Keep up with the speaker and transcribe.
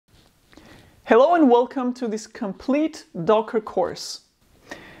Hello and welcome to this complete Docker course.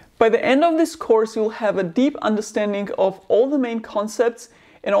 By the end of this course, you'll have a deep understanding of all the main concepts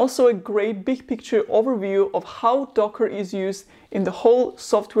and also a great big picture overview of how Docker is used in the whole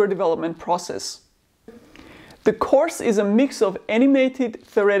software development process. The course is a mix of animated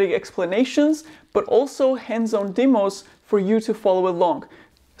theoretic explanations, but also hands-on demos for you to follow along.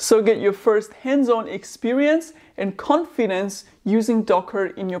 So get your first hands-on experience and confidence using Docker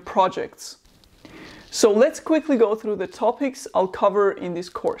in your projects. So let's quickly go through the topics I'll cover in this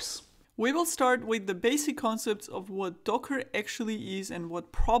course. We will start with the basic concepts of what Docker actually is and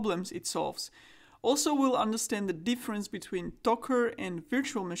what problems it solves. Also, we'll understand the difference between Docker and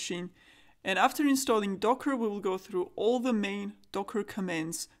virtual machine. And after installing Docker, we will go through all the main Docker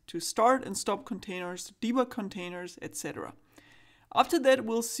commands to start and stop containers, debug containers, etc. After that,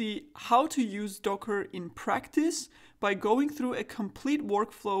 we'll see how to use Docker in practice by going through a complete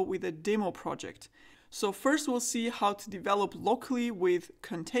workflow with a demo project. So first we'll see how to develop locally with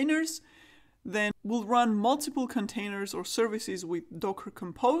containers, then we'll run multiple containers or services with Docker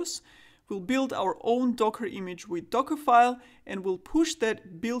Compose, we'll build our own Docker image with Dockerfile, and we'll push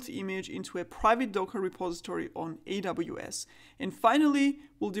that built image into a private Docker repository on AWS. And finally,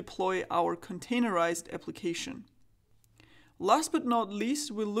 we'll deploy our containerized application. Last but not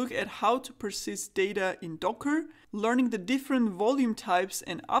least, we'll look at how to persist data in Docker, learning the different volume types,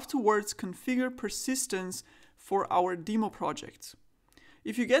 and afterwards configure persistence for our demo project.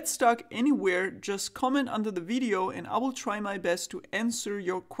 If you get stuck anywhere, just comment under the video and I will try my best to answer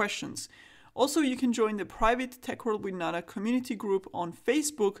your questions. Also, you can join the private Tech World with Nada community group on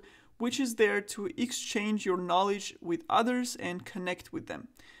Facebook, which is there to exchange your knowledge with others and connect with them.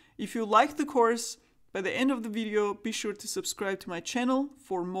 If you like the course, by the end of the video, be sure to subscribe to my channel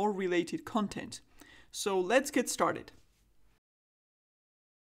for more related content. So let's get started.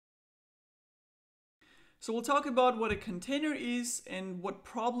 So we'll talk about what a container is and what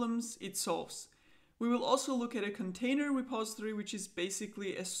problems it solves. We will also look at a container repository, which is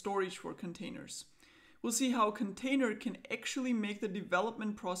basically a storage for containers. We'll see how a container can actually make the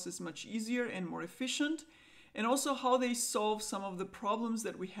development process much easier and more efficient, and also how they solve some of the problems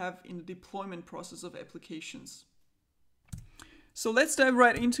that we have in the deployment process of applications. So let's dive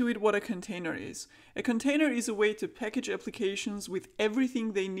right into it, what a container is. A container is a way to package applications with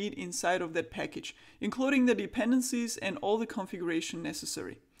everything they need inside of that package, including the dependencies and all the configuration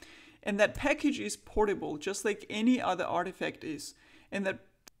necessary. And that package is portable, just like any other artifact is. And that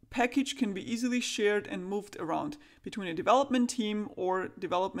package can be easily shared and moved around between a development team or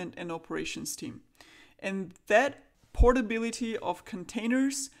development and operations team. And that portability of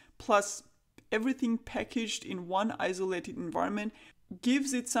containers plus everything packaged in one isolated environment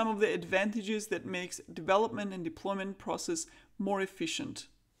gives it some of the advantages that makes development and deployment process more efficient.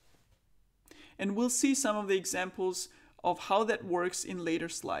 And we'll see some of the examples of how that works in later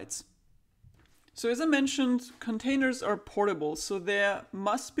slides. So as I mentioned, containers are portable, so there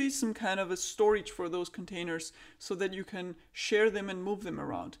must be some kind of a storage for those containers so that you can share them and move them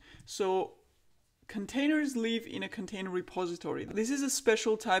around. So containers live in a container repository. This is a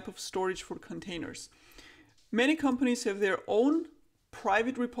special type of storage for containers. Many companies have their own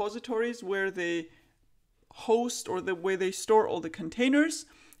private repositories where they host or where they store all the containers.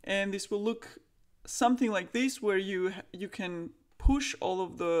 And this will look something like this, where you can push all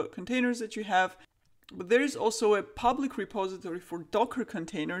of the containers that you have. But there is also a public repository for Docker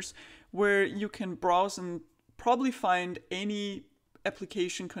containers where you can browse and probably find any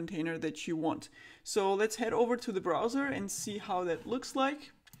application container that you want. So let's head over to the browser and see how that looks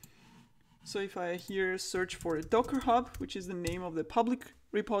like. So if I here search for a Docker Hub, which is the name of the public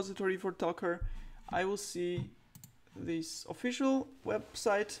repository for Docker, I will see this official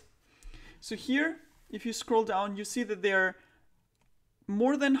website. So here, if you scroll down, you see that there are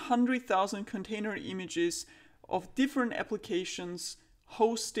more than 100,000 container images of different applications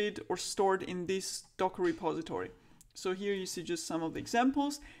hosted or stored in this Docker repository. So here you see just some of the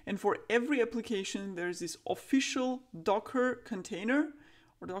examples, and for every application there's this official Docker container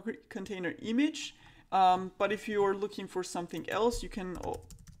or Docker container image. But if you're looking for something else, you can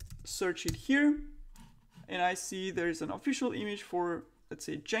search it here, and I see there's an official image for, let's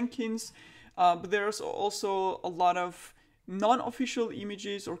say, Jenkins, but there's also a lot of non-official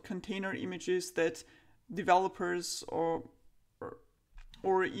images or container images that developers or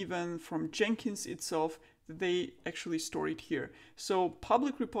even from Jenkins itself, they actually store it here. So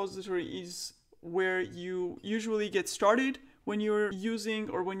public repository is where you usually get started when you're using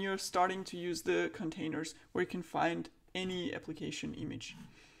or when you're starting to use the containers, where you can find any application image.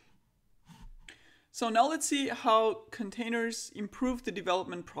 So now let's see how containers improve the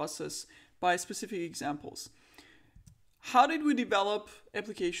development process by specific examples. How did we develop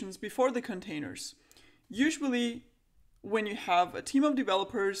applications before the containers? Usually, when you have a team of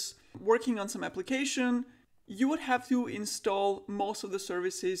developers working on some application, you would have to install most of the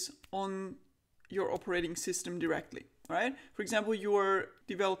services on your operating system directly, right? For example, you are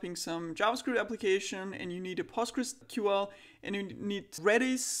developing some JavaScript application and you need a PostgreSQL and you need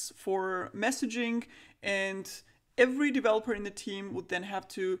Redis for messaging, and every developer in the team would then have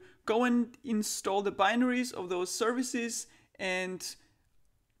to go and install the binaries of those services and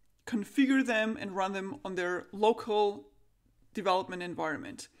configure them and run them on their local development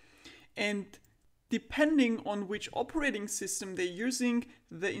environment. And depending on which operating system they're using,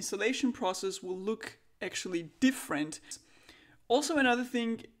 the installation process will look actually different. Also, another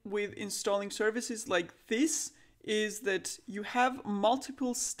thing with installing services like this is that you have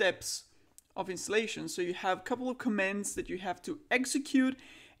multiple steps of installation. So you have a couple of commands that you have to execute,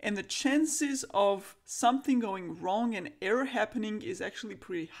 and the chances of something going wrong and error happening is actually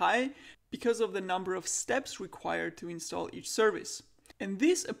pretty high because of the number of steps required to install each service. And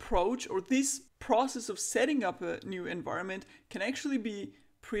this approach, or this process of setting up a new environment, can actually be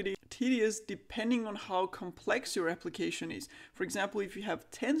pretty tedious depending on how complex your application is. For example, if you have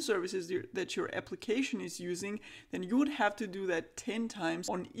 10 services that your application is using, then you would have to do that 10 times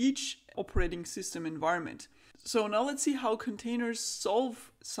on each operating system environment. So now let's see how containers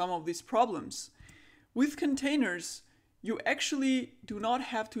solve some of these problems. With containers, you actually do not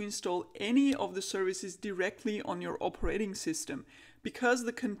have to install any of the services directly on your operating system, because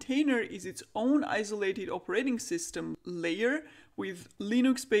the container is its own isolated operating system layer with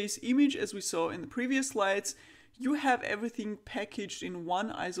Linux-based image, as we saw in the previous slides. You have everything packaged in one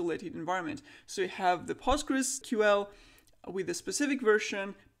isolated environment. So you have the PostgreSQL with a specific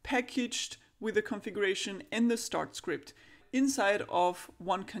version packaged with the configuration and the start script inside of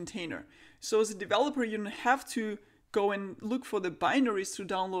one container. So as a developer, you don't have to go and look for the binaries to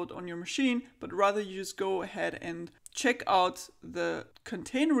download on your machine, but rather you just go ahead and check out the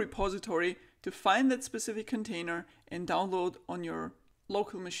container repository to find that specific container and download on your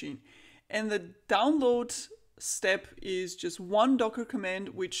local machine. And the download step is just one Docker command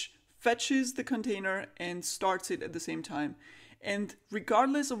which fetches the container and starts it at the same time. And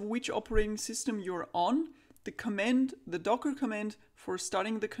regardless of which operating system you're on, the Docker command for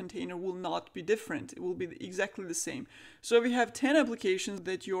starting the container will not be different. It will be exactly the same. So if you have 10 applications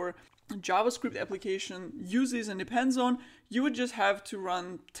that your JavaScript application uses and depends on, you would just have to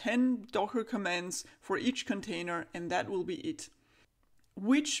run 10 Docker commands for each container, and that will be it.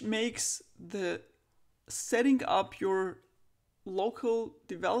 Which makes the setting up your local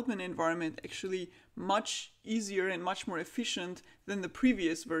development environment actually much easier and much more efficient than the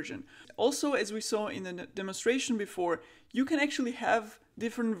previous version. Also, as we saw in the demonstration before, you can actually have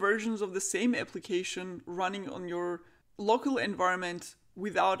different versions of the same application running on your local environment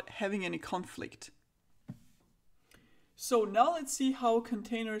without having any conflict. So now let's see how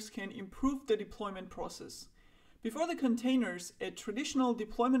containers can improve the deployment process. Before the containers, a traditional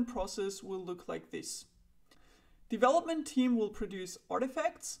deployment process will look like this. Development team will produce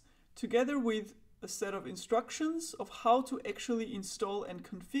artifacts together with a set of instructions of how to actually install and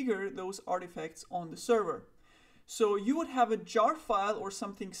configure those artifacts on the server. So you would have a jar file or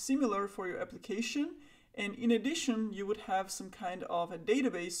something similar for your application, and in addition you would have some kind of a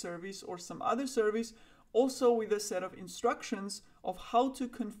database service or some other service also with a set of instructions of how to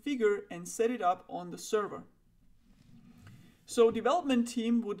configure and set it up on the server. So development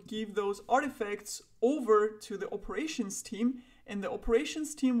team would give those artifacts over to the operations team, and the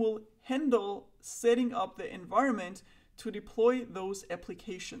operations team will handle setting up the environment to deploy those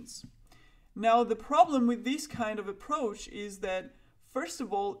applications. Now, the problem with this kind of approach is that, first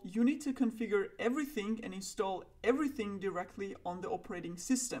of all, you need to configure everything and install everything directly on the operating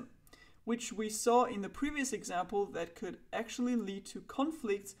system, which we saw in the previous example that could actually lead to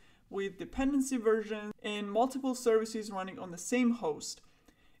conflicts with dependency versions and multiple services running on the same host.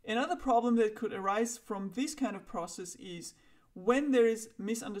 Another problem that could arise from this kind of process is when there is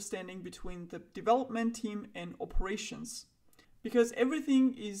misunderstanding between the development team and operations, because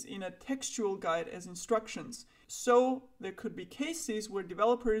everything is in a textual guide as instructions. So there could be cases where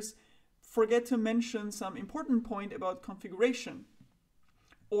developers forget to mention some important point about configuration,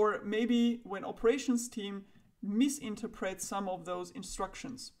 or maybe when operations team misinterprets some of those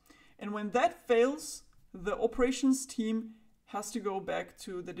instructions. And when that fails, the operations team has to go back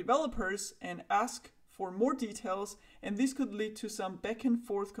to the developers and ask for more details, and this could lead to some back and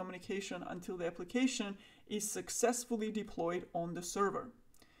forth communication until the application is successfully deployed on the server.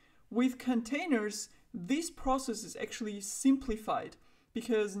 With containers, this process is actually simplified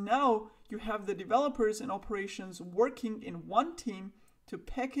because now you have the developers and operations working in one team to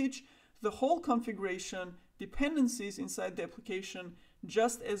package the whole configuration, dependencies inside the application,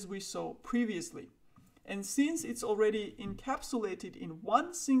 just as we saw previously. And since it's already encapsulated in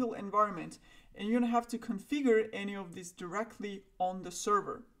one single environment, and you don't have to configure any of this directly on the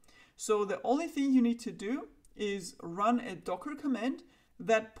server. So the only thing you need to do is run a Docker command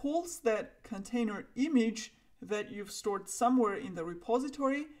that pulls that container image that you've stored somewhere in the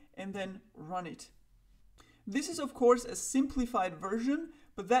repository and then run it. This is of course a simplified version,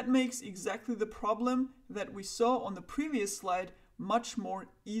 but that makes exactly the problem that we saw on the previous slide much more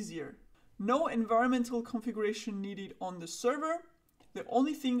easier. No environmental configuration needed on the server. The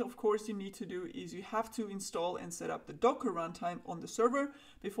only thing, of course, you need to do is you have to install and set up the Docker runtime on the server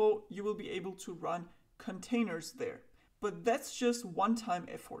before you will be able to run containers there. But that's just one-time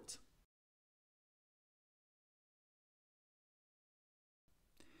effort.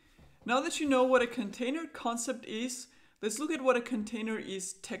 Now that you know what a container concept is, let's look at what a container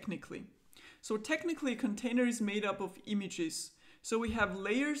is technically. So technically, a container is made up of images. So we have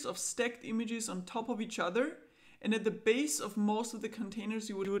layers of stacked images on top of each other, and at the base of most of the containers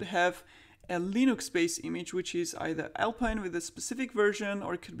you would have a Linux-based image, which is either Alpine with a specific version,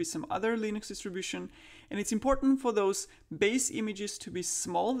 or it could be some other Linux distribution. And it's important for those base images to be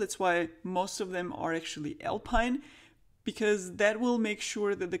small. That's why most of them are actually Alpine, because that will make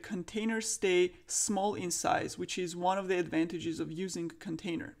sure that the containers stay small in size, which is one of the advantages of using a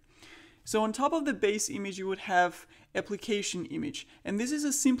container. So on top of the base image, you would have application image. And this is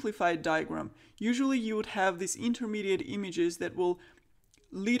a simplified diagram. Usually you would have these intermediate images that will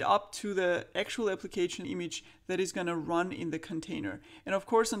lead up to the actual application image that is going to run in the container. And of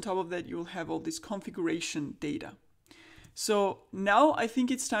course, on top of that, you will have all this configuration data. So now I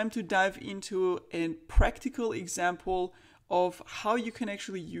think it's time to dive into a practical example of how you can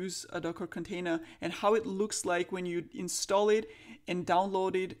actually use a Docker container and how it looks like when you install it and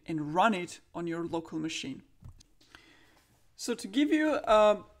download it and run it on your local machine. So to give you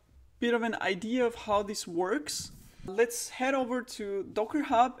a bit of an idea of how this works, let's head over to Docker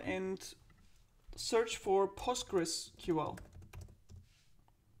Hub and search for PostgreSQL.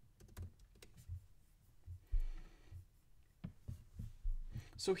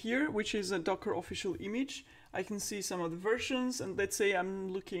 So here, which is a Docker official image, I can see some of the versions, and let's say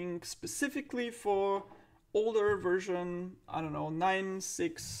I'm looking specifically for older version, I don't know,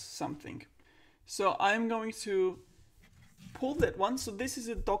 9.6 something. So I'm going to pull that one. So this is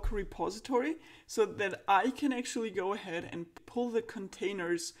a Docker repository so that I can actually go ahead and pull the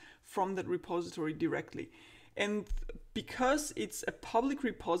containers from that repository directly. And because it's a public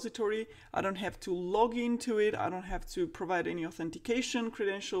repository, I don't have to log into it. I don't have to provide any authentication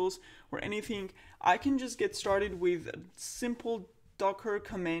credentials or anything. I can just get started with a simple Docker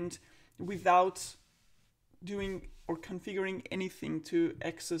command without doing or configuring anything to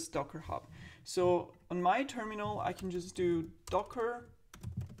access Docker Hub. So on my terminal, I can just do Docker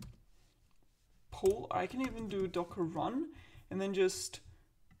pull. I can even do Docker run and then just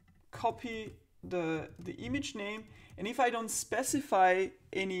copy the image name. And if I don't specify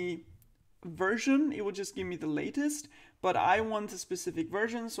any version, it will just give me the latest, but I want a specific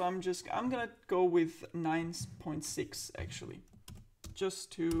version. So I'm gonna go with 9.6 actually,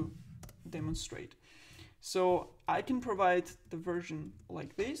 just to demonstrate. So I can provide the version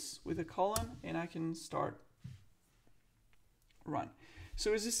like this with a colon, and I can start run.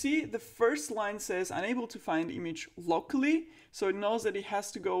 So as you see, the first line says unable to find image locally. So it knows that it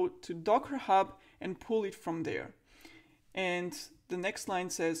has to go to Docker Hub and pull it from there. And the next line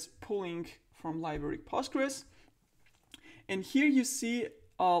says pulling from library Postgres. And here you see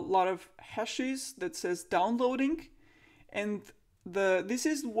a lot of hashes that says downloading. And this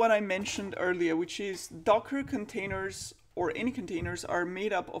is what I mentioned earlier, which is Docker containers or any containers are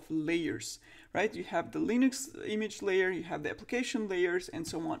made up of layers, right? You have the Linux image layer, you have the application layers, and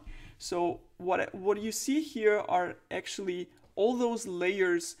so on. So what you see here are actually all those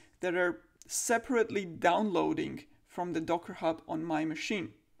layers that are separately downloading from the Docker Hub on my machine,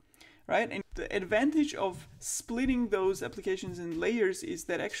 right? And the advantage of splitting those applications in layers is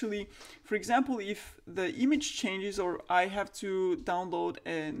that actually, for example, if the image changes or I have to download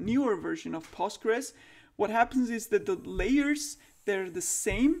a newer version of Postgres, what happens is that the layers, they're the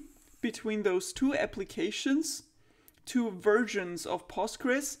same between those two applications, two versions of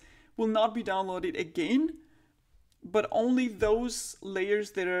Postgres will not be downloaded again, but only those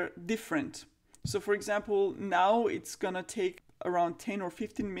layers that are different. So for example, now it's gonna take around 10 or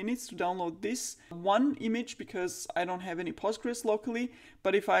 15 minutes to download this one image because I don't have any Postgres locally.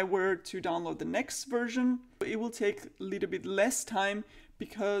 But if I were to download the next version, it will take a little bit less time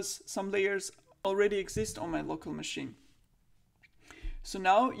because some layers already exist on my local machine. So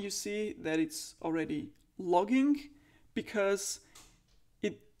now you see that it's already logging because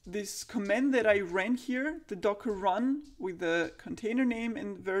this command that I ran here, the docker run with the container name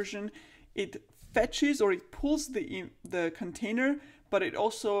and version, it fetches or it pulls the container, but it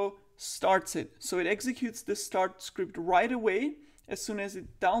also starts it. So it executes the start script right away as soon as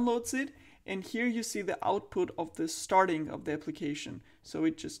it downloads it. And here you see the output of the starting of the application. So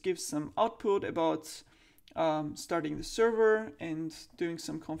it just gives some output about starting the server and doing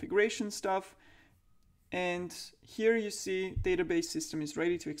some configuration stuff. And here you see database system is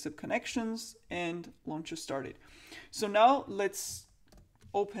ready to accept connections and launcher started. So now let's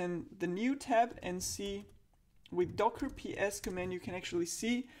open the new tab and see with docker ps command you can actually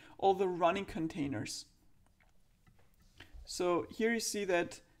see all the running containers. So here you see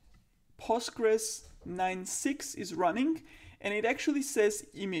that Postgres 9.6 is running and it actually says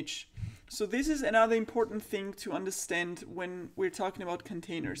image. So this is another important thing to understand when we're talking about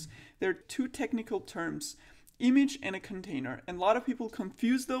containers. There are two technical terms, image and a container. And a lot of people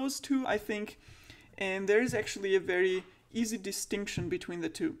confuse those two, I think. And there is actually a very easy distinction between the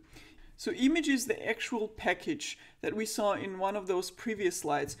two. So image is the actual package that we saw in one of those previous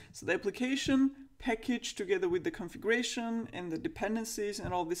slides. So the application package together with the configuration and the dependencies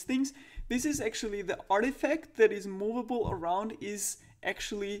and all these things. This is actually the artifact that is movable around is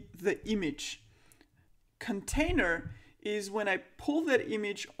actually the image. Container is when I pull that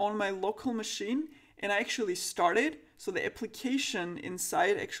image on my local machine and I actually start it, so the application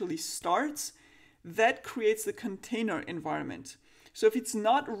inside actually starts, that creates the container environment. So if it's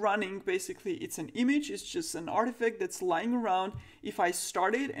not running, basically it's an image, it's just an artifact that's lying around. If I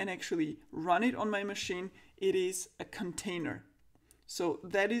start it and actually run it on my machine, it is a container. So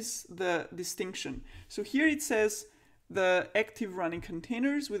that is the distinction. So here it says the active running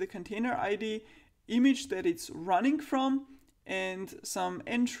containers with a container ID, image that it's running from, and some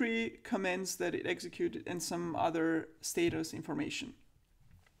entry commands that it executed and some other status information.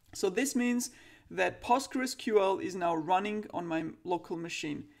 So this means that PostgreSQL is now running on my local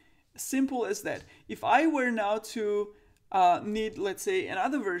machine. Simple as that. If I were now to need, let's say,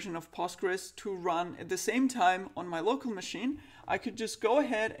 another version of Postgres to run at the same time on my local machine, I could just go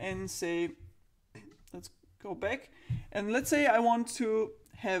ahead and say, let's go back, and let's say I want to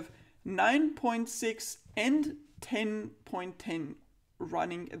have 9.6 and 10.10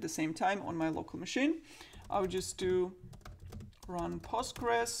 running at the same time on my local machine. I would just do run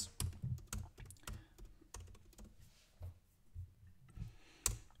Postgres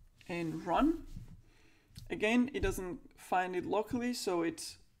and run. Again, it doesn't find it locally, so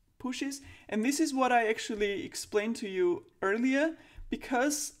it pushes. And this is what I actually explained to you earlier,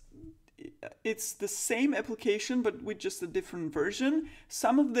 because it's the same application but with just a different version.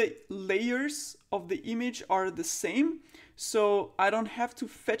 Some of the layers of the image are the same, so I don't have to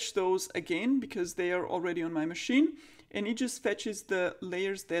fetch those again because they are already on my machine, and it just fetches the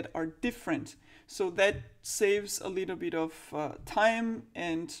layers that are different. So that saves a little bit of time,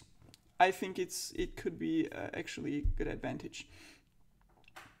 and I think it could be actually a good advantage.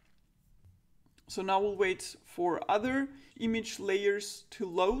 So now we'll wait for other image layers to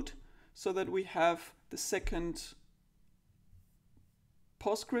load so that we have the second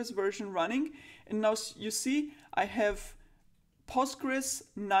Postgres version running. And now you see I have Postgres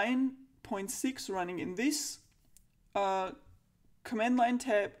 9.6 running in this command line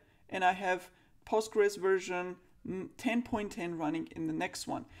tab, and I have Postgres version 10.10 running in the next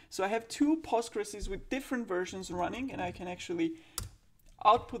one. So I have two Postgreses with different versions running, and I can actually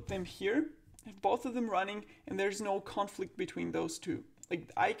output them here, have both of them running, and there's no conflict between those two. Like,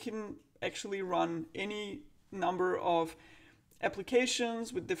 I can actually run any number of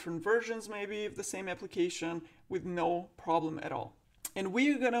applications with different versions maybe of the same application with no problem at all. And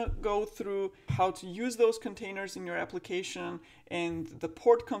we're gonna go through how to use those containers in your application and the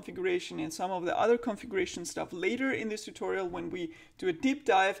port configuration and some of the other configuration stuff later in this tutorial when we do a deep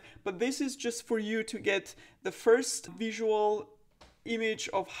dive. But this is just for you to get the first visual image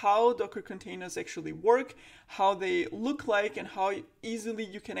of how Docker containers actually work, how they look like, and how easily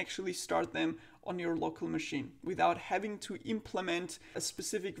you can actually start them on your local machine without having to implement a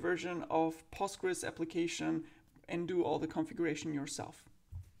specific version of Postgres application and do all the configuration yourself.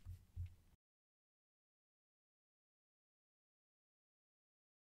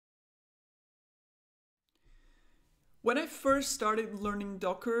 When I first started learning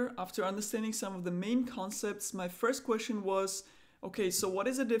Docker, after understanding some of the main concepts, my first question was, okay, so what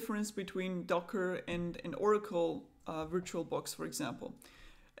is the difference between Docker and an Oracle VirtualBox, for example?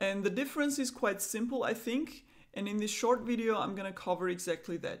 And the difference is quite simple, I think. And in this short video, I'm going to cover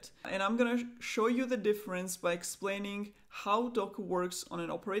exactly that. And I'm going to show you the difference by explaining how Docker works on an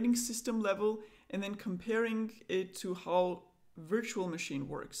operating system level and then comparing it to how virtual machine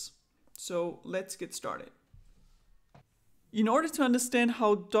works. So let's get started. In order to understand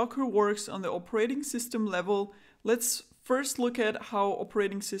how Docker works on the operating system level, let's first look at how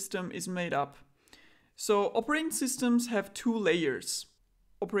operating system is made up. So operating systems have two layers: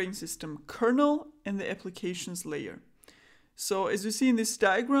 operating system kernel and the applications layer. So as you see in this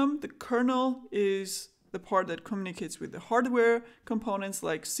diagram, the kernel is the part that communicates with the hardware components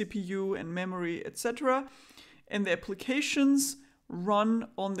like CPU and memory, etc. And the applications run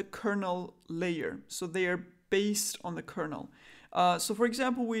on the kernel layer. So they are based on the kernel. So for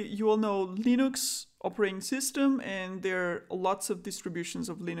example, you all know Linux operating system, and there are lots of distributions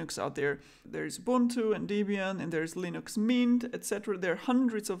of Linux out there. There's Ubuntu and Debian, and there's Linux Mint, etc. There are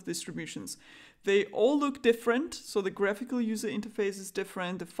hundreds of distributions. They all look different, so the graphical user interface is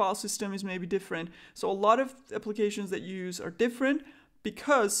different, the file system is maybe different. So a lot of applications that you use are different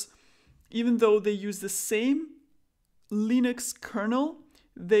because even though they use the same Linux kernel,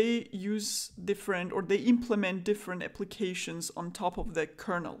 they use different, or they implement different applications on top of that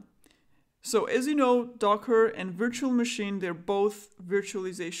kernel. So as you know, Docker and virtual machine, they're both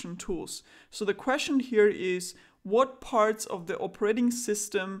virtualization tools. So the question here is, what parts of the operating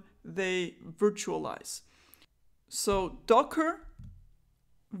system they virtualize? So Docker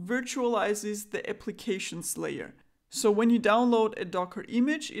virtualizes the applications layer. So when you download a Docker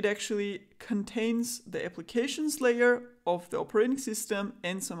image, it actually contains the applications layer of the operating system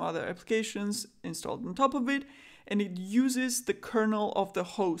and some other applications installed on top of it. And it uses the kernel of the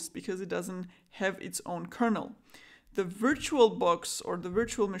host because it doesn't have its own kernel. The VirtualBox, or the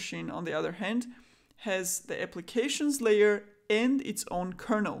virtual machine, on the other hand, has the applications layer and its own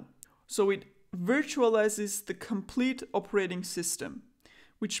kernel. So it virtualizes the complete operating system,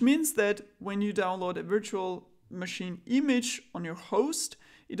 which means that when you download a virtual machine image on your host,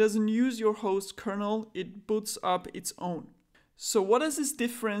 it doesn't use your host kernel, it boots up its own. So what does this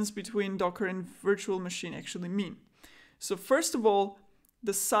difference between Docker and virtual machine actually mean? So first of all,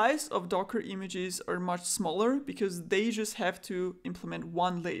 the size of Docker images are much smaller because they just have to implement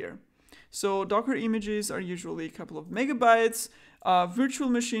one layer. So Docker images are usually a couple of megabytes. Virtual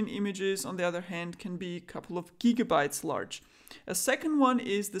machine images, on the other hand, can be a couple of gigabytes large. A second one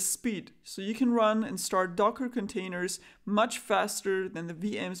is the speed. So you can run and start Docker containers much faster than the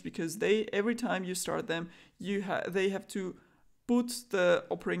VMs because every time you start them, they have to boot the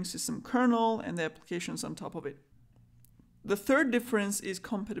operating system kernel and the applications on top of it. The third difference is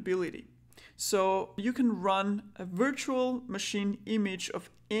compatibility. So you can run a virtual machine image of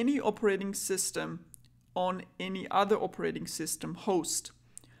any operating system on any other operating system host.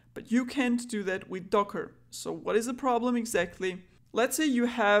 But you can't do that with Docker. So what is the problem exactly? Let's say you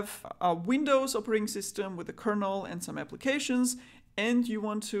have a Windows operating system with a kernel and some applications, and you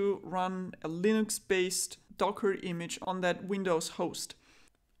want to run a Linux-based Docker image on that Windows host.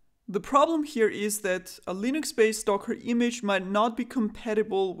 The problem here is that a Linux-based Docker image might not be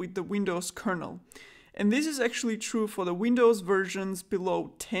compatible with the Windows kernel. And this is actually true for the Windows versions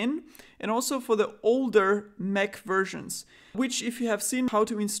below 10 and also for the older Mac versions, which, if you have seen how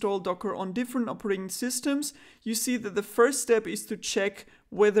to install Docker on different operating systems, you see that the first step is to check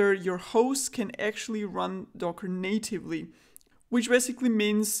whether your host can actually run Docker natively, which basically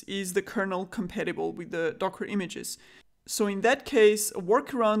means is the kernel compatible with the Docker images. So in that case, a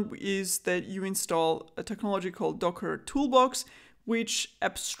workaround is that you install a technology called Docker Toolbox, which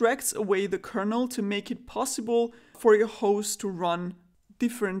abstracts away the kernel to make it possible for your host to run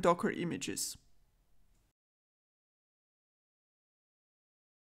different Docker images.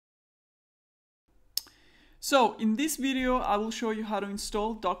 So in this video, I will show you how to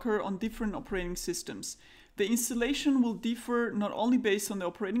install Docker on different operating systems. The installation will differ not only based on the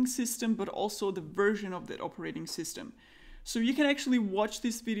operating system, but also the version of that operating system. So you can actually watch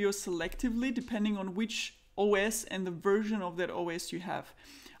this video selectively depending on which OS and the version of that OS you have.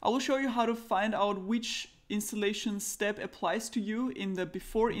 I will show you how to find out which installation step applies to you in the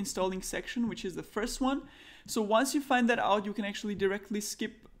before installing section, which is the first one. So once you find that out, you can actually directly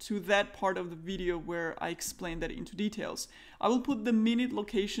skip to that part of the video where I explain that into details. I will put the minute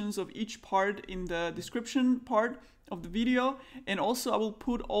locations of each part in the description part of the video, and also I will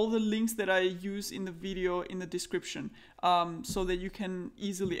put all the links that I use in the video in the description so that you can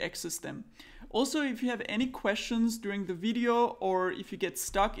easily access them. Also, if you have any questions during the video or if you get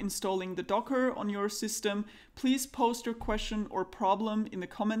stuck installing the Docker on your system, please post your question or problem in the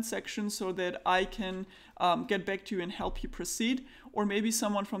comment section so that I can get back to you and help you proceed, or maybe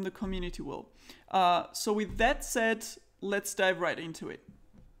someone from the community will. So with that said, let's dive right into it.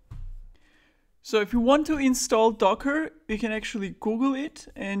 So if you want to install Docker, you can actually Google it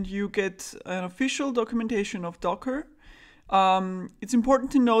and you get an official documentation of Docker. It's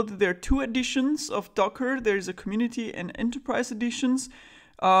important to note that there are two editions of Docker. There's a community and enterprise editions.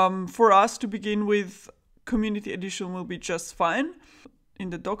 For us to begin with, community edition will be just fine. In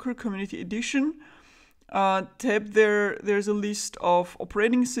the Docker community edition tab, there's a list of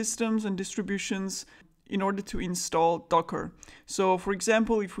operating systems and distributions in order to install Docker. So for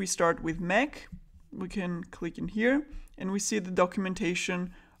example, if we start with Mac, we can click in here and we see the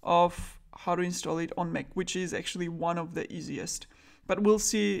documentation of how to install it on Mac, which is actually one of the easiest, but we'll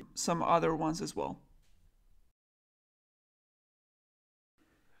see some other ones as well.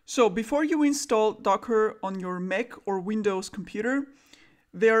 So before you install Docker on your Mac or Windows computer,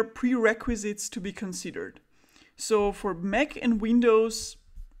 there are prerequisites to be considered. So for Mac and Windows,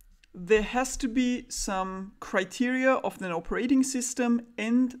 there has to be some criteria of the operating system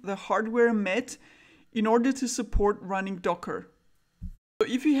and the hardware met in order to support running Docker. So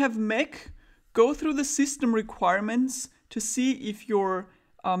if you have Mac, go through the system requirements to see if your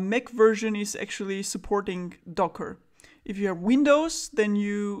Mac version is actually supporting Docker. If you have Windows, then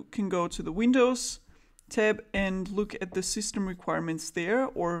you can go to the Windows tab and look at the system requirements there,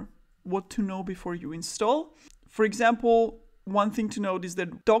 or what to know before you install. For example, one thing to note is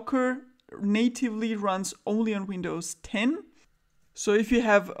that Docker natively runs only on Windows 10. So if you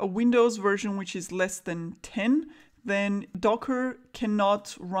have a Windows version which is less than 10, then Docker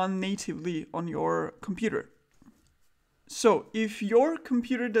cannot run natively on your computer. So if your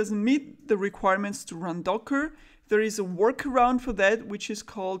computer doesn't meet the requirements to run Docker, there is a workaround for that, which is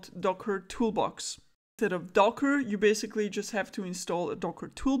called Docker Toolbox. Instead of Docker, you basically just have to install a Docker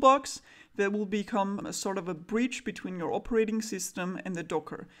Toolbox that will become a sort of a bridge between your operating system and the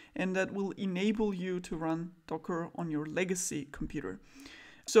Docker, and that will enable you to run Docker on your legacy computer.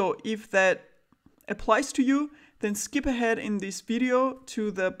 So if that applies to you, then skip ahead in this video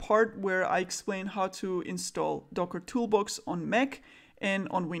to the part where I explain how to install Docker Toolbox on Mac and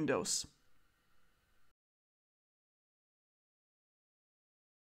on Windows.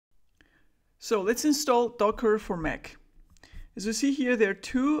 So let's install Docker for Mac. As you see here, there are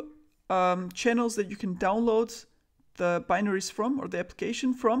two channels that you can download the binaries from, or the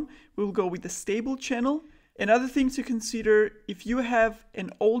application from. We'll go with the stable channel. Another thing to consider, if you have an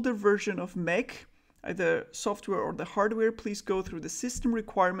older version of Mac, either software or the hardware, please go through the system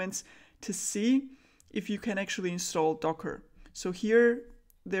requirements to see if you can actually install Docker. So here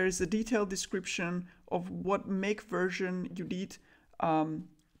there is a detailed description of what Mac version you need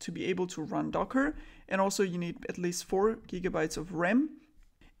to be able to run Docker, and also you need at least 4 GB of RAM.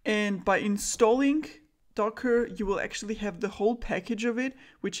 And by installing Docker, you will actually have the whole package of it,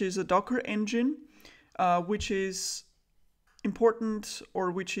 which is a Docker engine, which is important,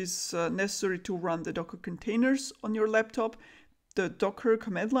 or which is necessary to run the Docker containers on your laptop, the Docker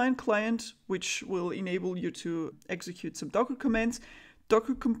command line client, which will enable you to execute some Docker commands,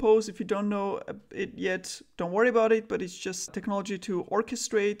 Docker Compose. If you don't know it yet, don't worry about it, but it's just technology to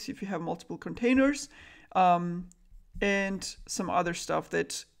orchestrate if you have multiple containers, and some other stuff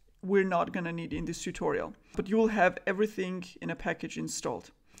that we're not gonna need in this tutorial, but you will have everything in a package installed.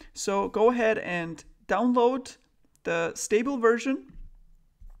 So go ahead and download the stable version.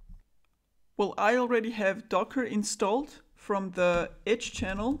 Well, I already have Docker installed from the Edge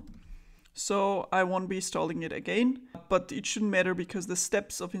channel, so I won't be installing it again, but it shouldn't matter because the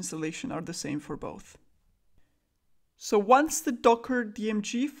steps of installation are the same for both. So once the Docker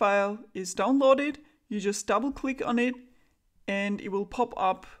DMG file is downloaded, you just double click on it and it will pop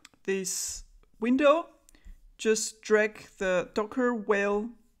up this window. Just drag the Docker Whale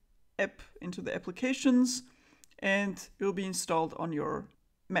app into the applications and it will be installed on your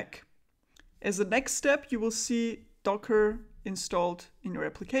Mac. As the next step, you will see Docker installed in your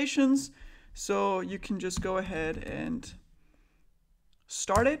applications. So you can just go ahead and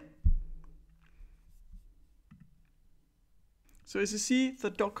start it. So as you see, the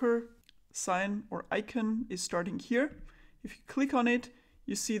Docker sign or icon is starting here. If you click on it,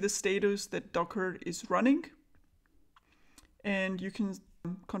 you see the status that Docker is running. And you can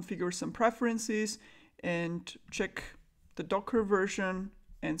configure some preferences and check the Docker version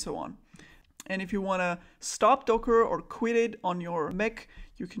and so on. And if you want to stop Docker or quit it on your Mac,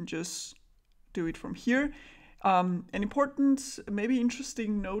 you can just do it from here. An important, maybe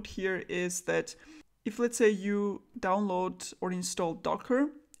interesting note here is that if, let's say, you download or install Docker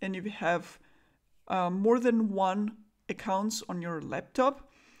and if you have more than one accounts on your laptop,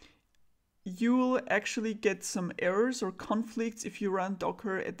 you will actually get some errors or conflicts if you run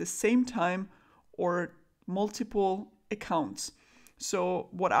Docker at the same time or multiple accounts. So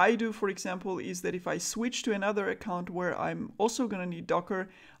what I do, for example, is that if I switch to another account where I'm also going to need Docker,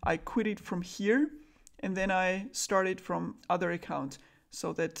 I quit it from here and then I start it from other account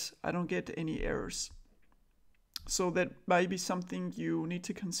so that I don't get any errors. So that might be something you need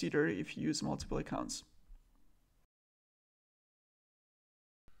to consider if you use multiple accounts.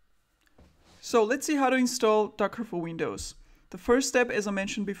 So let's see how to install Docker for Windows. The first step, as I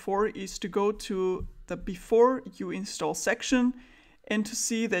mentioned before, is to go to the before you install section and to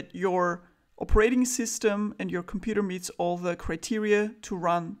see that your operating system and your computer meets all the criteria to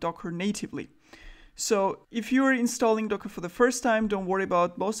run Docker natively. So if you're installing Docker for the first time, don't worry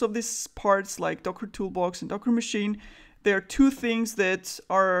about most of these parts like Docker Toolbox and Docker Machine. There are two things that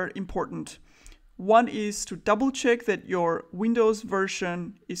are important. One is to double check that your Windows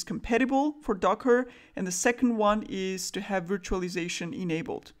version is compatible for Docker, and the second one is to have virtualization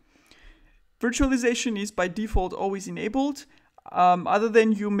enabled. Virtualization is by default always enabled, other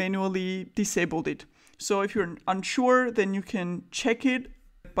than you manually disabled it. So if you're unsure, then you can check it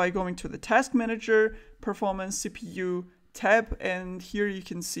by going to the Task Manager, Performance, CPU tab, and here you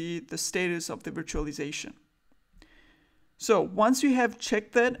can see the status of the virtualization. So once you have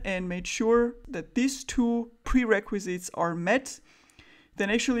checked that and made sure that these two prerequisites are met,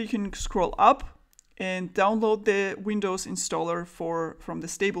 then actually you can scroll up and download the Windows installer from the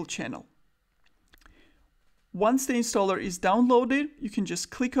stable channel. Once the installer is downloaded, you can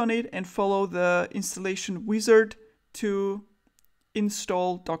just click on it and follow the installation wizard to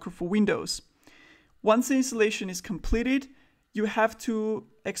install Docker for Windows. Once the installation is completed, you have to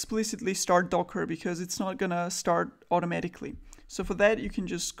explicitly start Docker because it's not gonna start automatically. So for that, you can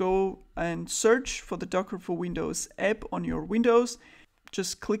just go and search for the Docker for Windows app on your Windows.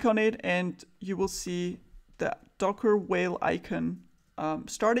 Just click on it and you will see the Docker whale icon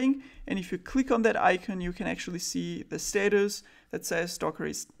starting. And if you click on that icon, you can actually see the status that says Docker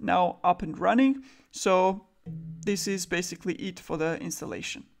is now up and running. So this is basically it for the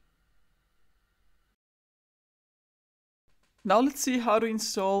installation. Now let's see how to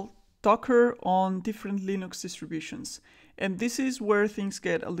install Docker on different Linux distributions. And this is where things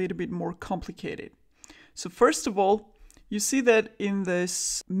get a little bit more complicated. So first of all, you see that in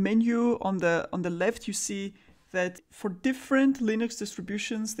this menu on the left, you see that for different Linux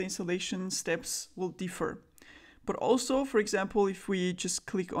distributions, the installation steps will differ. But also, for example, if we just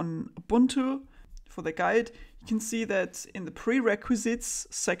click on Ubuntu for the guide, you can see that in the prerequisites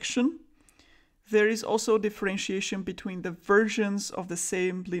section, there is also differentiation between the versions of the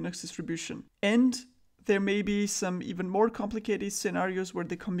same Linux distribution. And there may be some even more complicated scenarios where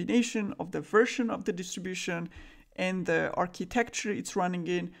the combination of the version of the distribution and the architecture it's running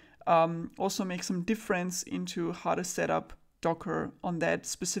in also makes some difference into how to set up Docker on that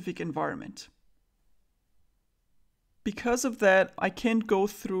specific environment. Because of that, I can't go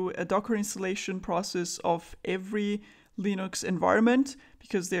through a Docker installation process of every Linux environment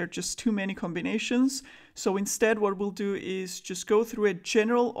because there are just too many combinations. So instead, what we'll do is just go through a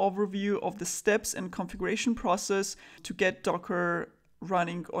general overview of the steps and configuration process to get Docker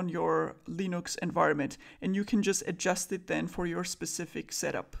running on your Linux environment. And you can just adjust it then for your specific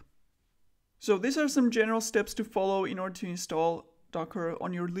setup. So these are some general steps to follow in order to install Docker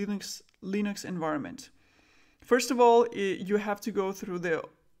on your Linux environment. First of all, you have to go through the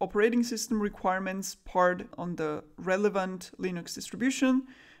operating system requirements part on the relevant Linux distribution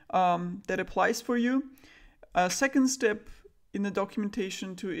that applies for you. Second step in the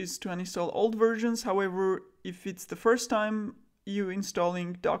documentation is to uninstall old versions. However, if it's the first time you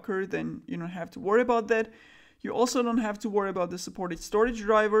installing Docker, then you don't have to worry about that. You also don't have to worry about the supported storage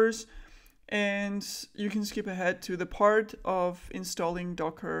drivers, and you can skip ahead to the part of installing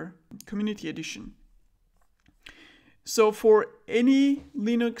Docker Community Edition. So for any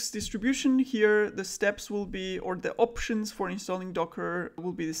Linux distribution here, the steps will be, or the options for installing Docker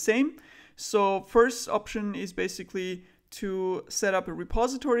will be the same. So first option is basically to set up a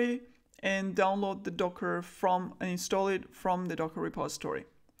repository and download the Docker and install it from the Docker repository.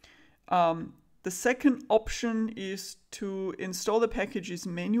 The second option is to install the packages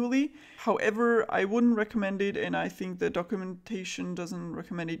manually. However, I wouldn't recommend it, and I think the documentation doesn't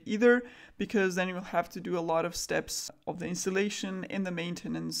recommend it either, because then you will have to do a lot of steps of the installation and the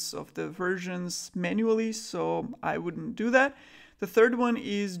maintenance of the versions manually, so I wouldn't do that. The third one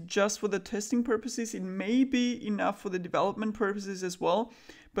is just for the testing purposes. It may be enough for the development purposes as well,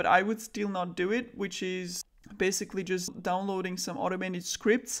 but I would still not do it, which is basically just downloading some automated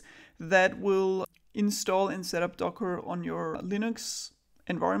scripts that will install and set up Docker on your Linux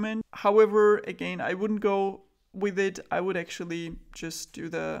environment. However, again, I wouldn't go with it. I would actually just do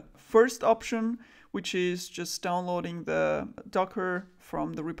the first option, which is just downloading the Docker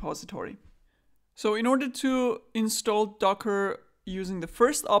from the repository. So in order to install Docker using the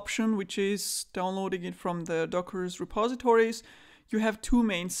first option, which is downloading it from the Docker's repositories, you have two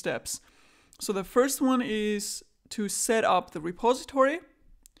main steps. So the first one is to set up the repository,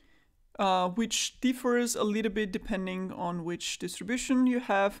 which differs a little bit depending on which distribution you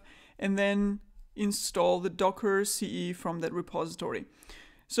have, and then install the Docker CE from that repository.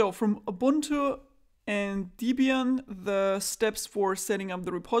 So from Ubuntu and Debian, the steps for setting up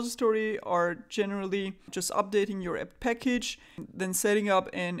the repository are generally just updating your apt package, then setting up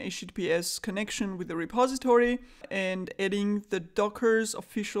an HTTPS connection with the repository, and adding the Docker's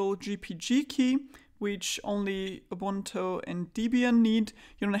official GPG key, which only Ubuntu and Debian need.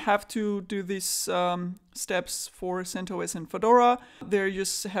 You don't have to do these steps for CentOS and Fedora. There you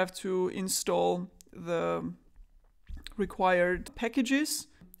just have to install the required packages.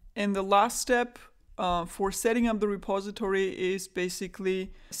 And the last step for setting up the repository is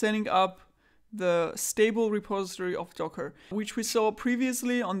basically setting up the stable repository of Docker, which we saw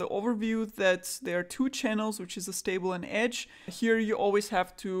previously on the overview that there are two channels, which is a stable and edge. Here you always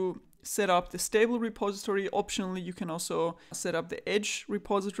have to set up the stable repository. Optionally, you can also set up the edge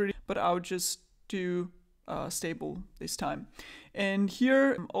repository, but I would just do stable this time. And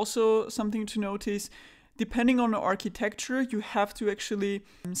here also something to notice, depending on the architecture, you have to actually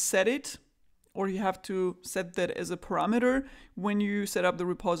set it, or you have to set that as a parameter when you set up the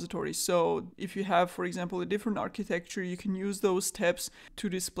repository. So if you have, for example, a different architecture, you can use those steps to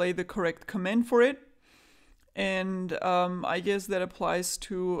display the correct command for it. And I guess that applies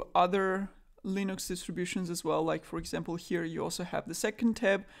to other Linux distributions as well. Like, for example, here you also have the second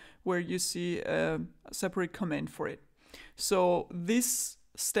tab where you see a separate command for it. So these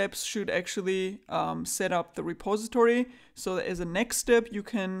steps should actually set up the repository, so that as a next step you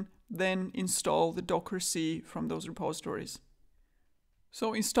can then install the Docker C from those repositories.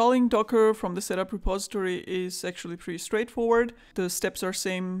 So installing Docker from the setup repository is actually pretty straightforward. The steps are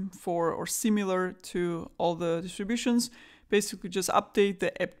same for or similar to all the distributions. Basically just update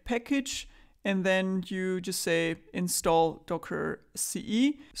the apt package, and then you just say install Docker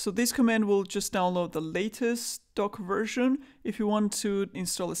CE. So this command will just download the latest Docker version. If you want to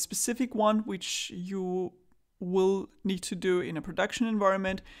install a specific one, which you will need to do in a production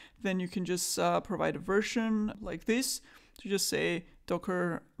environment, then you can just provide a version like this to just say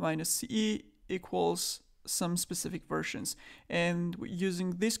Docker -ce equals some specific versions. And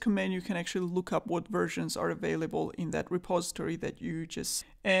using this command, you can actually look up what versions are available in that repository that you just...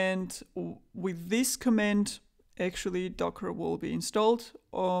 And with this command, actually Docker will be installed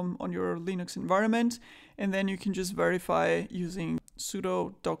on your Linux environment. And then you can just verify using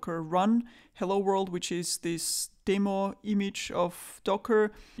sudo docker run hello world, which is this demo image of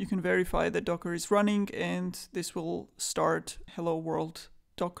Docker. You can verify that Docker is running, and this will start hello world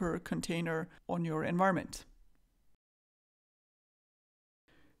Docker container on your environment.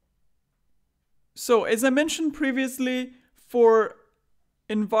 So as I mentioned previously, for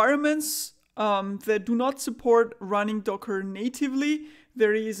environments that do not support running Docker natively,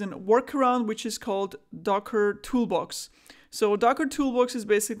 there is a workaround which is called Docker Toolbox. So Docker Toolbox is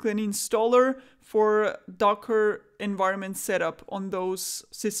basically an installer for Docker environment setup on those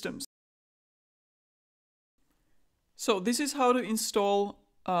systems. So this is how to install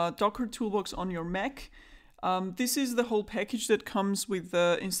Docker Toolbox on your Mac. This is the whole package that comes with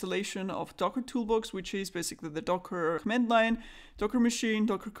the installation of Docker Toolbox, which is basically the Docker command line, Docker machine,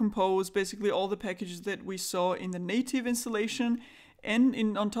 Docker Compose, basically all the packages that we saw in the native installation.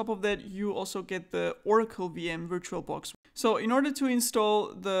 And on top of that, you also get the Oracle VM VirtualBox. So in order to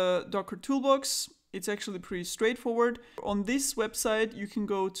install the Docker Toolbox, it's actually pretty straightforward. On this website, you can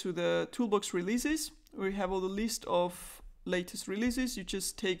go to the Toolbox releases. We have all the list of latest releases. You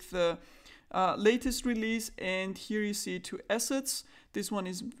just take the latest release, and here you see two assets. This one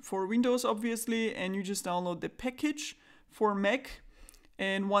is for Windows, obviously, and you just download the package for Mac.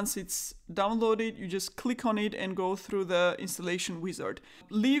 And once it's downloaded, you just click on it and go through the installation wizard.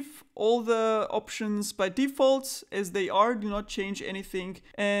 Leave all the options by default as they are, do not change anything.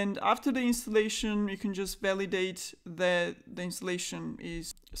 And after the installation, you can just validate that the installation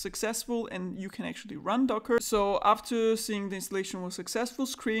is successful and you can actually run Docker. So after seeing the installation was successful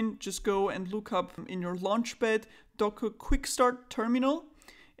screen, just go and look up in your Launchpad Docker Quick Start terminal.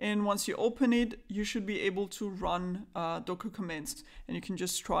 And once you open it, you should be able to run Docker commands. And you can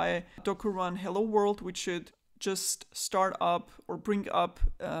just try Docker run hello world, which should just start up or bring up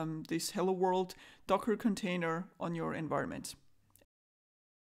this hello world Docker container on your environment.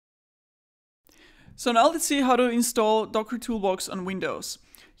 So now let's see how to install Docker Toolbox on Windows.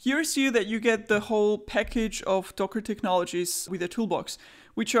 Here you see that you get the whole package of Docker technologies with the toolbox,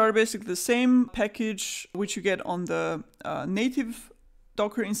 which are basically the same package which you get on the native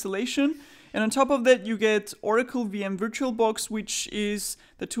Docker installation. And on top of that, you get Oracle VM VirtualBox, which is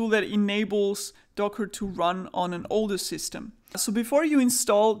the tool that enables Docker to run on an older system. So before you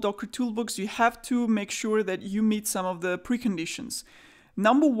install Docker Toolbox, you have to make sure that you meet some of the preconditions.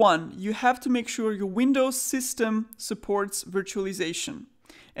 Number one, you have to make sure your Windows system supports virtualization,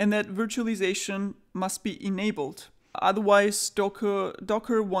 and that virtualization must be enabled. Otherwise,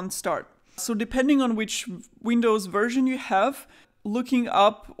 Docker won't start. So depending on which Windows version you have, looking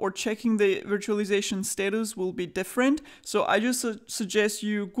up or checking the virtualization status will be different. So I just suggest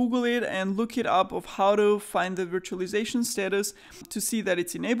you Google it and look it up of how to find the virtualization status to see that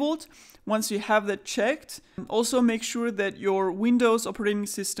it's enabled. Once you have that checked, also make sure that your Windows operating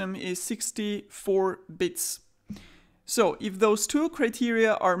system is 64 bits. So if those two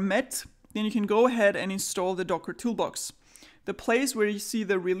criteria are met, then you can go ahead and install the Docker Toolbox. The place where you see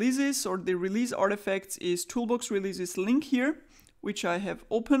the releases or the release artifacts is Toolbox Releases link here, which I have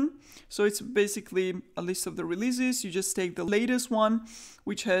open. So it's basically a list of the releases. You just take the latest one,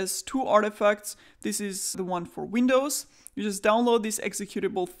 which has 2 artifacts. This is the one for Windows. You just download this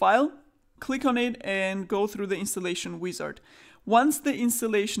executable file, click on it, and go through the installation wizard. Once the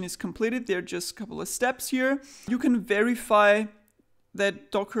installation is completed, there are just a couple of steps here. You can verify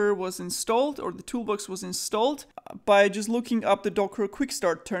that Docker was installed or the toolbox was installed by just looking up the Docker Quick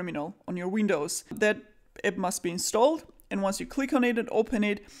Start terminal on your Windows. That app must be installed. And once you click on it and open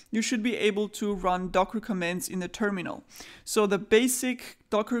it, you should be able to run Docker commands in the terminal. So the basic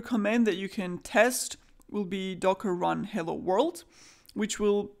Docker command that you can test will be Docker run hello world, which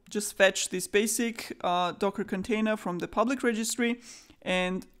will just fetch this basic Docker container from the public registry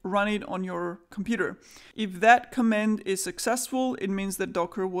and run it on your computer. If that command is successful, it means that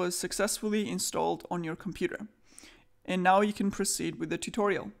Docker was successfully installed on your computer. And now you can proceed with the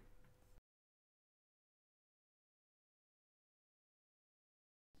tutorial.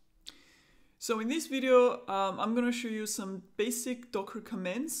 So in this video, I'm going to show you some basic Docker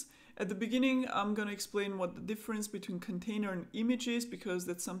commands. At the beginning, I'm going to explain what the difference between container and image is, because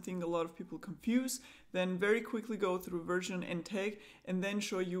that's something a lot of people confuse. Then very quickly go through version and tag, and then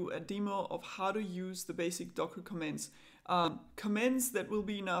show you a demo of how to use the basic Docker commands. Commands that will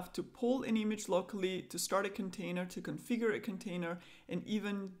be enough to pull an image locally, to start a container, to configure a container, and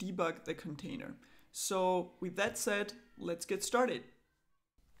even debug the container. So with that said, let's get started.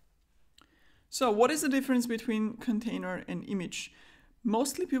 So what is the difference between container and image?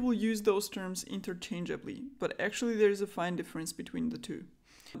 Mostly people use those terms interchangeably, but actually there is a fine difference between the two.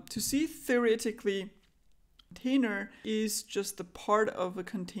 To see theoretically, container is just a part of a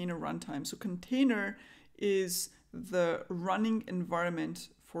container runtime. So container is the running environment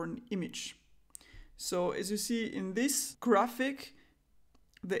for an image. So as you see in this graphic,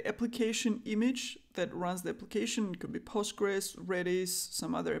 the application image that runs the application, it could be Postgres, Redis,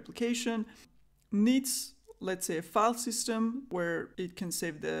 some other application, needs, let's say, a file system where it can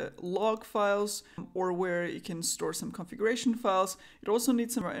save the log files or where it can store some configuration files. It also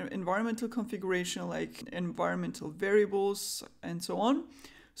needs some environmental configuration like environmental variables and so on.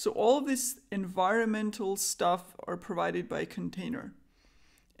 So all of this environmental stuff are provided by container.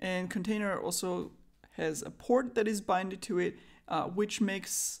 And container also has a port that is binded to it, which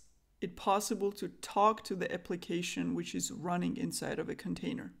makes it possible to talk to the application which is running inside of a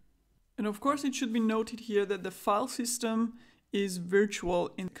container. And of course, it should be noted here that the file system is virtual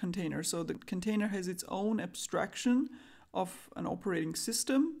in the container. So the container has its own abstraction of an operating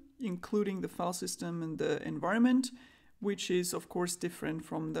system, including the file system and the environment, which is of course different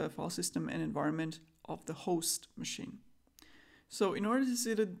from the file system and environment of the host machine. So in order to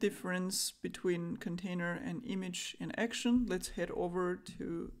see the difference between container and image in action, let's head over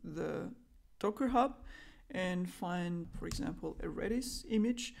to the Docker Hub and find, for example, a Redis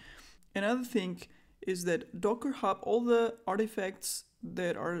image. Another thing is that Docker Hub, all the artifacts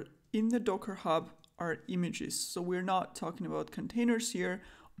that are in the Docker Hub are images. So we're not talking about containers here.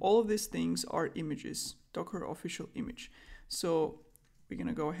 All of these things are images, Docker official image. So we're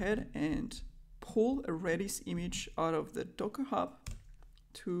gonna go ahead and pull a Redis image out of the Docker Hub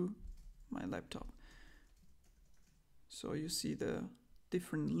to my laptop. So you see the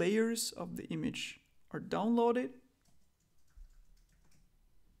different layers of the image are downloaded.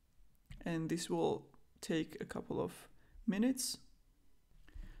 And this will take a couple of minutes.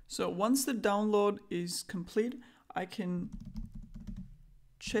 So once the download is complete, I can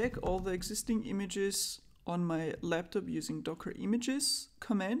check all the existing images on my laptop using Docker images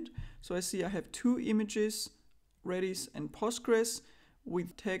command. So I see I have 2 images, Redis and Postgres,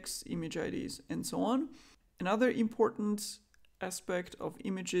 with text, image IDs, and so on. Another important aspect of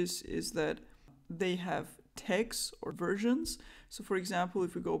images is that they have tags or versions. So for example,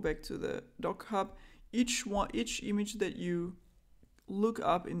 if we go back to the Docker Hub, each image that you look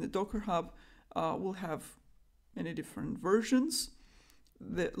up in the Docker Hub will have many different versions.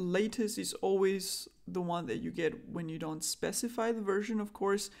 The latest is always the one that you get when you don't specify the version, of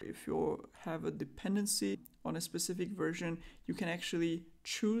course. If you have a dependency on a specific version, you can actually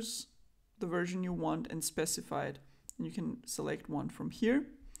choose the version you want and specify it. And you can select one from here.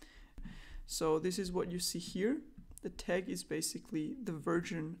 So this is what you see here. The tag is basically the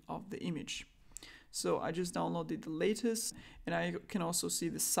version of the image. So I just downloaded the latest, and I can also see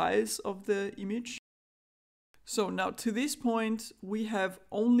the size of the image. So now to this point, we have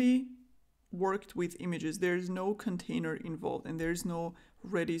only worked with images. There is no container involved and there is no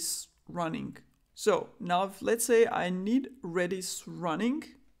Redis running. So now if, let's say I need Redis running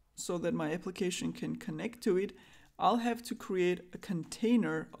so that my application can connect to it, I'll have to create a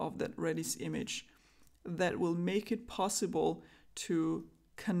container of that Redis image that will make it possible to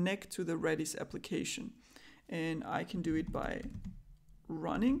connect to the Redis application. And I can do it by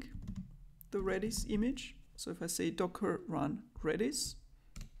running the Redis image. So if I say docker run Redis,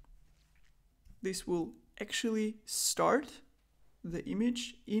 this will actually start the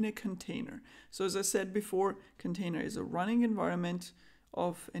image in a container. So as I said before, container is a running environment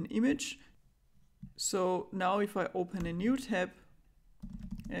of an image. So now if I open a new tab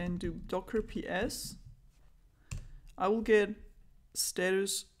and do docker ps, I will get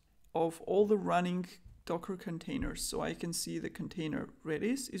status of all the running Docker containers. So I can see the container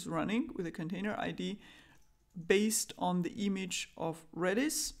Redis is running with a container ID based on the image of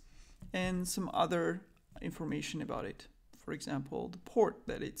Redis and some other information about it. For example, the port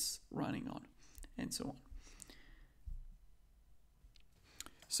that it's running on and so on.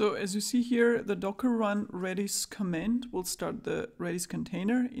 So as you see here, the docker run Redis command will start the Redis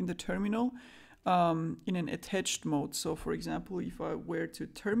container in the terminal in an attached mode. So for example, if I were to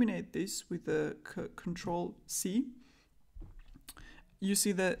terminate this with the Control C, you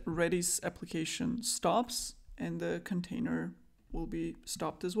see that Redis application stops and the container will be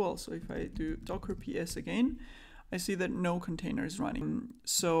stopped as well. So if I do docker ps again, I see that no container is running.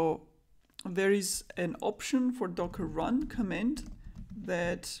 So there is an option for docker run command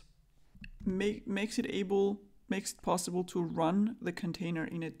that makes it possible to run the container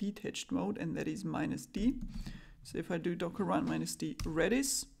in a detached mode, and that is -d. So if I do docker run -d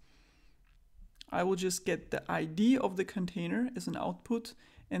Redis, I will just get the ID of the container as an output,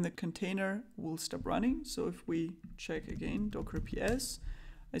 and the container will stop running. So if we check again docker ps,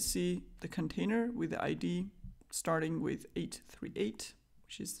 I see the container with the ID starting with 838,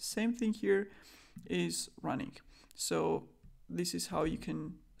 which is the same thing here, is running. So this is how you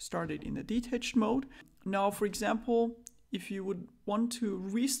can start it in the detached mode. Now, for example, if you would want to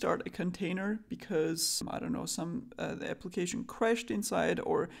restart a container because, I don't know, the application crashed inside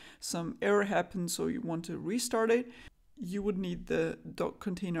or some error happened, so you want to restart it, you would need the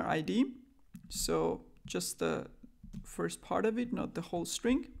container ID. So just the first part of it, not the whole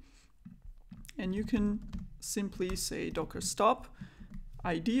string. And you can simply say docker stop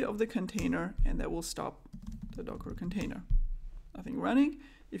ID of the container, and that will stop the Docker container. Nothing running.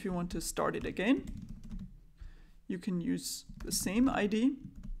 If you want to start it again, you can use the same ID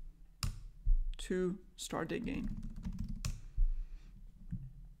to start again.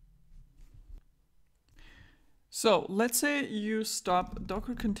 So let's say you stop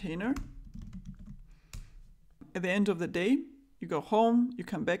Docker container. At the end of the day, you go home, you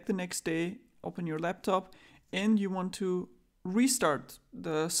come back the next day, open your laptop, and you want to restart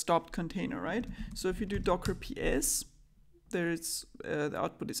the stopped container, right? So if you do docker ps, the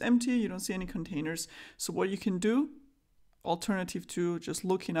output is empty, you don't see any containers. So what you can do, alternative to just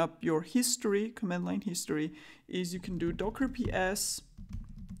looking up your history, command line history, is you can do docker ps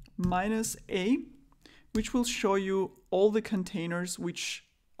 -a, which will show you all the containers which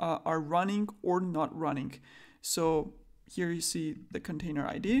are running or not running. So here you see the container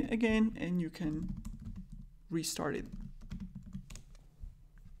ID again, and you can restart it.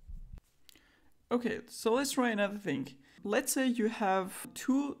 Okay, so let's try another thing. Let's say you have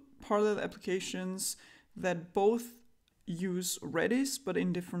two parallel applications that both use Redis, but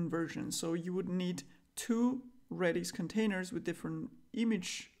in different versions. So you would need two Redis containers with different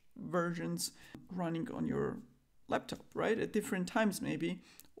image versions running on your laptop, right? At different times maybe,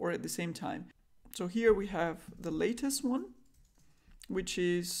 or at the same time. So here we have the latest one, which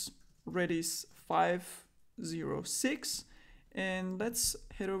is Redis 5.06. And let's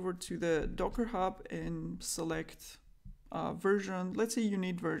head over to the Docker Hub and select version. Let's say you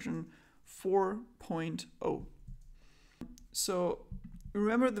need version 4.0. So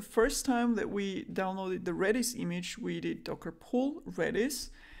remember the first time that we downloaded the Redis image, we did docker pull Redis.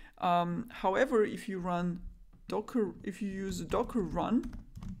 However, if you run Docker, if you use docker run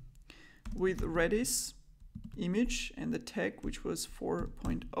with Redis image and the tag, which was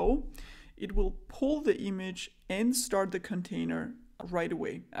 4.0, it will pull the image and start the container right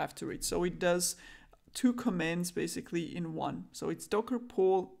away after it. So it does two commands basically in one. So it's docker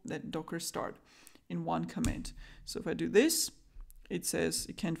pull, then docker start in one command. So if I do this, it says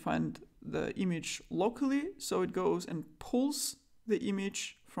it can't find the image locally. So it goes and pulls the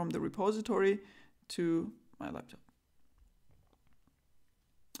image from the repository to my laptop.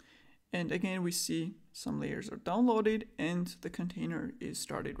 And again, we see some layers are downloaded and the container is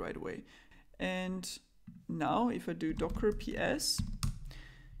started right away. And now if I do docker ps,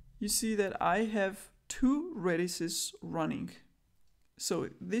 you see that I have two Redises running. So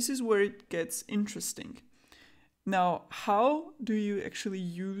this is where it gets interesting. Now, how do you actually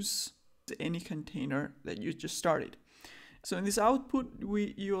use any container that you just started? So in this output,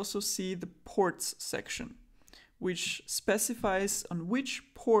 you also see the ports section, which specifies on which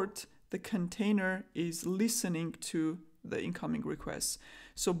port the container is listening to the incoming requests.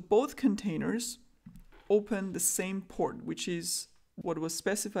 So both containers open the same port, which is what was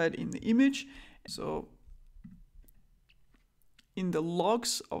specified in the image. So in the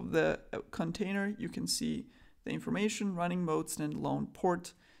logs of the container, you can see the information, running mode, standalone,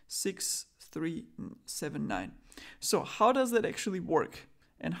 port 6379. So how does that actually work?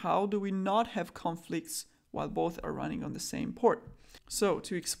 And how do we not have conflicts while both are running on the same port? So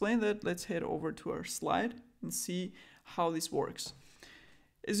to explain that, let's head over to our slide and see how this works.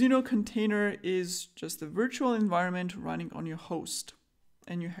 As you know, container is just a virtual environment running on your host.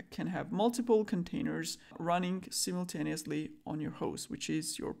 And you can have multiple containers running simultaneously on your host, which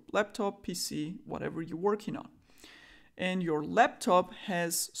is your laptop, PC, whatever you're working on. And your laptop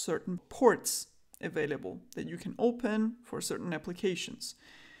has certain ports available that you can open for certain applications.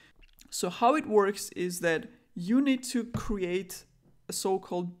 So how it works is that you need to create a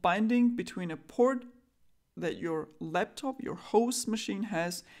so-called binding between a port that your laptop, your host machine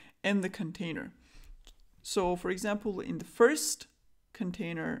has, and the container. So for example, in the first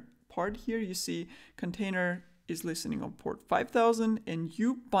container part here, you see container is listening on port 5000 and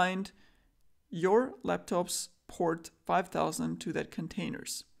you bind your laptop's port 5000 to that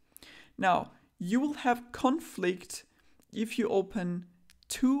containers. Now, you will have conflict if you open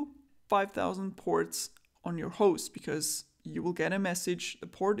two 5000 ports on your host, because you will get a message, the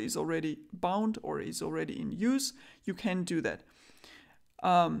port is already bound or is already in use. You can do that.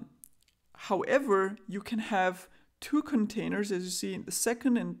 However, you can have two containers, as you see in the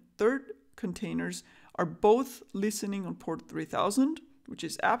second and third containers, are both listening on port 3000, which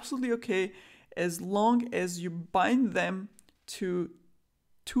is absolutely okay as long as you bind them to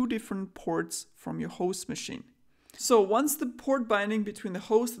two different ports from your host machine. So once the port binding between the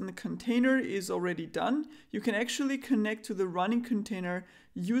host and the container is already done, you can actually connect to the running container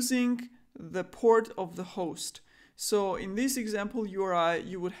using the port of the host. So in this example URI,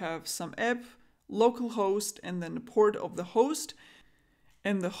 you would have some app, localhost, and then the port of the host.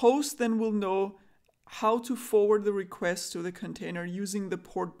 And the host then will know how to forward the request to the container using the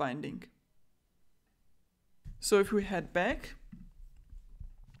port binding. So if we head back,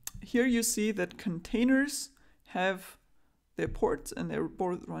 here you see that containers have their ports and they're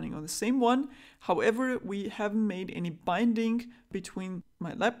both running on the same one. However, we haven't made any binding between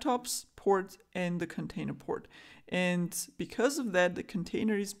my laptop's port and the container port. And because of that, the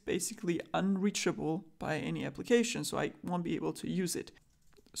container is basically unreachable by any application, so I won't be able to use it.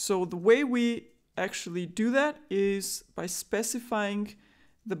 So the way we actually do that is by specifying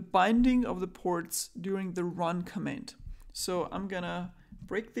the binding of the ports during the run command. So I'm gonna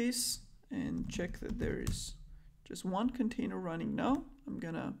break this and check that there is just one container running now. I'm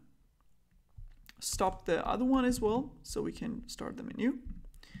gonna stop the other one as well, so we can start them anew.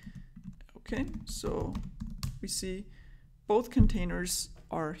 Okay, so we see both containers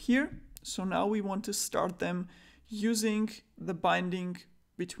are here. So now we want to start them using the binding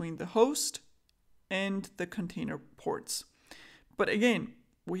between the host and the container ports. But again,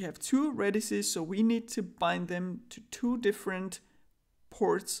 we have two Redises, so we need to bind them to two different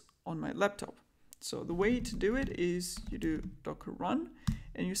ports on my laptop. So the way to do it is you do docker run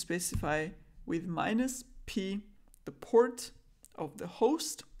and you specify with -p the port of the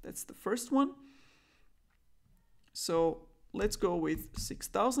host. That's the first one. So let's go with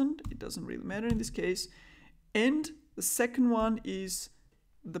 6000. It doesn't really matter in this case. And the second one is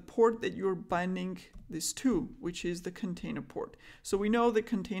the port that you're binding this to, which is the container port. So we know the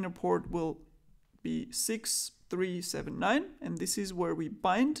container port will be 6379, and this is where we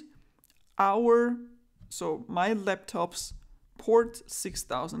bind my laptop's port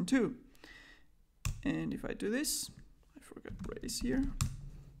 6002. And if I do this, I forgot Redis here.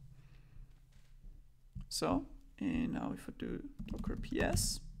 So, and now if I do docker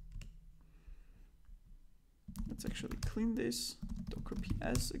ps, let's actually clean this, docker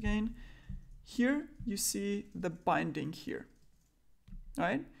ps again. Here you see the binding here,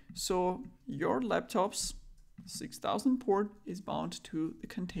 right? So your laptop's 6000 port is bound to the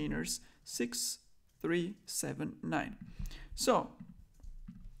containers 6379. So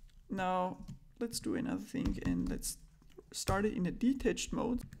now let's do another thing and let's start it in a detached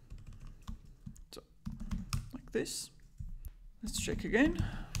mode. So like this. Let's check again.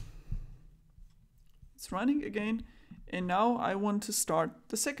 It's running again. And now I want to start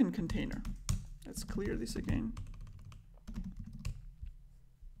the second container. Let's clear this again.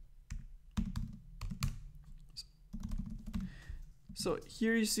 So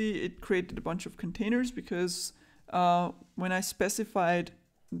here you see it created a bunch of containers because when I specified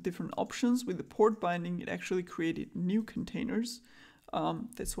different options with the port binding, it actually created new containers.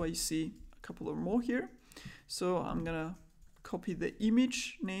 That's why you see a couple of more here. So I'm gonna copy the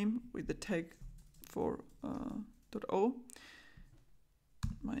image name with the tag for .o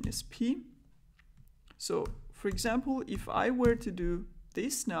 -p. So for example, if I were to do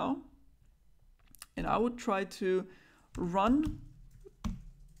this now, and I would try to run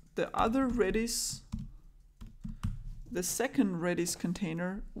the other Redis, the second Redis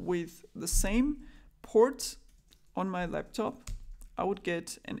container with the same port on my laptop, I would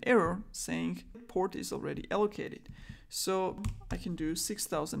get an error saying port is already allocated. So I can do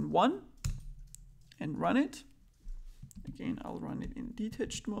 6001 and run it. Again, I'll run it in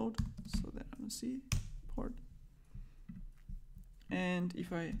detached mode so that I don't see port. And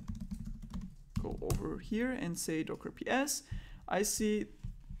if I go over here and say docker ps, I see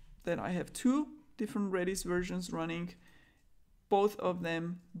that I have two different Redis versions running, both of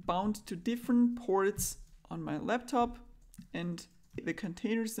them bound to different ports on my laptop, and the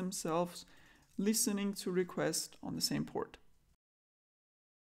containers themselves listening to requests on the same port.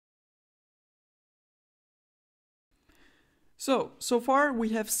 So far we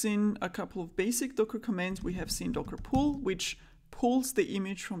have seen a couple of basic Docker commands. We have seen docker pull, which pulls the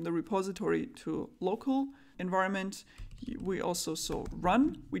image from the repository to local environment. We also saw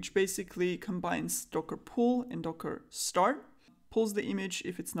run, which basically combines docker pull and docker start, pulls the image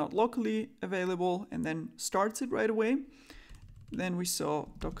if it's not locally available and then starts it right away. Then we saw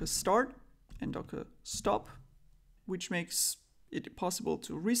docker start and docker stop, which makes it possible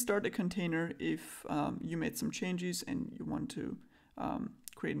to restart a container if you made some changes and you want to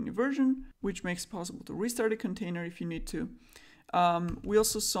create a new version, which makes it possible to restart a container if you need to. We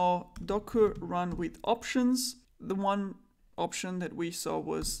also saw docker run with options. The one option that we saw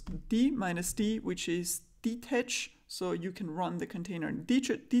was -d, which is detach. So you can run the container in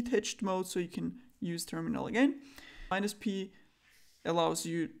detached mode, so you can use terminal again. -p allows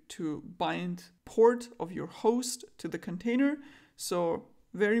you to bind port of your host to the container. So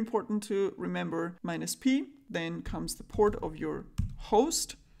very important to remember -p, then comes the port of your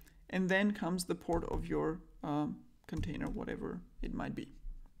host, and then comes the port of your container, whatever it might be.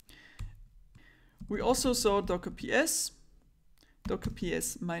 We also saw docker ps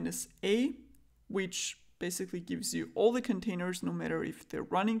 -a, which basically gives you all the containers no matter if they're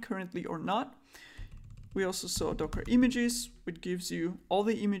running currently or not. We also saw docker images, which gives you all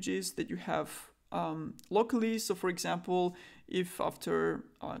the images that you have locally. So for example, if after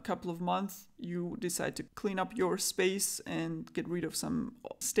a couple of months you decide to clean up your space and get rid of some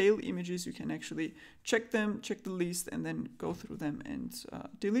stale images, you can actually check them, check the list, and then go through them and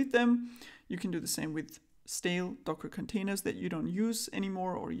delete them. You can do the same with stale Docker containers that you don't use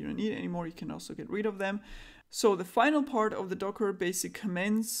anymore or you don't need anymore. You can also get rid of them. So the final part of the Docker basic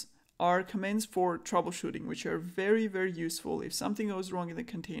commands are commands for troubleshooting, which are very, very useful. If something goes wrong in the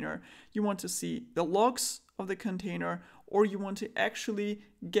container, you want to see the logs of the container, or you want to actually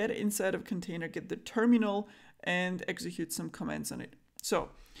get inside of container, get the terminal, and execute some commands on it. So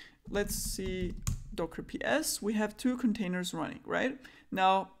let's see Docker PS. We have 2 containers running, right?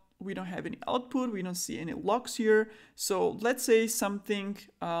 Now, we don't have any output, we don't see any logs here. So let's say something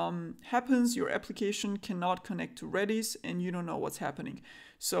happens, your application cannot connect to Redis and you don't know what's happening.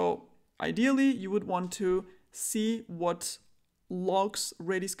 So ideally, you would want to see what logs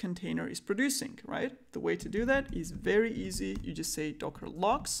Redis container is producing, right? The way to do that is very easy. You just say docker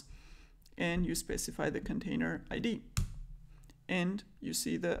logs and you specify the container ID and you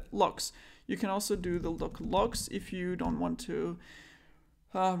see the logs. You can also do the docker logs if you don't want to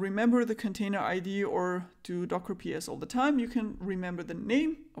remember the container ID or do Docker PS all the time. You can remember the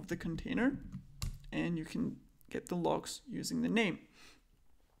name of the container and you can get the logs using the name.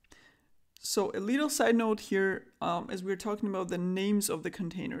 So a little side note here, as we're talking about the names of the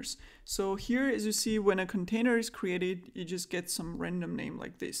containers. So here, as you see, when a container is created, you just get some random name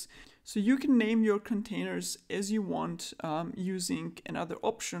like this. So you can name your containers as you want using another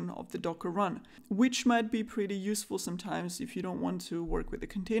option of the Docker run, which might be pretty useful sometimes if you don't want to work with the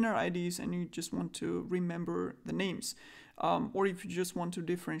container IDs and you just want to remember the names, or if you just want to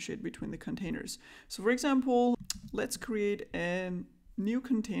differentiate between the containers. So for example, let's create a new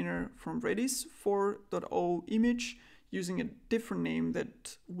container from Redis 4.0 image using a different name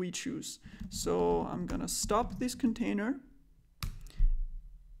that we choose. So I'm gonna stop this container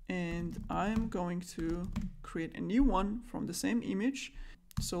and I'm going to create a new one from the same image.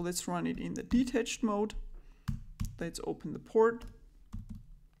 So let's run it in the detached mode. Let's open the port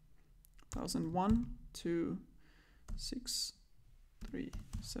 1001 to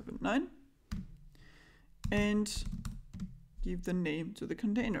 6379 and give the name to the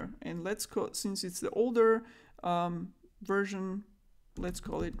container. And let's call, since it's the older version, let's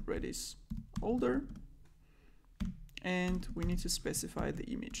call it Redis older. And we need to specify the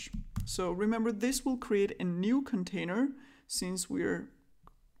image. So remember, this will create a new container since we're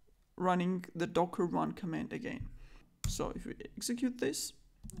running the docker run command again. So if we execute this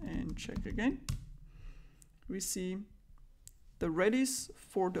and check again, we see the Redis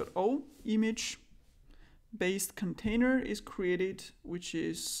 4.0 image based container is created, which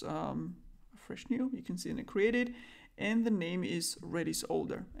is fresh new. You can see it created, and the name is Redis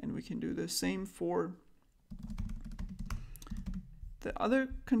older. And we can do the same for the other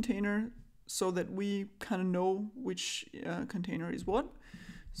container so that we kind of know which container is what.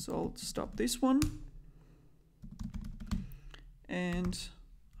 So I'll stop this one and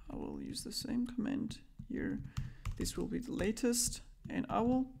I will use the same command here. This will be the latest and I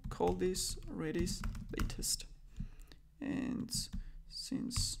will call this Redis latest. And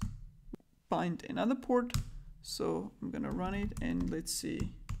since bind another port, so I'm gonna run it and let's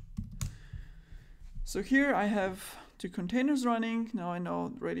see. So here I have 2 containers running. Now I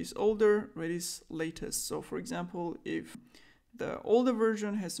know Redis older, Redis latest. So for example, if the older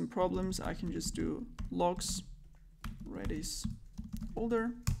version has some problems, I can just do logs Redis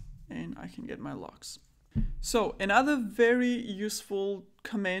older and I can get my logs. So another very useful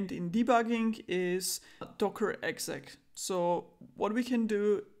command in debugging is docker exec. So what we can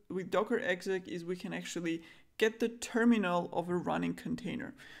do with docker exec is we can actually get the terminal of a running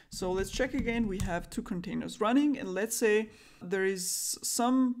container. So let's check again. We have 2 containers running and let's say there is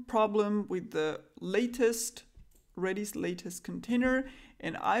some problem with the latest Redis latest container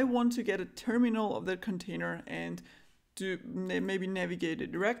and I want to get a terminal of that container and to maybe navigate a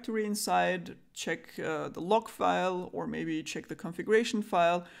directory inside, check the log file, or maybe check the configuration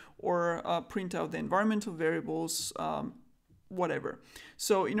file, or print out the environmental variables, whatever.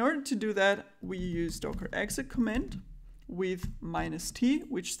 So in order to do that, we use docker exec command with -t,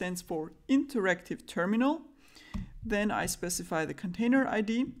 which stands for interactive terminal. Then I specify the container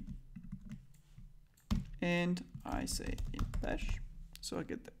ID and I say in bash. So I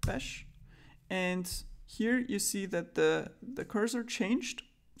get the bash. And here you see that the cursor changed.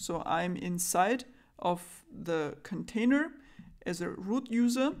 So I'm inside of the container as a root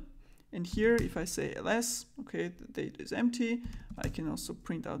user. And here, if I say ls, okay, the date is empty. I can also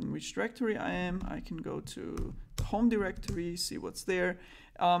print out in which directory I am. I can go to the home directory, see what's there.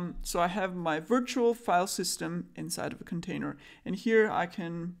 So I have my virtual file system inside of a container. And here I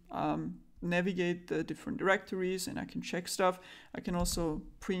can navigate the different directories and I can check stuff. I can also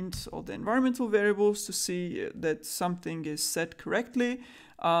print all the environmental variables to see that something is set correctly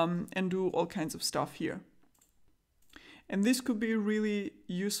and do all kinds of stuff here. And this could be really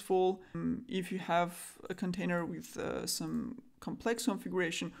useful if you have a container with some complex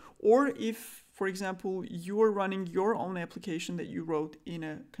configuration, or if, for example, you are running your own application that you wrote in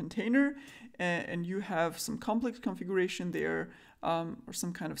a container and you have some complex configuration there or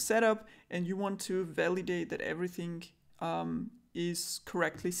some kind of setup, and you want to validate that everything is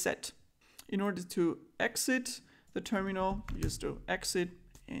correctly set. In order to exit the terminal, you just do exit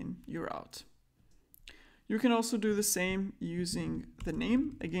and you're out. You can also do the same using the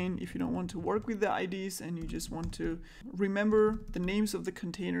name. Again, if you don't want to work with the IDs and you just want to remember the names of the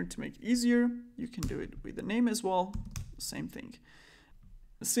container to make it easier, you can do it with the name as well. Same thing.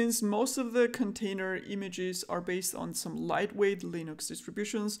 Since most of the container images are based on some lightweight Linux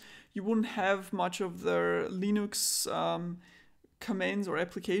distributions, you wouldn't have much of the Linux commands or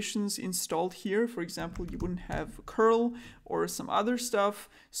applications installed here. For example, you wouldn't have curl or some other stuff,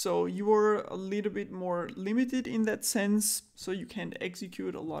 so you are a little bit more limited in that sense, so you can't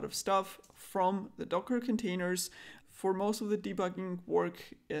execute a lot of stuff from the Docker containers. For most of the debugging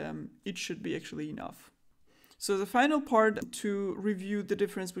work, it should be actually enough. So the final part, to review the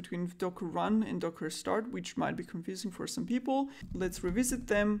difference between Docker run and Docker start, which might be confusing for some people, let's revisit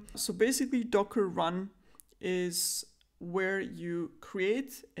them. So basically, Docker run is where you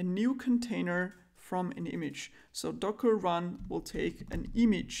create a new container from an image. So Docker run will take an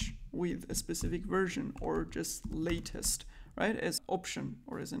image with a specific version or just latest, right, as option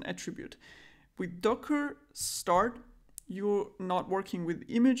or as an attribute. With Docker start, you're not working with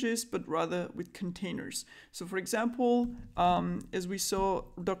images, but rather with containers. So for example, as we saw,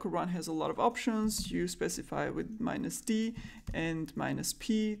 Docker run has a lot of options. You specify with -d and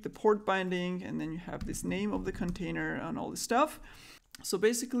 -p the port binding, and then you have this name of the container and all this stuff. So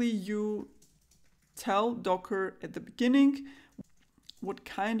basically you tell Docker at the beginning what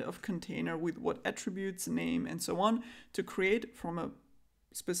kind of container with what attributes, name, and so on to create from a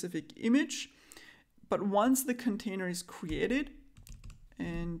specific image. But once the container is created,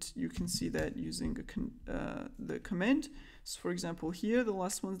 and you can see that using the command, so for example here, the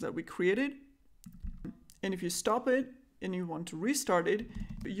last ones that we created, and if you stop it and you want to restart it,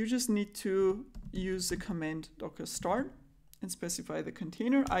 you just need to use the command docker start and specify the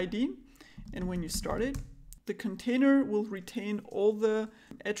container ID, and when you start it, the container will retain all the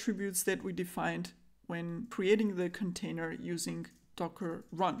attributes that we defined when creating the container using Docker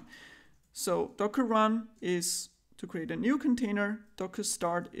run. So Docker run is to create a new container. Docker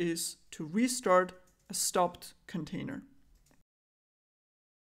start is to restart a stopped container.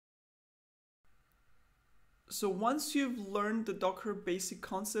 So once you've learned the Docker basic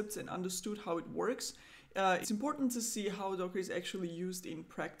concepts and understood how it works, it's important to see how Docker is actually used in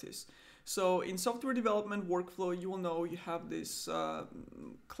practice. So in software development workflow, you will know you have these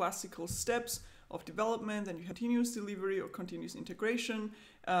classical steps of development, and you have continuous delivery or continuous integration,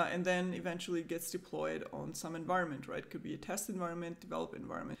 and then eventually it gets deployed on some environment, right? It could be a test environment, develop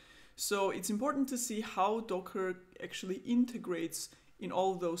environment. So it's important to see how Docker actually integrates in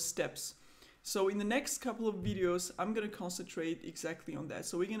all those steps. So in the next couple of videos, I'm going to concentrate exactly on that.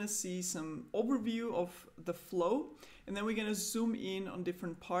 So we're going to see some overview of the flow, and then we're going to zoom in on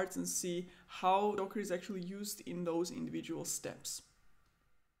different parts and see how Docker is actually used in those individual steps.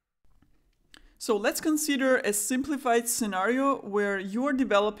 So let's consider a simplified scenario where you are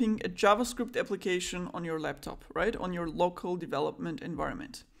developing a JavaScript application on your laptop, right? On your local development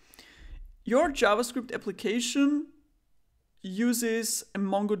environment. Your JavaScript application uses a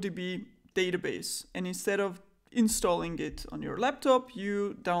MongoDB database, and instead of installing it on your laptop,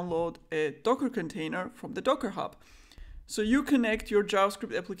 you download a Docker container from the Docker Hub. So you connect your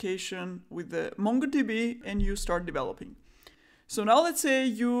JavaScript application with the MongoDB and you start developing. So now let's say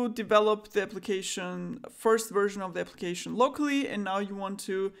you develop the application, first version of the application locally, and now you want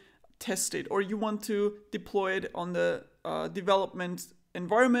to test it, or you want to deploy it on the development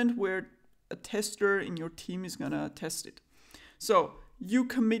environment where a tester in your team is gonna test it. So you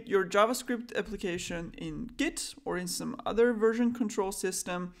commit your JavaScript application in Git or in some other version control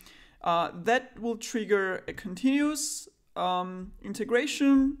system. That will trigger a continuous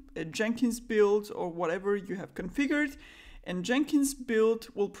integration, a Jenkins build, or whatever you have configured. And Jenkins build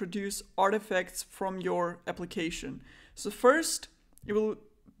will produce artifacts from your application. So first, it will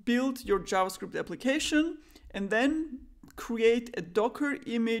build your JavaScript application and then create a Docker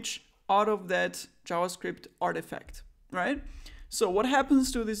image out of that JavaScript artifact, right? So what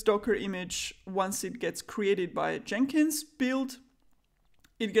happens to this Docker image once it gets created by Jenkins build?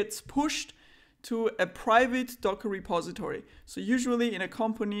 It gets pushed to a private Docker repository. So usually in a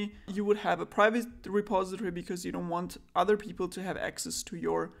company, you would have a private repository because you don't want other people to have access to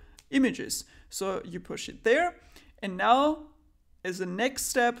your images. So you push it there. And now, as a next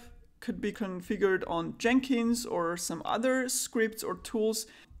step, could be configured on Jenkins or some other scripts or tools.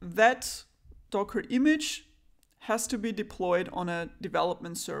 That Docker image has to be deployed on a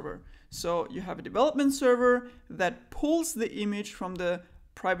development server. So you have a development server that pulls the image from the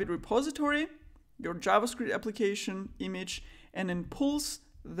private repository, your JavaScript application image, and then pulls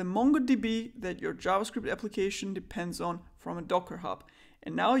the MongoDB that your JavaScript application depends on from a Docker Hub.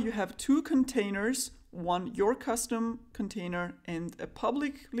 And now you have two containers, one your custom container and a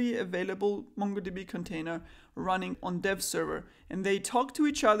publicly available MongoDB container running on dev server. And they talk to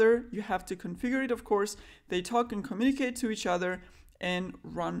each other. You have to configure it, of course. They talk and communicate to each other and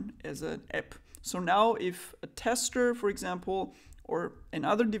run as an app. So now if a tester, for example, or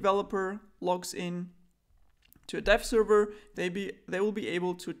another developer logs in to a dev server, they will be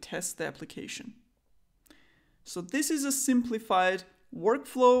able to test the application. So this is a simplified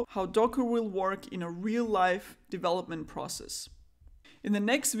workflow, how Docker will work in a real-life development process. In the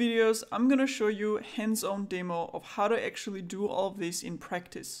next videos, I'm going to show you a hands-on demo of how to actually do all of this in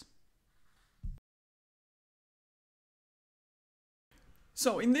practice.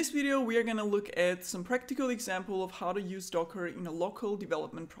 So in this video, we are going to look at some practical example of how to use Docker in a local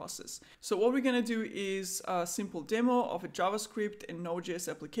development process. So what we're going to do is a simple demo of a JavaScript and Node.js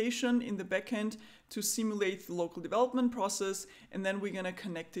application in the backend to simulate the local development process. And then we're going to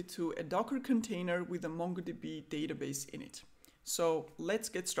connect it to a Docker container with a MongoDB database in it. So let's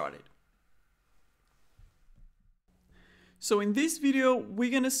get started. So in this video,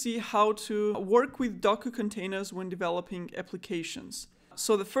 we're going to see how to work with Docker containers when developing applications.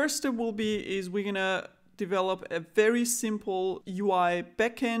 So the first step will be we're going to develop a very simple UI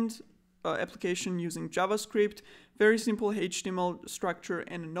backend application using JavaScript, very simple HTML structure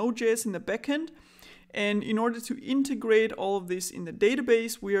and a Node.js in the backend. And in order to integrate all of this in the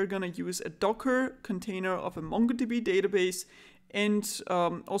database, we are going to use a Docker container of a MongoDB database, and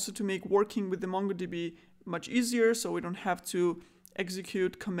also to make working with the MongoDB much easier, so we don't have to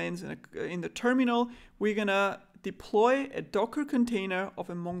execute commands in the terminal. We're going to deploy a Docker container of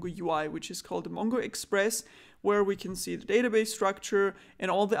a Mongo UI, which is called the Mongo Express, where we can see the database structure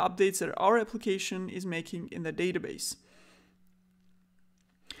and all the updates that our application is making in the database.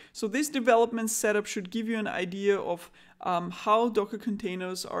 So this development setup should give you an idea of how Docker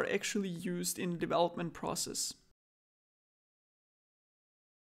containers are actually used in the development process.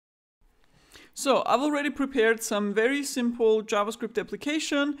 So I've already prepared some very simple JavaScript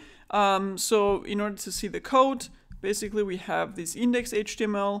application. So in order to see the code, basically we have this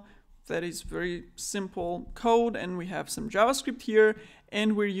index.html that is very simple code, and we have some JavaScript here,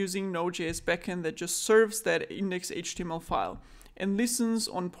 and we're using Node.js backend that just serves that index.html file and listens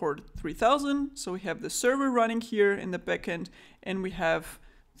on port 3000. So we have the server running here in the backend, and we have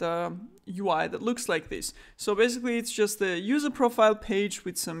the UI that looks like this. So basically it's just the user profile page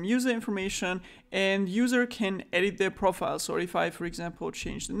with some user information, and user can edit their profile. So if I, for example,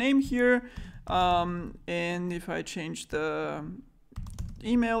 change the name here, and if I change the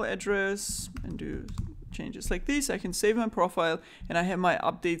email address and do changes like this, I can save my profile and I have my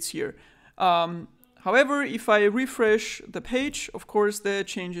updates here. However, if I refresh the page, of course, the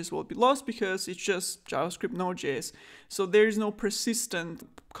changes will be lost because it's just JavaScript Node.js. So there is no persistent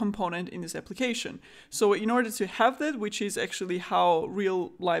component in this application. So in order to have that, which is actually how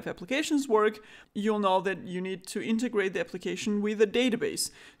real life applications work, you'll know that you need to integrate the application with a database.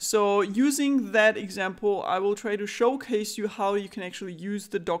 So using that example, I will try to showcase you how you can actually use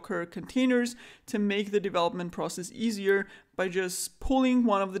the Docker containers to make the development process easier by just pulling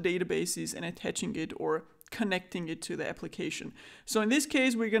one of the databases and attaching it or connecting it to the application. So in this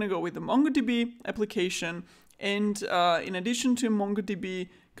case, we're going to go with the MongoDB application. And in addition to MongoDB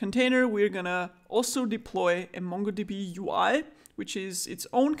container, we're going to also deploy a MongoDB UI, which is its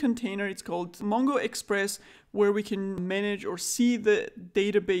own container. It's called Mongo Express, where we can manage or see the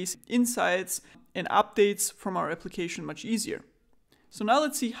database insights and updates from our application much easier. So now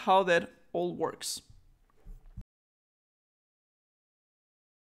let's see how that all works.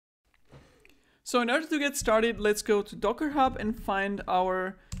 So in order to get started, let's go to Docker Hub and find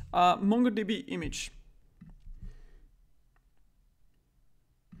our MongoDB image.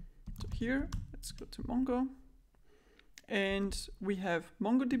 So here, let's go to Mongo. And we have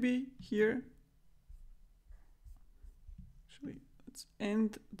MongoDB here. Actually,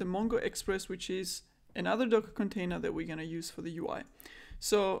 and the Mongo Express, which is another Docker container that we're going to use for the UI.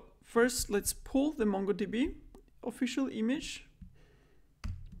 So first, let's pull the MongoDB official image.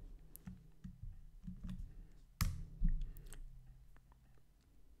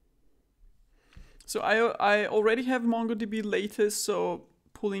 So I already have MongoDB latest, so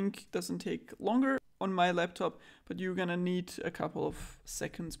pulling doesn't take longer. on my laptop, but you're gonna need a couple of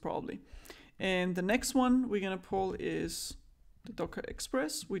seconds probably. And the next one we're gonna pull is the Docker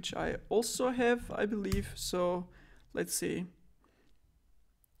Express, which I also have, I believe. So let's see.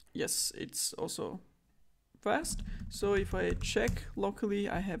 Yes, it's also fast. So if I check locally,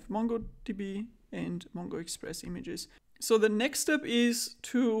 I have MongoDB and Mongo Express images. So the next step is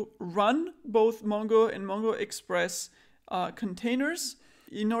to run both Mongo and Mongo Express containers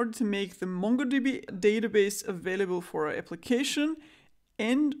in order to make the MongoDB database available for our application,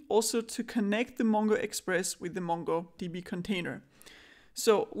 and also to connect the Mongo Express with the MongoDB container.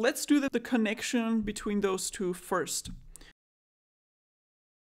 So let's do the connection between those two first.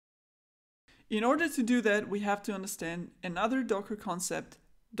 In order to do that, we have to understand another Docker concept,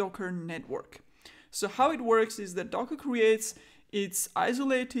 Docker network. So how it works is that Docker creates its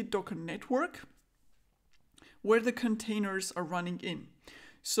isolated Docker network where the containers are running in.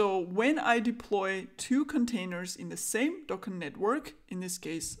 So when I deploy two containers in the same Docker network, in this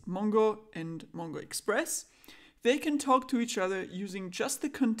case Mongo and Mongo Express, they can talk to each other using just the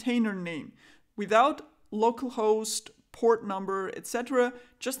container name, without localhost, port number, etc.,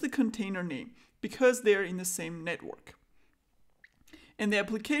 just the container name, because they're in the same network. And the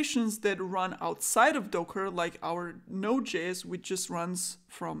applications that run outside of Docker, like our Node.js, which just runs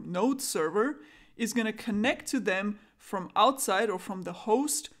from Node server, is going to connect to them from outside or from the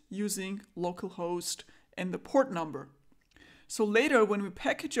host using localhost and the port number. So later, when we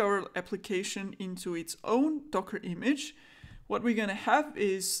package our application into its own Docker image, what we're going to have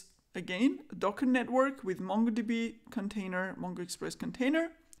is, again, a Docker network with MongoDB container, Mongo Express container,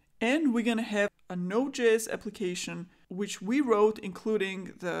 and we're going to have a Node.js application which we wrote,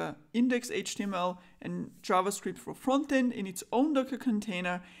 including the index.html and JavaScript for frontend in its own Docker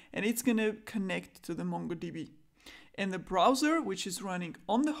container, and it's going to connect to the MongoDB. And the browser, which is running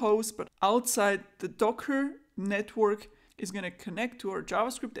on the host but outside the Docker network, is going to connect to our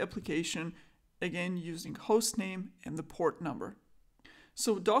JavaScript application, again using hostname and the port number.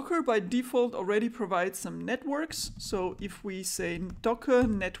 So Docker by default already provides some networks. So if we say Docker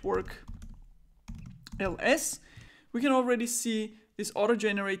network ls, we can already see these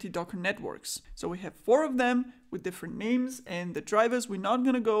auto-generated Docker networks. So we have 4 of them with different names and the drivers. We're not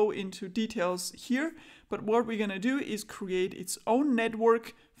going to go into details here, but what we're going to do is create its own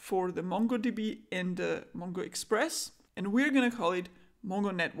network for the MongoDB and the Mongo Express, and we're going to call it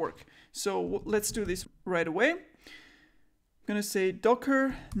Mongo Network. So let's do this right away. I'm going to say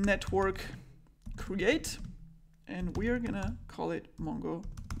Docker network create, and we are going to call it Mongo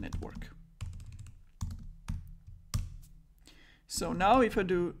Network. So now if I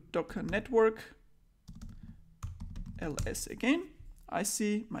do Docker network ls again, I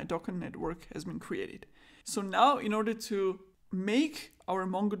see my Docker network has been created. So now in order to make our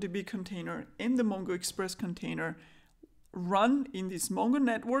MongoDB container and the Mongo Express container run in this Mongo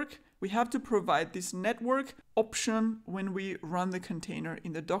network, we have to provide this network option when we run the container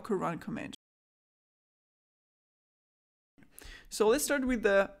in the Docker run command. So let's start with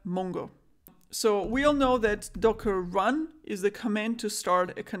the Mongo. So we all know that Docker run is the command to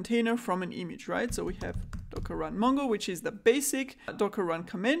start a container from an image, right? So we have Docker run Mongo, which is the basic Docker run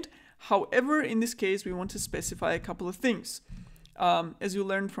command. However, in this case, we want to specify a couple of things. As you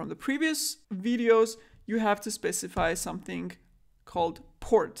learned from the previous videos, you have to specify something called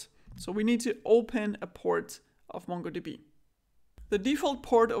port. So we need to open a port of MongoDB. The default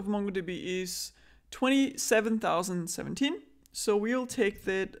port of MongoDB is 27017. So we'll take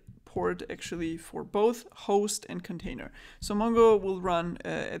that port actually for both host and container. So Mongo will run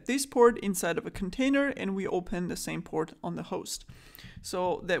at this port inside of a container, and we open the same port on the host.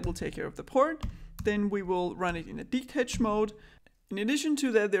 So that will take care of the port. Then we will run it in a detach mode. In addition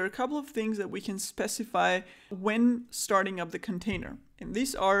to that, there are a couple of things that we can specify when starting up the container. And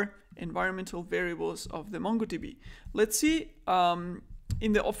these are environmental variables of the MongoDB. Let's see,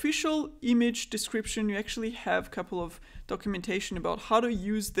 in the official image description, you actually have a couple of documentation about how to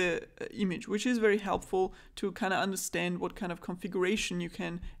use the image, which is very helpful to kind of understand what kind of configuration you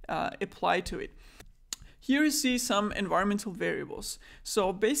can apply to it. Here you see some environmental variables.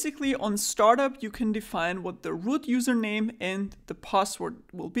 So basically on startup, you can define what the root username and the password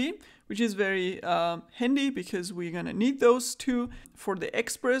will be, which is very handy because we're gonna need those two for the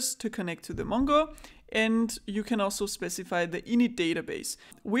Express to connect to the Mongo. And you can also specify the init database.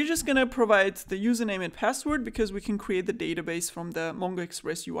 We're just gonna provide the username and password because we can create the database from the Mongo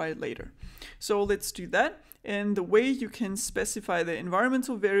Express UI later. So let's do that. And the way you can specify the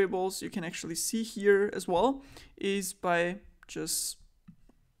environmental variables, you can actually see here as well, is by just,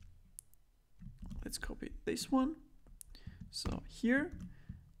 let's copy this one. So here,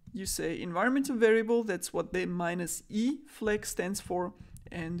 you say environmental variable, that's what the -e flag stands for,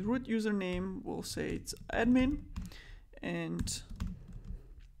 and root username, we'll say it's admin, and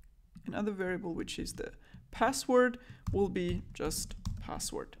another variable, which is the password, will be just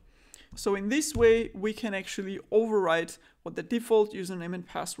password. So in this way, we can actually override what the default username and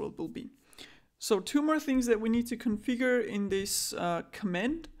password will be. So two more things that we need to configure in this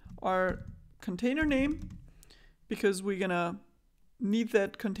command are container name, because we're gonna need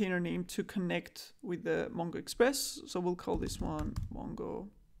that container name to connect with the Mongo Express. So we'll call this one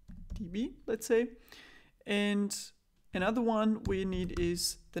MongoDB, let's say. And another one we need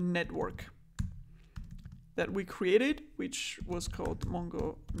is the network that we created, which was called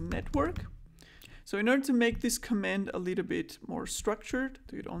Mongo Network. So in order to make this command a little bit more structured,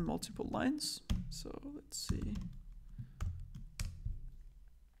 do it on multiple lines. So let's see.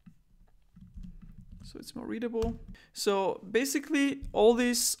 So it's more readable. So basically all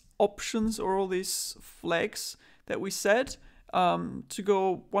these options or all these flags that we set, to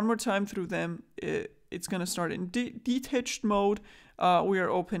go one more time through them, it's going to start in detached mode. We are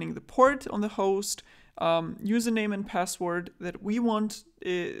opening the port on the host, username and password that we want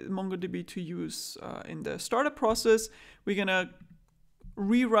MongoDB to use in the startup process. We're going to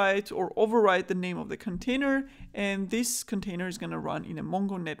rewrite or overwrite the name of the container, and this container is going to run in a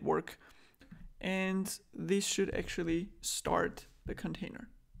Mongo network. And this should actually start the container.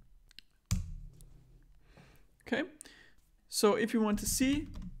 Okay, so if you want to see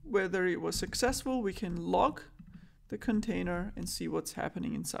whether it was successful, we can log the container and see what's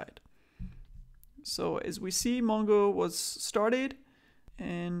happening inside. So as we see, Mongo was started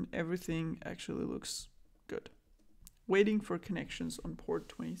and everything actually looks good. Waiting for connections on port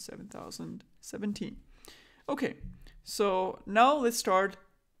 27017. Okay, so now let's start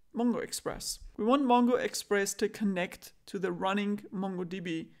Mongo Express. We want Mongo Express to connect to the running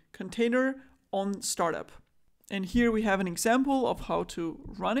MongoDB container on startup. And here we have an example of how to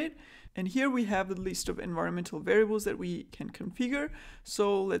run it. And here we have the list of environmental variables that we can configure.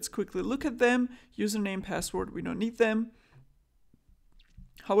 So let's quickly look at them. Username, password, we don't need them.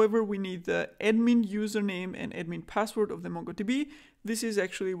 However, we need the admin username and admin password of the MongoDB. This is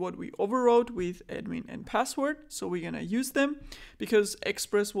actually what we overrode with admin and password. So we're gonna use them because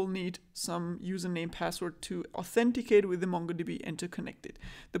Express will need some username password to authenticate with the MongoDB and to connect it.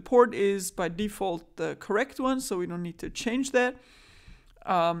 The port is by default the correct one, so we don't need to change that.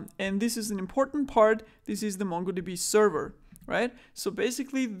 And this is an important part. This is the MongoDB server, right? So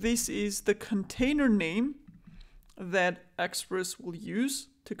basically this is the container name that Express will use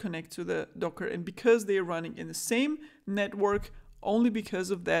to connect to the Docker. And because they are running in the same network, only because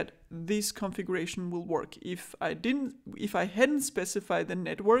of that, this configuration will work. If I hadn't specified the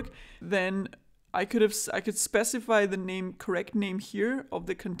network, then I could specify the correct name here of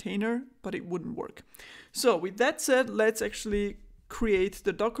the container, but it wouldn't work. So with that said, let's actually create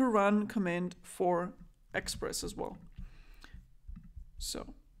the Docker run command for Express as well.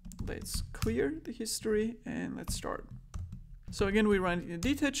 So let's clear the history and let's start. So again, we run it in a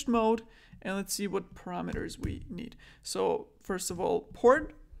detached mode and let's see what parameters we need. So first of all,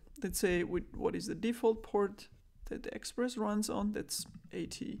 port, let's say what is the default port that the Express runs on. That's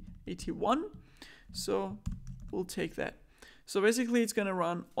 8081. So we'll take that. So basically it's gonna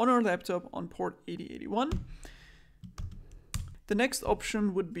run on our laptop on port 8081. The next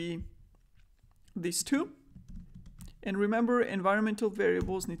option would be these two. And remember, environmental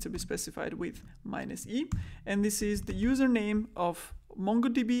variables need to be specified with -e. And this is the username of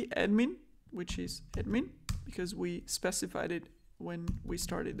MongoDB admin, which is admin, because we specified it when we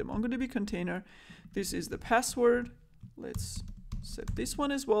started the MongoDB container. This is the password. Let's set this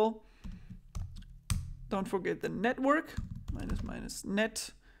one as well. Don't forget the network,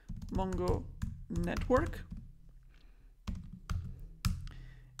 --net Mongo network.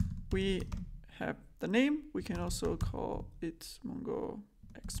 We have the name. We can also call it Mongo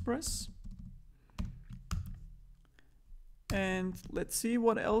Express. And let's see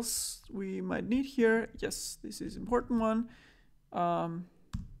what else we might need here. Yes, this is an important one.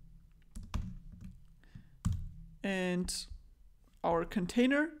 And our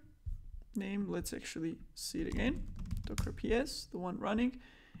container name, let's actually see it again. Docker PS, the one running.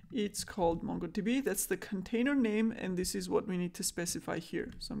 It's called MongoDB. That's the container name, and this is what we need to specify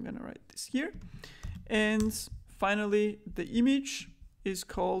here. So I'm gonna write this here. And finally, the image is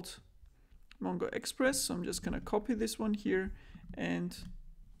called Mongo Express. So I'm just gonna copy this one here, and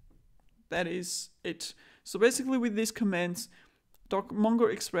that is it. So basically with these commands, Mongo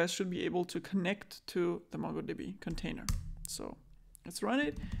Express should be able to connect to the MongoDB container. So let's run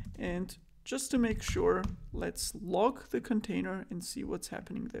it and just to make sure, let's log the container and see what's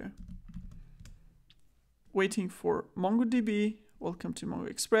happening there. Waiting for MongoDB. Welcome to Mongo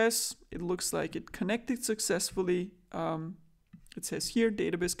Express. It looks like it connected successfully. It says here,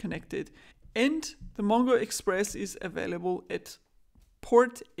 database connected. And the Mongo Express is available at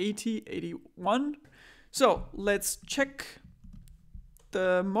port 8081. So let's check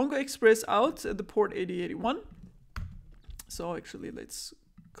the Mongo Express out at the port 8081. So actually, let's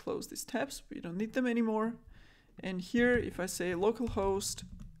close these tabs. We don't need them anymore. And here, if I say localhost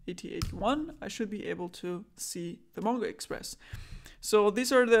 8081, I should be able to see the Mongo Express. So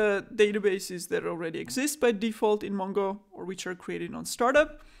these are the databases that already exist by default in Mongo, or which are created on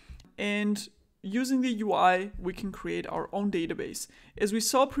startup. And using the UI, we can create our own database. As we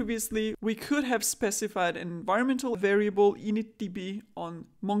saw previously, we could have specified an environmental variable initDB on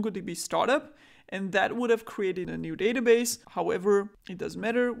MongoDB startup, and that would have created a new database. However, it doesn't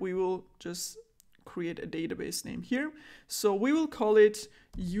matter. We will just create a database name here. So we will call it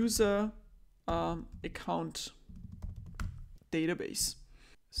user account database.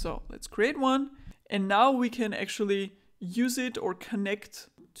 So let's create one. And now we can actually use it or connect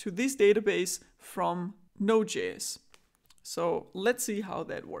to this database from Node.js. So let's see how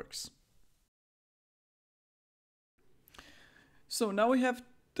that works. So now we have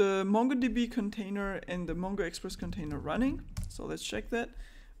the MongoDB container and the Mongo Express container running. So let's check that.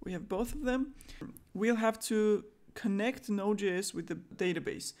 We have both of them. We'll have to connect Node.js with the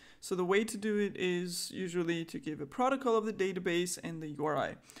database. So the way to do it is usually to give a protocol of the database and the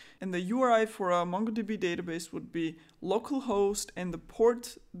URI. And the URI for a MongoDB database would be localhost and the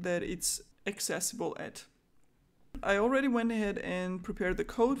port that it's accessible at. I already went ahead and prepared the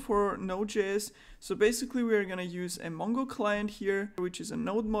code for Node.js. So basically we are going to use a Mongo client here, which is a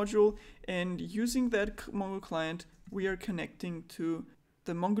Node module. And using that Mongo client, we are connecting to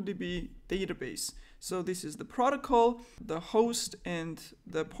the MongoDB database. So this is the protocol, the host, and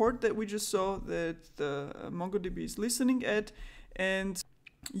the port that we just saw that the MongoDB is listening at, and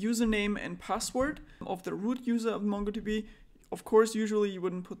username and password of the root user of MongoDB. Of course, usually you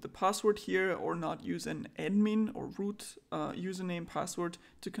wouldn't put the password here or not use an admin or root username password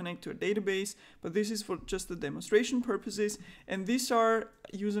to connect to a database, but this is for just the demonstration purposes. And these are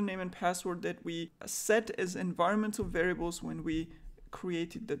username and password that we set as environmental variables when we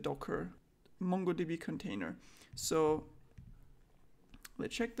created the Docker MongoDB container. So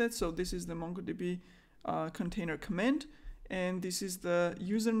let's check that. So this is the MongoDB container command, and this is the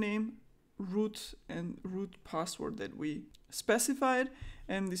username, root, and root password that we specified,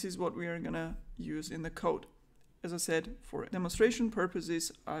 and this is what we are gonna use in the code. As I said, for demonstration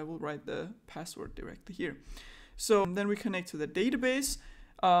purposes, I will write the password directly here. So then we connect to the database.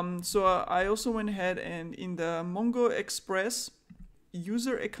 So I also went ahead and in the Mongo Express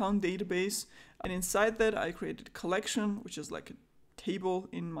user account database, and inside that I created a collection, which is like a table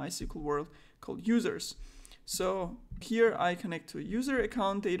in MySQL world called users. So here I connect to a user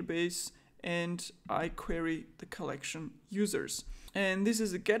account database and I query the collection users. And this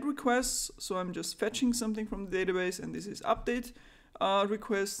is a GET request, so I'm just fetching something from the database, and this is update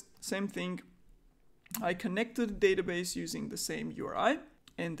request, same thing. I connect to the database using the same URI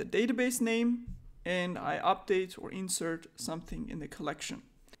and the database name, and I update or insert something in the collection.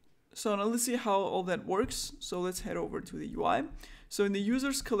 So now let's see how all that works. So let's head over to the UI. So in the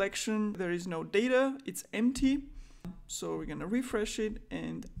users collection, there is no data, it's empty. So we're gonna refresh it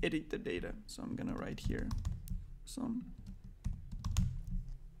and edit the data. So I'm gonna write here some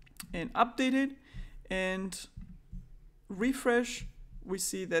and update it and refresh. We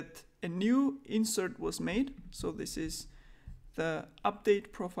see that a new insert was made. So this is the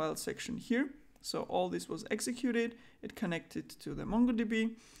update profile section here. So all this was executed, it connected to the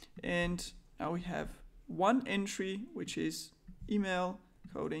MongoDB, and now we have one entry, which is email,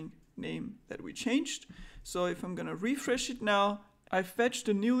 coding, name that we changed. So if I'm gonna refresh it now, I fetched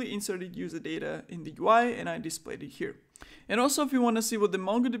the newly inserted user data in the UI and I displayed it here. And also if you wanna see what the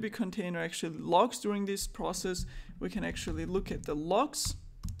MongoDB container actually logs during this process, we can actually look at the logs.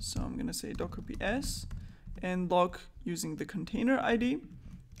 So I'm gonna say docker ps and log using the container ID.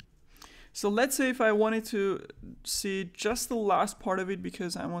 So let's say if I wanted to see just the last part of it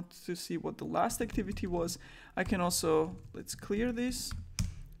because I want to see what the last activity was, I can also, let's clear this,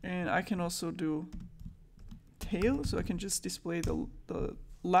 and I can also do tail, so I can just display the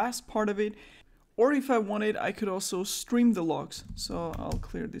last part of it. Or if I wanted, I could also stream the logs. So I'll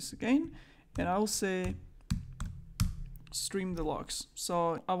clear this again, and I'll say stream the logs.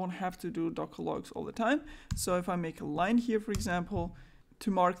 So I won't have to do Docker logs all the time. So if I make a line here, for example, to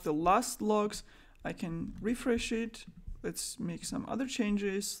mark the last logs, I can refresh it. Let's make some other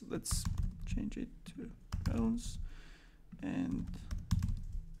changes. Let's change it to bones and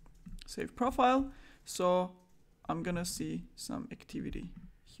save profile. So I'm gonna see some activity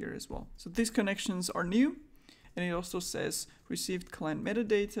here as well. So these connections are new, and it also says received client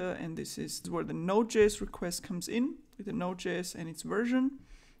metadata, and this is where the Node.js request comes in with the Node.js and its version.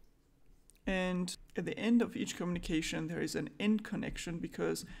 And at the end of each communication, there is an end connection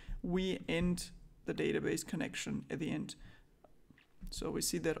because we end the database connection at the end. So we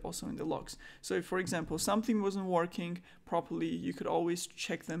see that also in the logs. So if, for example, something wasn't working properly, you could always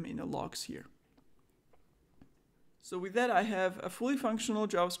check them in the logs here. So with that, I have a fully functional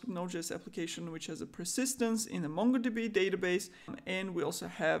JavaScript Node.js application which has a persistence in the MongoDB database, and we also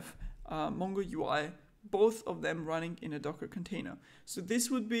have Mongo UI, both of them running in a Docker container. So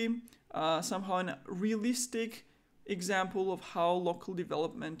this would be somehow a realistic example of how local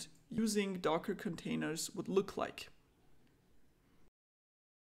development using Docker containers would look like.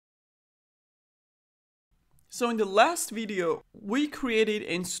 So in the last video, we created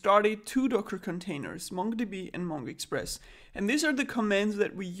and started two Docker containers, MongoDB and MongoExpress. And these are the commands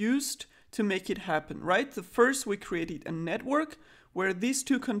that we used to make it happen, right? The first, we created a network where these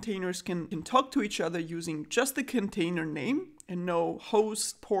two containers can talk to each other using just the container name, and no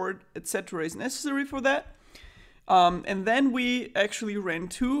host, port, etc. is necessary for that. And then we actually ran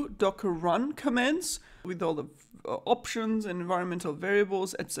two Docker run commands with all the options and environmental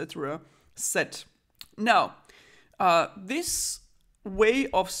variables, etc. set. Now, this way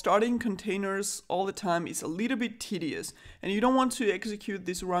of starting containers all the time is a little bit tedious, and you don't want to execute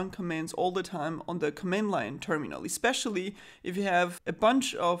these run commands all the time on the command line terminal, especially if you have a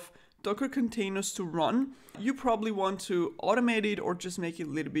bunch of Docker containers to run. You probably want to automate it or just make it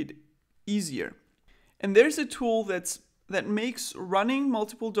a little bit easier. And there's a tool that makes running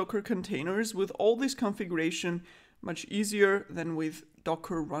multiple Docker containers with all this configuration much easier than with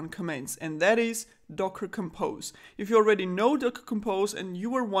Docker run commands, and that is Docker Compose. If you already know Docker Compose and you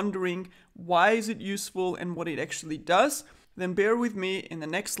were wondering why is it useful and what it actually does, then bear with me. In the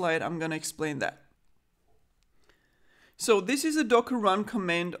next slide, I'm going to explain that. So this is a Docker run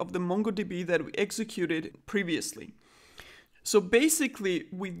command of the MongoDB that we executed previously. So basically,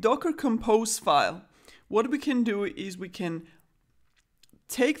 with Docker Compose file, what we can do is we can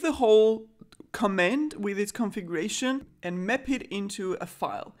take the whole command with its configuration and map it into a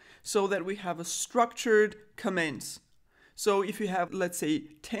file so that we have a structured commands. So if you have, let's say,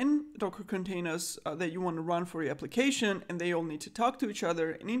 10 Docker containers that you want to run for your application, and they all need to talk to each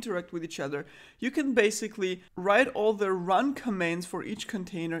other and interact with each other, you can basically write all the run commands for each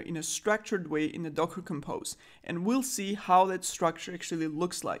container in a structured way in the Docker Compose. And we'll see how that structure actually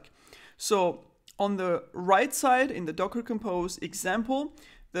looks like. So on the right side in the Docker Compose example,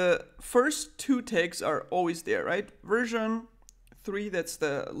 the first two tags are always there, right? Version 3, that's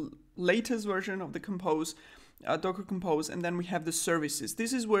the latest version of the Compose, Docker Compose, and then we have the services.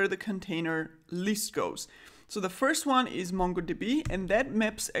 This is where the container list goes. So the first one is MongoDB, and that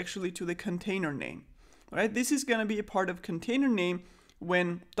maps actually to the container name, right? This is going to be a part of container name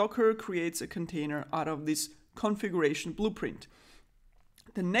when Docker creates a container out of this configuration blueprint.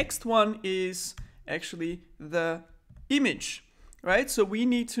 The next one is actually the image, right? So we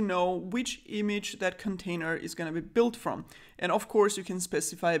need to know which image that container is going to be built from. And of course, you can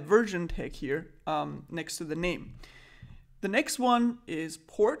specify a version tag here next to the name. The next one is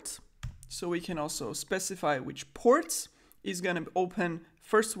port. So we can also specify which ports is going to open.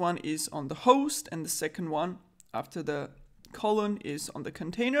 First one is on the host, and the second one after the colon is on the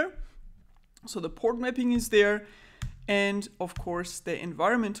container. So the port mapping is there. And of course, the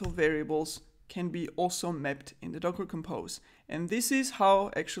environmental variables can be also mapped in the Docker Compose. And this is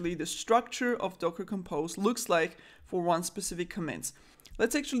how actually the structure of Docker Compose looks like for one specific command.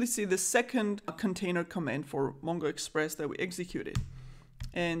 Let's actually see the second container command for MongoExpress that we executed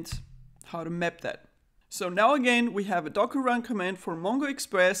and how to map that. So now again, we have a Docker run command for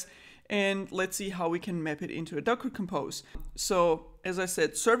MongoExpress, and let's see how we can map it into a Docker Compose. So as I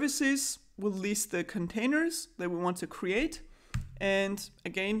said, services will list the containers that we want to create. And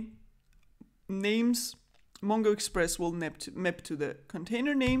again, names, MongoExpress will map to the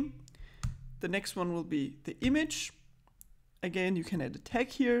container name. The next one will be the image. Again, you can add a tag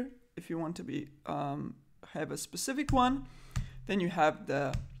here if you want to be have a specific one. Then you have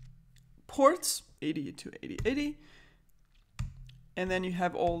the ports, 80 to 8080. And then you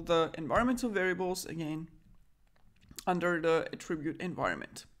have all the environmental variables, again, under the attribute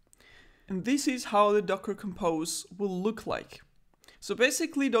environment. And this is how the Docker Compose will look like. So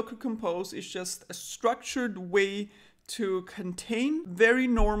basically, Docker Compose is just a structured way to contain very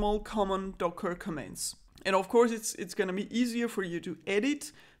normal common Docker commands. And of course, it's going to be easier for you to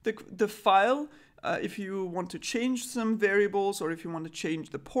edit the file, if you want to change some variables, or if you want to change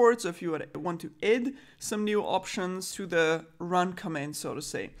the ports, or if you want to add some new options to the run command, so to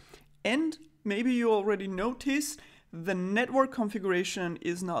say. And maybe you already noticed the network configuration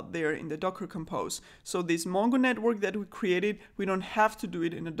is not there in the Docker Compose. So this Mongo network that we created, we don't have to do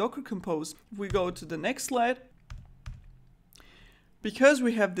it in a Docker Compose. If we go to the next slide, because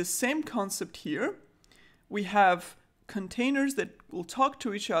we have the same concept here, we have containers that will talk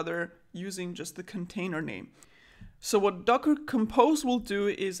to each other using just the container name. So what Docker Compose will do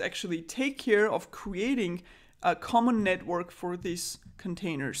is actually take care of creating a common network for these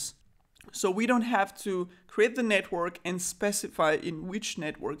containers. So we don't have to create the network and specify in which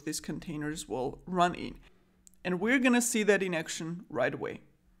network these containers will run in. And we're going to see that in action right away.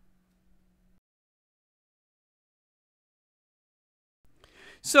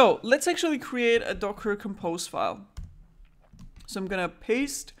 So let's actually create a Docker Compose file. So I'm going to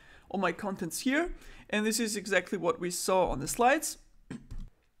paste all my contents here. And this is exactly what we saw on the slides.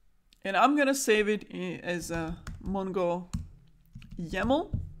 And I'm going to save it as a Mongo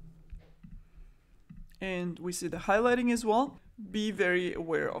YAML. And we see the highlighting as well. Be very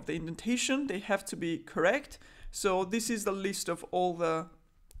aware of the indentation. They have to be correct. So this is the list of all the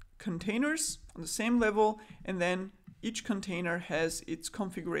containers on the same level. And then each container has its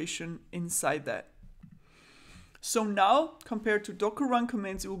configuration inside that. So now, compared to Docker run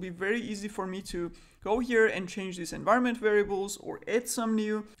commands, it will be very easy for me to go here and change these environment variables or add some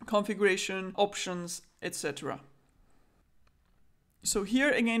new configuration options, etc. So here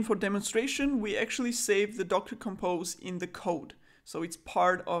again, for demonstration, we actually save the Docker Compose in the code. So it's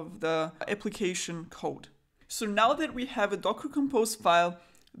part of the application code. So now that we have a Docker Compose file,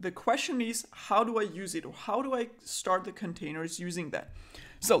 the question is, how do I use it, or how do I start the containers using that?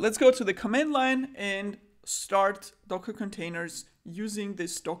 So let's go to the command line and start Docker containers using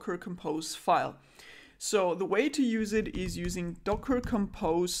this Docker Compose file. So the way to use it is using Docker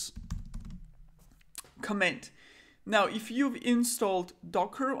Compose command. Now, if you've installed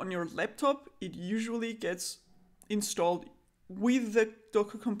Docker on your laptop, it usually gets installed with the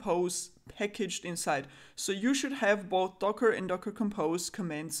Docker Compose packaged inside. So you should have both Docker and Docker Compose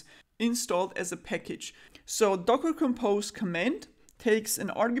commands installed as a package. So Docker Compose command takes an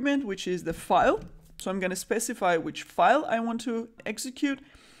argument, which is the file. So I'm going to specify which file I want to execute.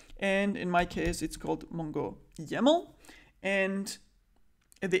 And in my case, it's called Mongo YAML. And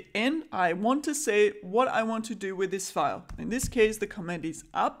at the end, I want to say what I want to do with this file. In this case, the command is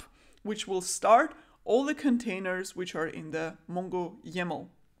up, which will start all the containers which are in the Mongo YAML.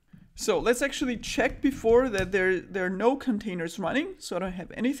 So let's actually check before that there are no containers running. So I don't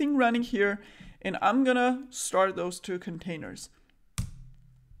have anything running here. And I'm going to start those two containers.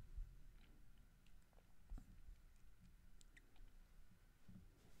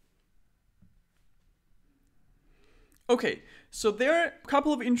 Okay, so there are a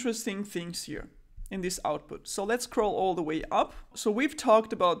couple of interesting things here in this output. So let's scroll all the way up. So we've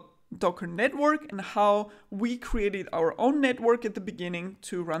talked about Docker network and how we created our own network at the beginning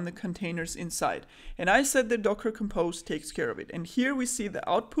to run the containers inside. And I said that Docker Compose takes care of it. And here we see the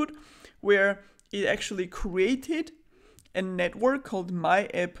output where it actually created a network called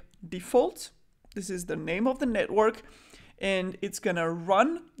myAppDefault. This is the name of the network. And it's gonna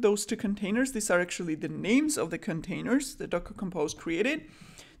run those two containers. These are actually the names of the containers that Docker Compose created.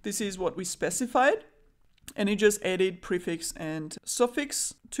 This is what we specified. And it just added prefix and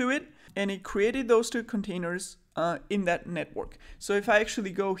suffix to it. And it created those two containers in that network. So if I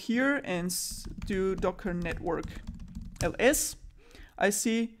actually go here and do Docker network ls, I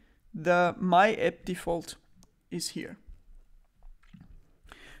see the myAppDefault is here.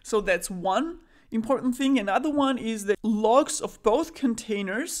 So that's one important thing. Another one is that logs of both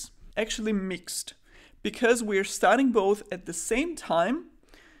containers actually mixed because we're starting both at the same time.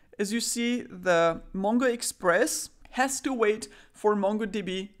 As you see, the Mongo Express has to wait for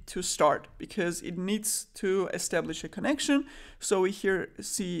MongoDB to start because it needs to establish a connection. So we here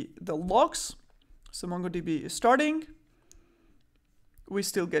see the logs. So MongoDB is starting. We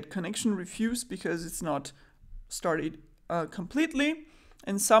still get connection refused because it's not started completely.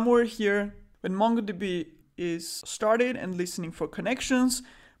 And somewhere here, when MongoDB is started and listening for connections,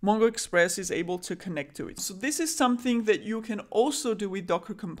 Mongo Express is able to connect to it. So this is something that you can also do with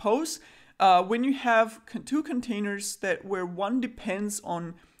Docker Compose. When you have two containers where one depends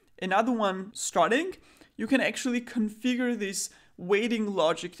on another one starting, you can actually configure this waiting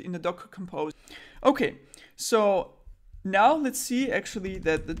logic in the Docker Compose. Okay, so now let's see actually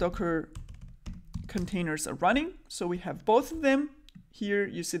that the Docker containers are running. So we have both of them. Here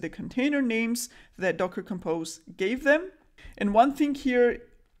you see the container names that Docker Compose gave them. And one thing here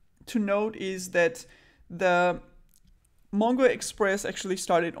to note is that the Mongo Express actually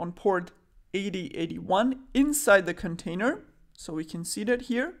started on port 8081 inside the container. So we can see that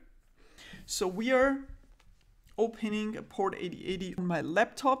here. So we are opening a port 8080 on my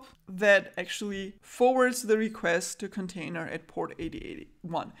laptop that actually forwards the request to container at port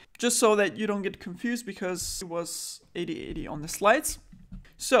 8081. Just so that you don't get confused, because it was 8080 on the slides.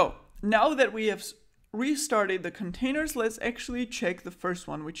 So now that we have restarted the containers, let's actually check the first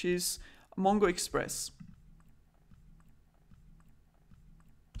one, which is Mongo Express.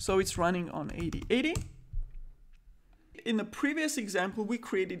 So it's running on 8080. In the previous example, we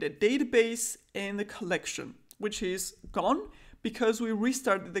created a database and a collection, which is gone because we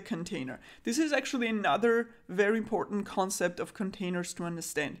restarted the container. This is actually another very important concept of containers to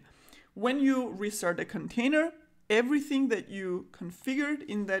understand. When you restart a container, everything that you configured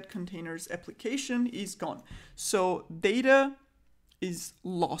in that container's application is gone. So data is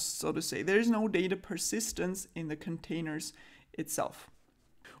lost, so to say. There is no data persistence in the containers itself.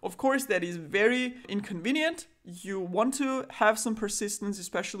 Of course, that is very inconvenient. You want to have some persistence,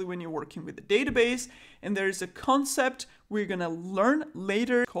 especially when you're working with a database. And there is a concept we're going to learn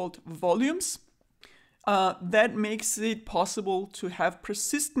later called volumes that makes it possible to have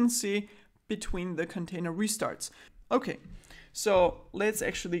persistency between the container restarts. Okay, so let's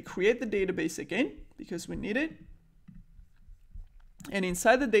actually create the database again because we need it. And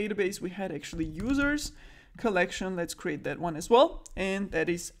inside the database, we had actually users collection. Let's create that one as well, and that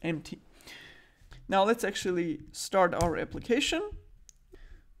is empty. Now let's actually start our application.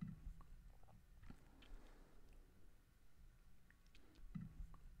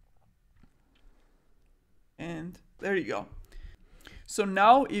 And there you go. So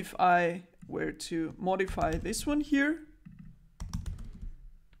now if I were to modify this one here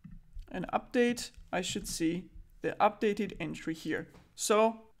and update, I should see the updated entry here.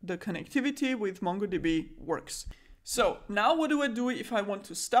 So the connectivity with MongoDB works. So now what do I do if I want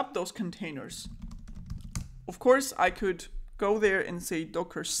to stop those containers? Of course, I could go there and say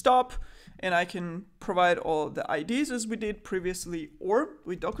docker stop, and I can provide all the IDs as we did previously, or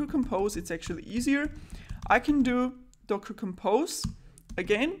with docker compose, it's actually easier. I can do docker compose,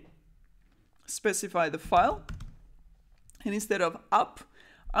 again, specify the file, and instead of up,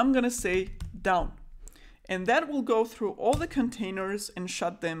 I'm gonna say down. And that will go through all the containers and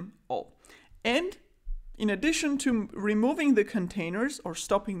shut them all. And in addition to removing the containers or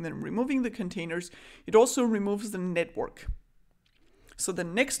stopping them removing the containers, it also removes the network. So the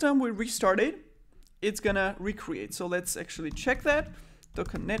next time we restart it, it's gonna recreate. So let's actually check that.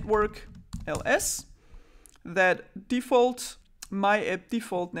 Docker network ls. That default, my app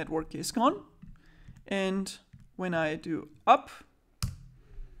default network is gone. And when I do up,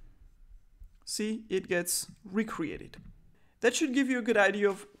 see, it gets recreated. That should give you a good idea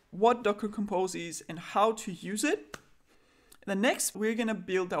of what Docker Compose is and how to use it. And then next, we're gonna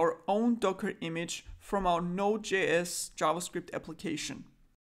build our own Docker image from our Node.js JavaScript application.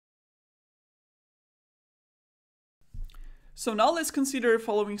 So now let's consider a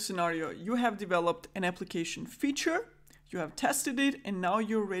following scenario. You have developed an application feature, you have tested it, and now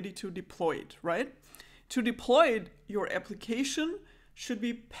you're ready to deploy it, right? To deploy it, your application should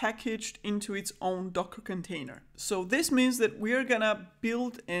be packaged into its own Docker container. So this means that we're gonna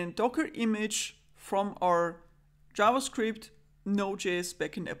build a Docker image from our JavaScript Node.js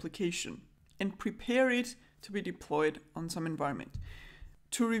backend application and prepare it to be deployed on some environment.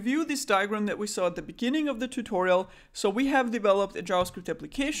 To review this diagram that we saw at the beginning of the tutorial, so we have developed a JavaScript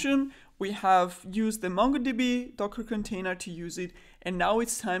application, we have used the MongoDB Docker container to use it, and now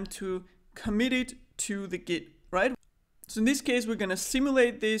it's time to commit it to the Git, right? So in this case, we're gonna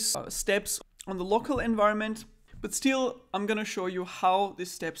simulate these steps on the local environment, but still, I'm gonna show you how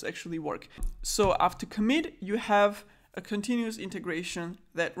these steps actually work. So after commit, you have a continuous integration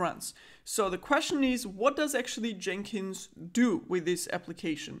that runs. So the question is, what does actually Jenkins do with this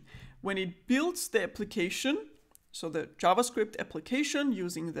application? When it builds the application, so the JavaScript application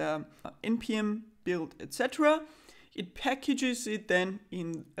using the npm build, etc., it packages it then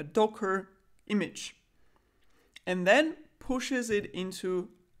in a Docker image and then pushes it into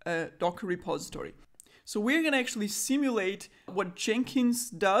a Docker repository. So we're going to actually simulate what Jenkins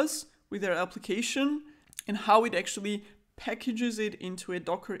does with their application and how it actually packages it into a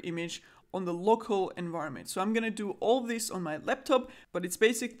Docker image on the local environment. So I'm going to do all this on my laptop, but it's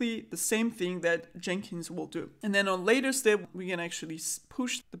basically the same thing that Jenkins will do. And then on later step, we can actually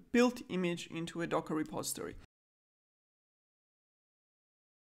push the built image into a Docker repository.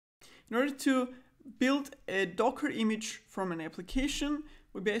 In order to build a Docker image from an application,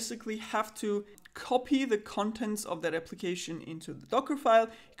 we basically have to copy the contents of that application into the Docker file.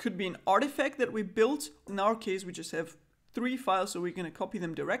 It could be an artifact that we built. In our case, we just have 3 files, so we're going to copy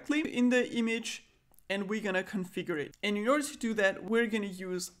them directly in the image and we're going to configure it. And in order to do that, we're going to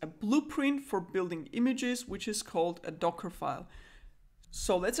use a blueprint for building images, which is called a Docker file.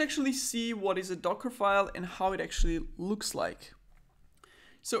 So let's actually see what is a Docker file and how it actually looks like.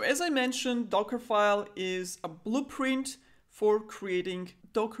 So as I mentioned, Docker file is a blueprint for creating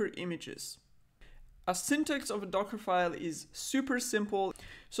Docker images. A syntax of a Docker file is super simple.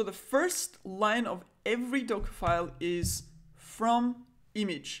 So the first line of every Docker file is from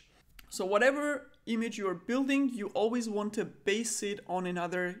image. So whatever image you are building, you always want to base it on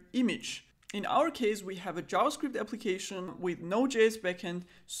another image. In our case, we have a JavaScript application with Node.js backend,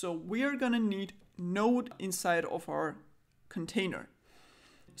 so we are gonna need Node inside of our container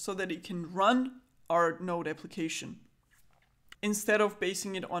so that it can run our Node application, instead of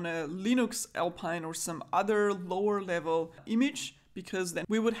basing it on a Linux Alpine or some other lower level image, because then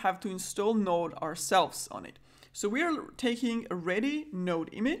we would have to install Node ourselves on it. So we are taking a ready Node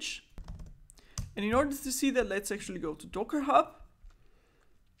image. And in order to see that, let's actually go to Docker Hub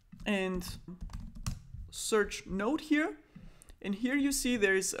and search Node here. And here you see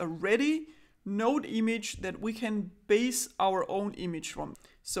there is a ready Node image that we can base our own image from.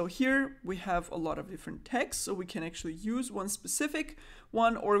 So here we have a lot of different tags, so we can actually use one specific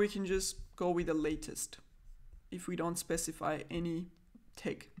one, or we can just go with the latest if we don't specify any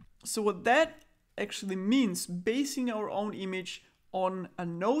tag. So what that actually means, basing our own image on a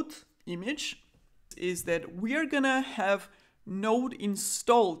Node image, is that we are gonna have Node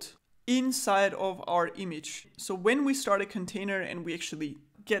installed inside of our image. So when we start a container and we actually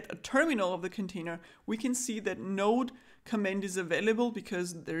get a terminal of the container, we can see that Node command is available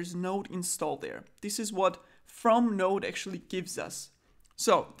because there's Node installed there. This is what from Node actually gives us.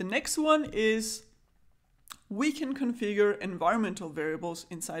 So the next one is we can configure environmental variables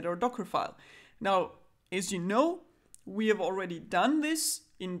inside our Docker file. Now, as you know, we have already done this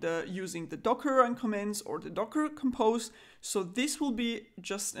using the Docker run commands or the Docker compose. So this will be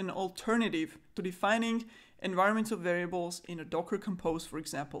just an alternative to defining environmental variables in a Docker compose, for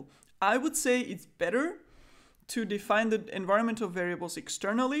example. I would say it's better to define the environmental variables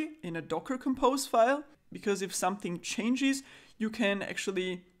externally in a Docker compose file, because if something changes, you can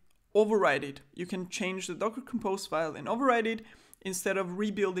actually override it. You can change the Docker compose file and override it instead of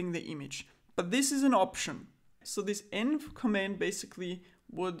rebuilding the image. But this is an option. So this env command basically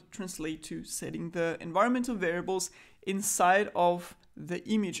would translate to setting the environmental variables inside of the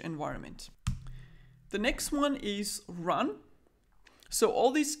image environment. The next one is run. So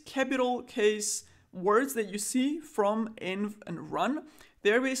all these capital case words that you see from env and run,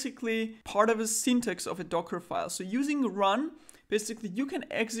 they're basically part of a syntax of a Docker file. So using run, basically you can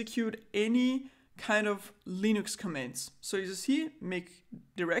execute any kind of Linux commands. So you see make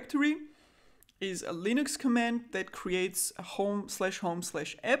directory is a Linux command that creates a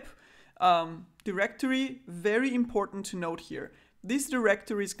home/home/app directory. Very important to note here. This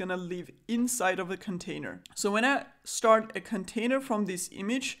directory is gonna live inside of a container. So when I start a container from this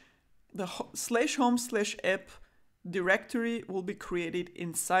image, the /home/app directory will be created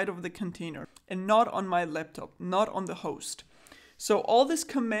inside of the container and not on my laptop, not on the host. So all these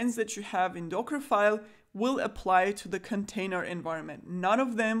commands that you have in Docker file will apply to the container environment. None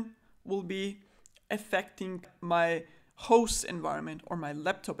of them will be affecting my host environment or my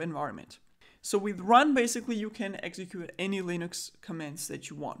laptop environment. So with run, basically you can execute any Linux commands that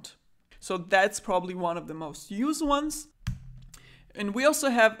you want. So that's probably one of the most used ones. And we also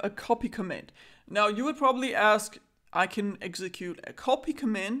have a copy command. Now you would probably ask, I can execute a copy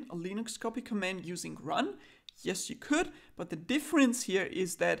command, a Linux copy command using run. Yes, you could, but the difference here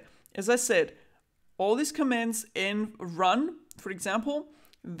is that, as I said, all these commands in run, for example,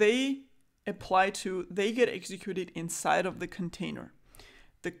 they get executed inside of the container.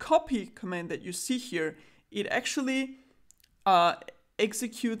 The copy command that you see here, it actually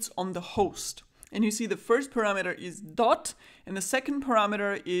executes on the host. And you see the first parameter is dot, and the second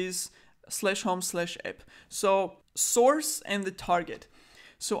parameter is /home/app. So source and the target.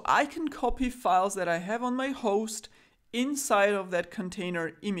 So I can copy files that I have on my host inside of that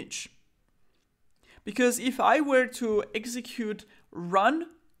container image. Because if I were to execute run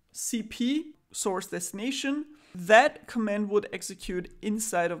cp source destination, that command would execute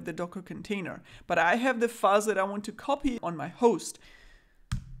inside of the Docker container. But I have the files that I want to copy on my host.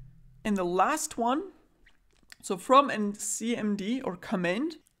 And the last one, so from and cmd or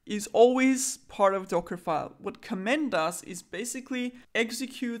command is always part of Docker file. What command does is basically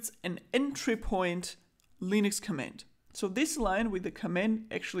executes an entry point Linux command. So this line with the command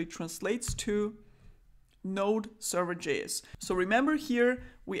actually translates to node server.js. So remember here,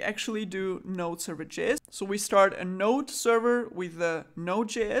 we actually do node server.js. So we start a node server with the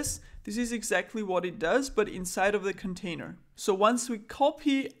node.js. This is exactly what it does, but inside of the container. So once we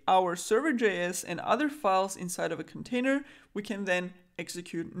copy our server.js and other files inside of a container, we can then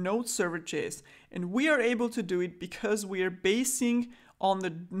execute node server.js. And we are able to do it because we are basing on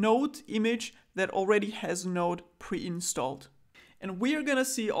the node image that already has node pre-installed. And we are gonna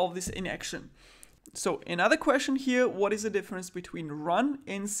see all this in action. So another question here, what is the difference between run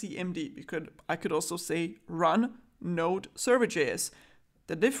and CMD? Because I could also say run node server.js.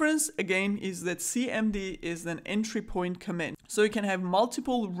 The difference again is that CMD is an entry point command. So you can have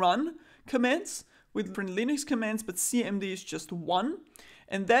multiple run commands with different Linux commands, but CMD is just one.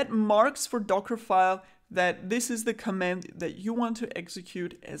 And that marks for Dockerfile that this is the command that you want to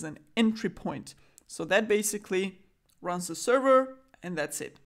execute as an entry point. So that basically runs the server and that's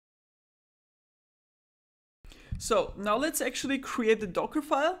it. So now let's actually create the Docker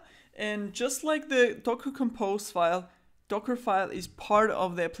file, and just like the Docker Compose file, Docker file is part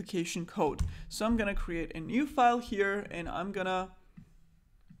of the application code. So I'm gonna create a new file here and I'm gonna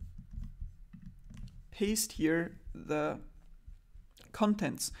paste here the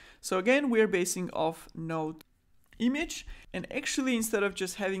contents. So again, we're basing off node image, and actually instead of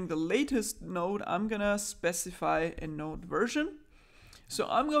just having the latest node, I'm gonna specify a node version. So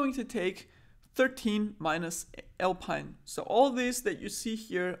I'm going to take 13 minus Alpine. So all this that you see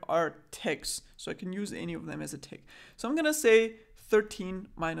here are tags. So I can use any of them as a tag. So I'm gonna say 13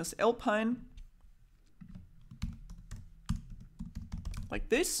 minus Alpine, like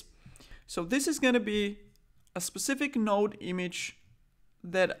this. So this is gonna be a specific node image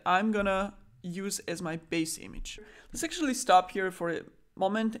that I'm gonna use as my base image. Let's actually stop here for a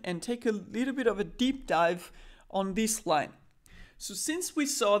moment and take a little bit of a deep dive on this line. So since we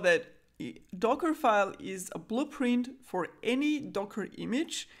saw that Dockerfile is a blueprint for any Docker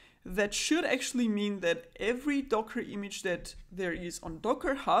image, that should actually mean that every Docker image that there is on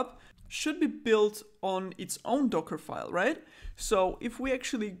Docker Hub should be built on its own Dockerfile, right? So if we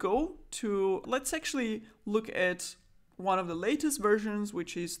actually go to, let's actually look at one of the latest versions,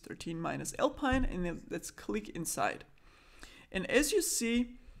 which is 13 minus Alpine, and then let's click inside. And as you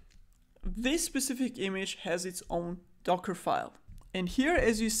see, this specific image has its own Docker file. And here,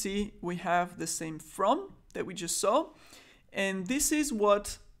 as you see, we have the same from that we just saw. And this is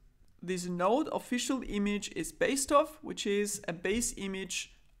what this node official image is based off, which is a base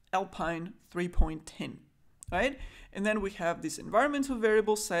image Alpine 3.10, right? And then we have this environmental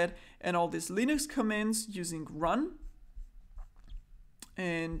variable set and all these Linux commands using run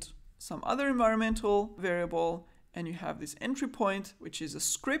and some other environmental variable. And you have this entry point, which is a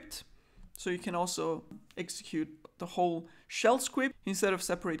script. So you can also execute the whole shell script instead of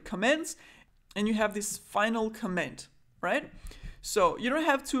separate commands. And you have this final command, right? So you don't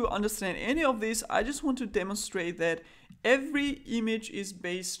have to understand any of this. I just want to demonstrate that every image is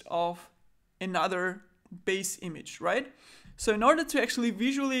based off another base image, right? So in order to actually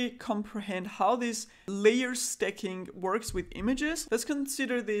visually comprehend how this layer stacking works with images, let's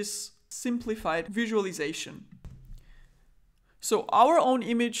consider this simplified visualization. So our own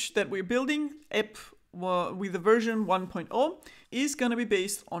image that we're building, app with the version 1.0, is going to be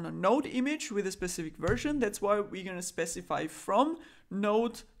based on a node image with a specific version. That's why we're going to specify from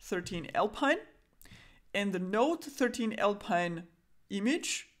node 13 Alpine. And the node 13 Alpine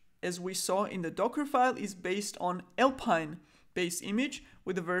image, as we saw in the Docker file, is based on Alpine base image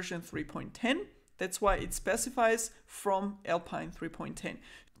with the version 3.10. That's why it specifies from Alpine 3.10.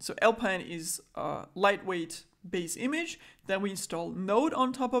 So Alpine is a lightweight base image, then we install node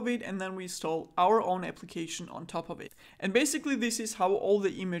on top of it, and then we install our own application on top of it. And basically this is how all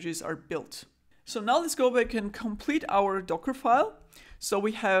the images are built. So now let's go back and complete our Docker file. So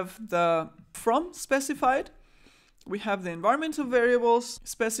we have the from specified, we have the environmental variables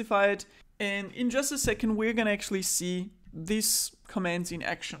specified, and in just a second we're gonna actually see these commands in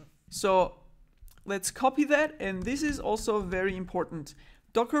action. So let's copy that, and this is also very important.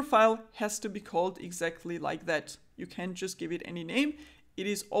 Dockerfile has to be called exactly like that. You can't just give it any name. It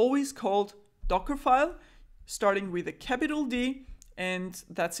is always called Dockerfile, starting with a capital D, and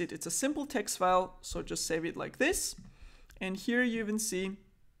that's it. It's a simple text file, so just save it like this. And here you even see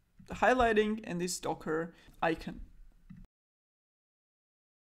the highlighting and this Docker icon.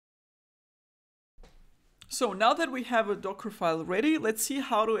 So now that we have a Dockerfile ready, let's see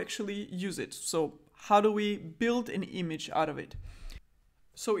how to actually use it. So how do we build an image out of it?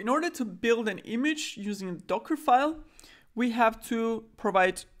 So in order to build an image using a Docker file, we have to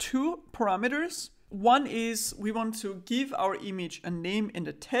provide two parameters. One is we want to give our image a name and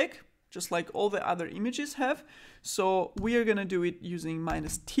a tag, just like all the other images have. So we are going to do it using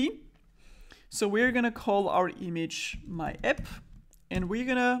 -t. So we're going to call our image my app, and we're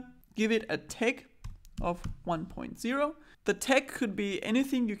going to give it a tag of 1.0. The tag could be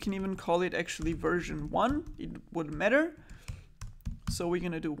anything. You can even call it actually version 1. It wouldn't matter. So we're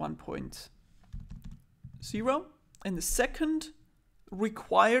going to do 1.0. And the second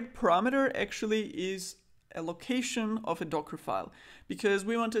required parameter actually is a location of a Docker file, because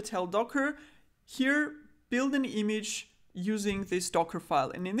we want to tell Docker, here, build an image using this Docker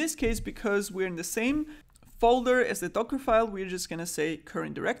file. And in this case, because we're in the same folder as the Docker file, we're just going to say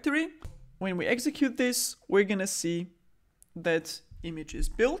current directory. When we execute this, we're going to see that image is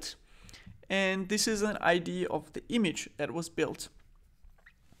built. And this is an ID of the image that was built.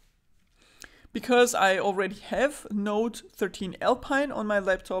 Because I already have Node 13 Alpine on my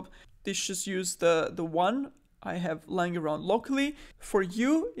laptop, this just use the one I have lying around locally. For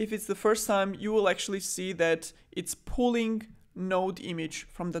you, if it's the first time, you will actually see that it's pulling Node image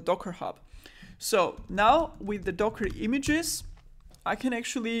from the Docker Hub. So now with the Docker images, I can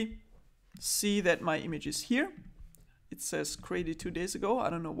actually see that my image is here. It says created 2 days ago. I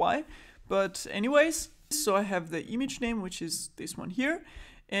don't know why. But anyways, so I have the image name, which is this one here.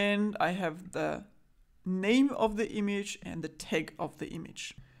 And I have the name of the image and the tag of the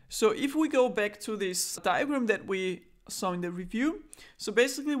image. So if we go back to this diagram that we saw in the review, so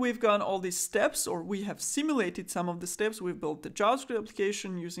basically we've gone all these steps, or we have simulated some of the steps. We've built the JavaScript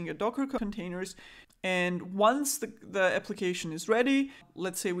application using a Docker containers. And once the application is ready,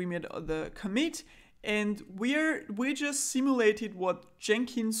 let's say we made the commit, and we just simulated what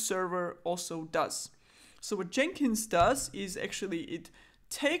Jenkins server also does. So what Jenkins does is actually it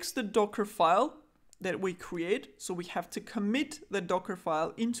takes the Docker file that we create, so we have to commit the Docker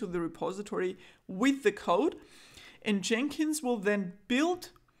file into the repository with the code, and Jenkins will then build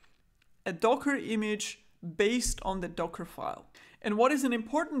a Docker image based on the Docker file. And what is an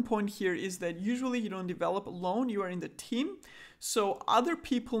important point here is that usually you don't develop alone, you are in the team, so other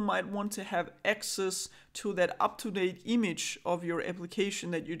people might want to have access to that up-to-date image of your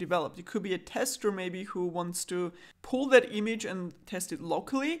application that you developed. It could be a tester maybe who wants to pull that image and test it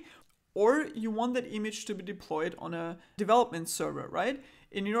locally, or you want that image to be deployed on a development server, right?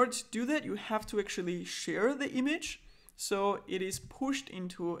 And in order to do that, you have to actually share the image. So it is pushed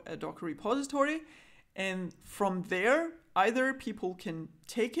into a Docker repository, and from there, either people can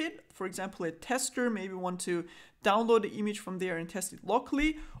take it, for example, a tester maybe want to download the image from there and test it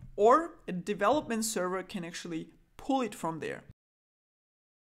locally, or a development server can actually pull it from there.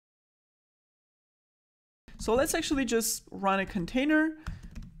 So let's actually just run a container.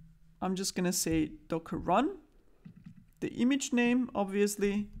 I'm just gonna say docker run, the image name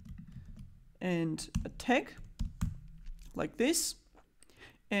obviously, and a tag like this.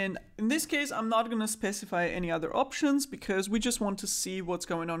 And in this case, I'm not going to specify any other options because we just want to see what's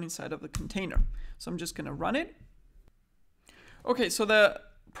going on inside of the container. So I'm just going to run it. Okay, so the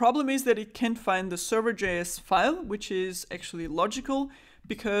problem is that it can't find the server.js file, which is actually logical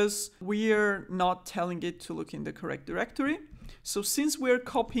because we are not telling it to look in the correct directory. So since we're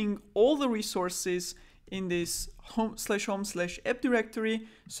copying all the resources in this home/home/app directory,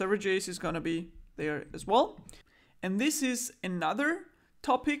 server.js is going to be there as well. And this is another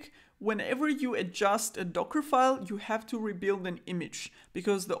topic. Whenever you adjust a Docker file, you have to rebuild an image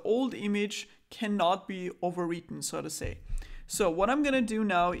because the old image cannot be overwritten, so to say. So what I'm going to do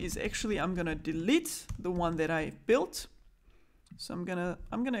now is actually I'm going to delete the one that I built. So I'm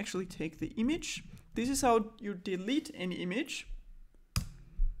going to actually take the image. This is how you delete an image.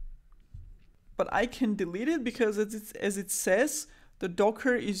 But I can delete it because as it says, the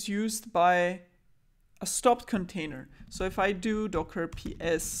Docker is used by a stopped container. So if I do docker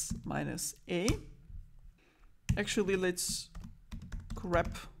ps -a, actually let's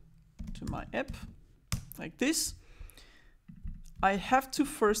grep to my app like this. I have to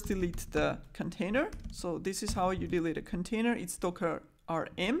first delete the container. So this is how you delete a container. It's docker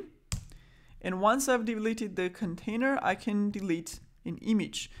rm. And once I've deleted the container, I can delete an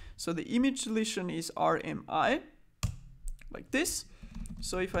image. So the image deletion is rmi, like this.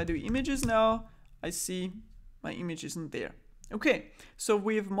 So if I do images now, I see my image isn't there. Okay, so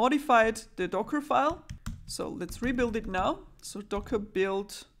we've modified the Docker file. So let's rebuild it now. So docker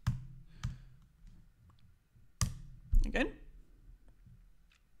build again.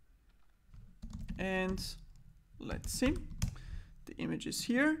 And let's see, the image is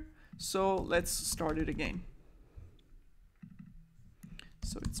here. So let's start it again.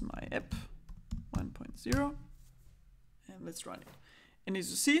 So it's my app 1.0 and let's run it. And as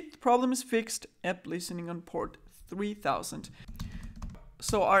you see, the problem is fixed, app listening on port 3000.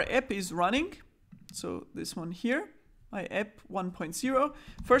 So our app is running. So this one here, my app 1.0.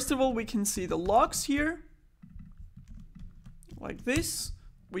 First of all, we can see the logs here, like this.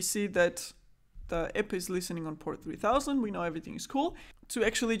 We see that the app is listening on port 3000. We know everything is cool. To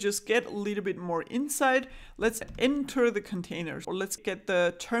actually just get a little bit more insight, let's enter the containers, or let's get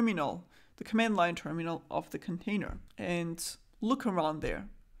the terminal, the command line terminal of the container, and look around there.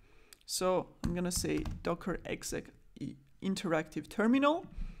 So I'm gonna say docker exec interactive terminal.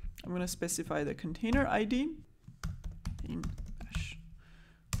 I'm gonna specify the container ID in bash,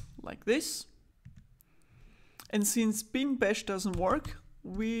 like this. And since bin bash doesn't work,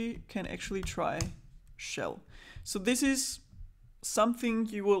 we can actually try shell. So this is something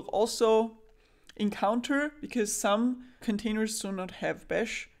you will also encounter because some containers do not have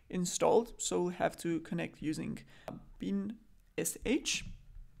bash installed, so we'll have to connect using bin sh.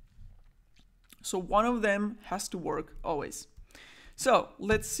 So one of them has to work always. So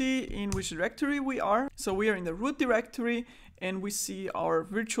let's see in which directory we are. So we are in the root directory and we see our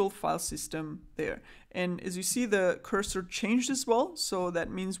virtual file system there. And as you see, the cursor changed as well. So that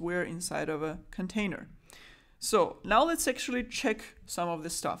means we're inside of a container. So now let's actually check some of the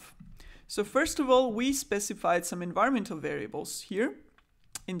stuff. So first of all, we specified some environmental variables here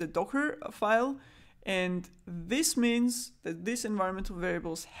in the Docker file. And this means that these environmental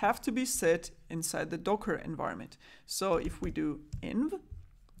variables have to be set inside the Docker environment. So if we do env,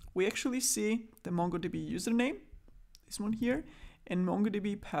 we actually see the MongoDB username, this one here, and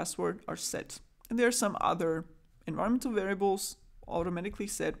MongoDB password are set. And there are some other environmental variables automatically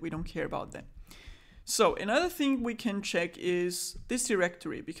set. We don't care about them. So another thing we can check is this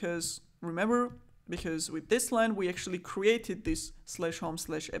directory, because remember, because with this line, we actually created this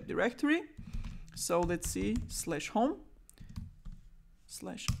 /home/app directory. So let's see /home/app.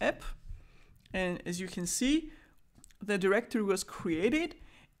 And as you can see, the directory was created.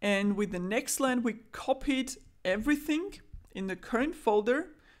 And with the next line, we copied everything in the current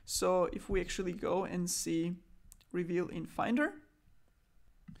folder. So if we actually go and see reveal in Finder.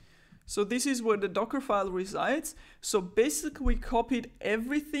 So this is where the Docker file resides. So basically we copied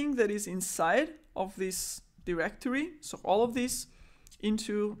everything that is inside of this directory. So all of this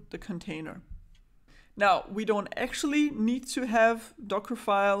into the container. Now, we don't actually need to have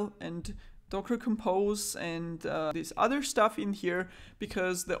Dockerfile and Docker Compose and this other stuff in here,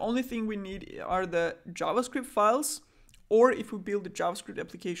 because the only thing we need are the JavaScript files, or if we build a JavaScript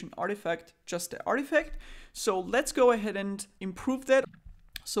application artifact, just the artifact. So let's go ahead and improve that.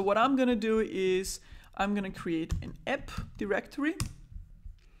 So what I'm gonna do is I'm gonna create an app directory,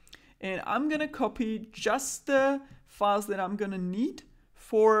 and I'm gonna copy just the files that I'm gonna need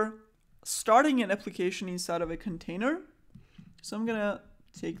for starting an application inside of a container. So I'm gonna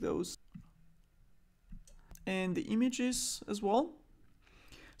take those and the images as well.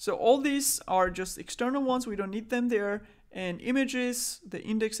 So all these are just external ones, we don't need them there. And images, the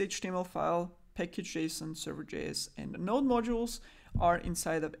index.html file, package.json, server.js, and the node modules are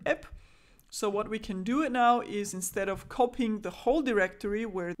inside of app. So what we can do now is, instead of copying the whole directory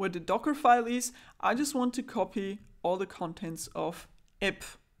where the Docker file is, I just want to copy all the contents of app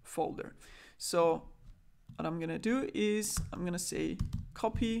folder. So what I'm gonna do is I'm gonna say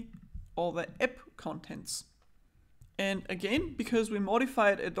copy all the app contents. And again, because we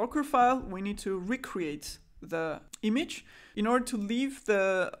modified a Docker file, we need to recreate the image. In order to leave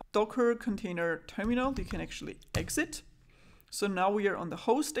the Docker container terminal, you can actually exit. So now we are on the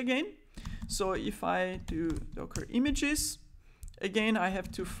host again. So if I do Docker images, again, I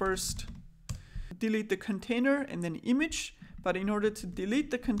have to first delete the container and then image. But in order to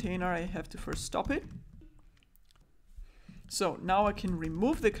delete the container, I have to first stop it. So now I can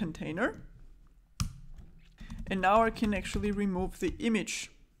remove the container. And now I can actually remove the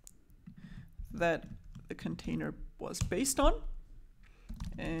image that the container was based on.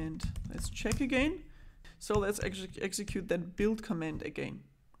 And let's check again. So let's execute that build command again.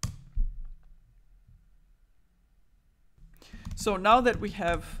 So now that we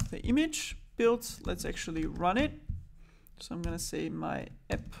have the image built, let's actually run it. So I'm gonna say my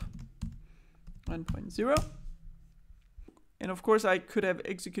app 1.0. And of course I could have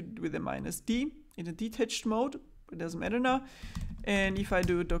executed with a -d in a detached mode, but it doesn't matter now. And if I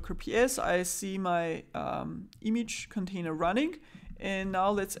do docker ps, I see my image container running. And now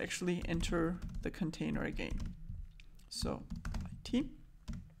let's actually enter the container again. So it.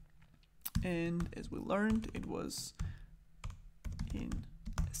 And as we learned, it was in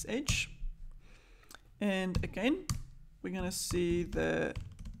sh. And again, we're gonna see the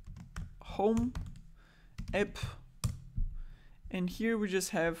home app And here we just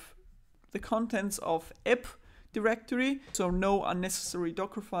have the contents of app directory, so no unnecessary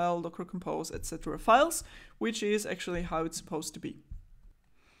Docker file, Docker compose, etc. files, which is actually how it's supposed to be.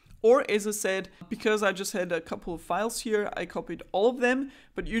 Or as I said, because I just had a couple of files here, I copied all of them,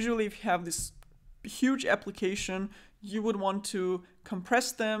 but usually if you have this huge application, you would want to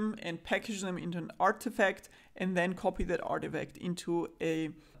compress them and package them into an artifact and then copy that artifact into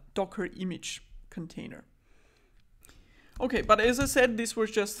a Docker image container. Okay, but as I said, this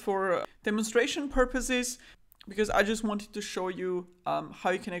was just for demonstration purposes, because I just wanted to show you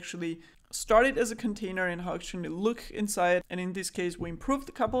how you can actually start it as a container and how it actually look inside. And in this case, we improved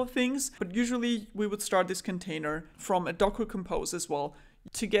a couple of things, but usually we would start this container from a Docker compose as well,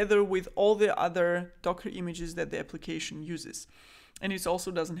 together with all the other Docker images that the application uses. And it also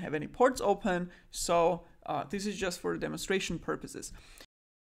doesn't have any ports open, so this is just for demonstration purposes.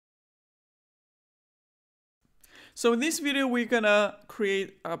 So in this video, we're gonna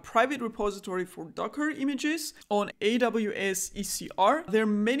create a private repository for Docker images on AWS ECR. There are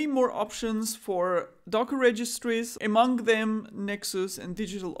many more options for Docker registries, among them Nexus and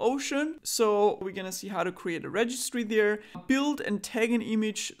DigitalOcean. So we're gonna see how to create a registry there, build and tag an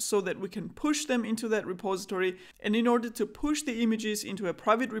image so that we can push them into that repository. And in order to push the images into a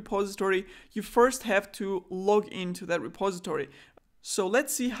private repository, you first have to log into that repository. So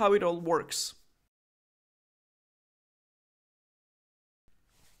let's see how it all works.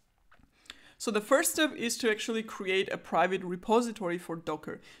 So the first step is to actually create a private repository for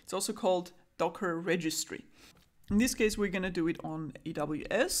Docker. It's also called Docker registry. In this case, we're going to do it on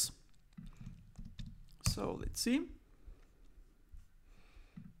AWS. So let's see.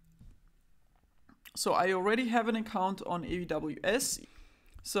 So I already have an account on AWS.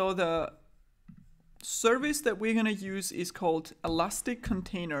 So the service that we're going to use is called Elastic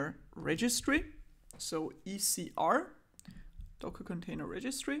Container Registry. So ECR, Docker Container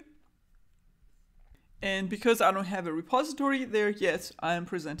Registry. And because I don't have a repository there yet, I am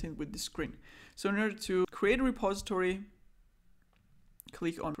presented with this screen. So in order to create a repository,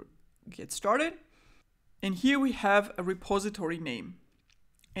 click on Get Started. And here we have a repository name.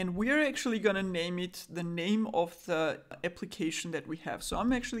 And we're actually going to name it the name of the application that we have. So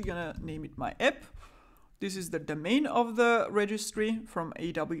I'm actually going to name it my app. This is the domain of the registry from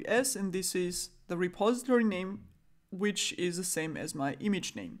AWS. And this is the repository name, which is the same as my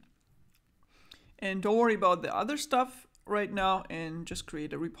image name. And don't worry about the other stuff right now and just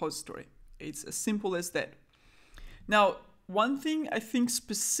create a repository. It's as simple as that. Now, one thing I think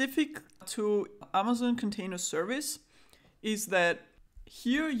specific to Amazon Container Service is that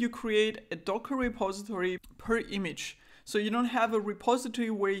here you create a Docker repository per image. So you don't have a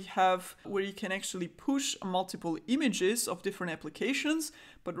repository where you can actually push multiple images of different applications,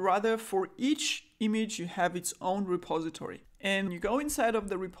 but rather for each image you have its own repository. And you go inside of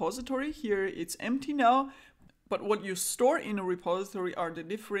the repository, here it's empty now, but what you store in a repository are the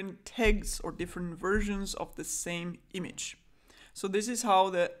different tags or different versions of the same image. So this is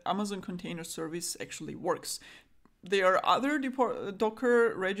how the Amazon Container Service actually works. There are other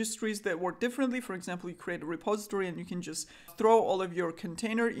Docker registries that work differently. For example, you create a repository and you can just throw all of your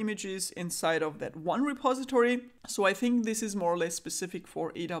container images inside of that one repository. So I think this is more or less specific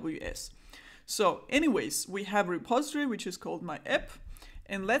for AWS. So anyways, we have a repository which is called my app.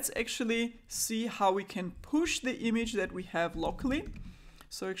 And let's actually see how we can push the image that we have locally.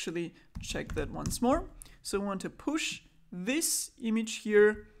 So actually check that once more. So we want to push this image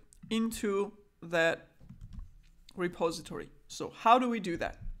here into that repository. So how do we do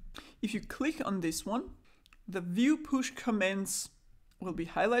that? If you click on this one, the view push commands will be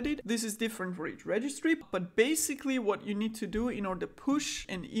highlighted. This is different for each registry, but basically what you need to do in order to push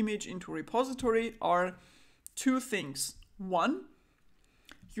an image into a repository are two things. One,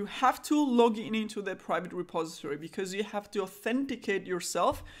 you have to log in into the private repository because you have to authenticate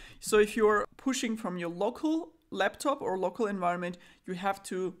yourself. So if you're pushing from your local laptop or local environment, you have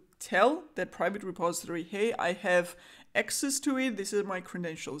to tell that private repository, hey, I have access to it, this is my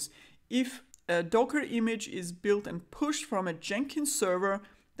credentials. If a Docker image is built and pushed from a Jenkins server,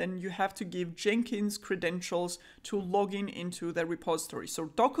 then you have to give Jenkins credentials to log in into the repository. So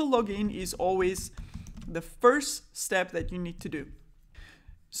Docker login is always the first step that you need to do.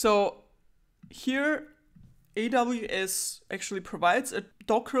 So here AWS actually provides a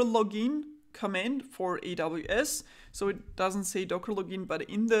Docker login command for AWS. So it doesn't say Docker login, but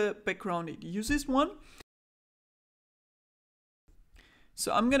in the background it uses one.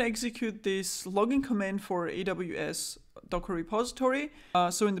 So I'm going to execute this login command for AWS Docker repository.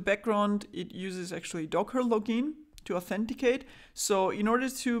 So in the background, it uses actually Docker login. to authenticate. So in order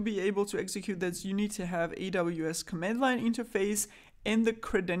to be able to execute this, you need to have AWS command line interface and the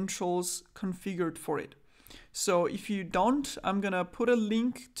credentials configured for it. So if you don't, I'm gonna put a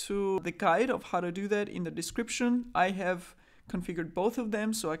link to the guide of how to do that in the description. I have configured both of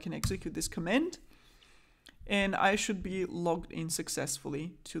them so I can execute this command, and I should be logged in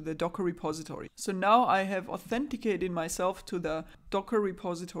successfully to the Docker repository. So now I have authenticated myself to the Docker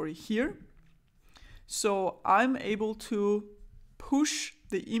repository here. So I'm able to push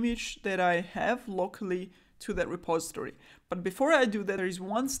the image that I have locally to that repository. But before I do that, there is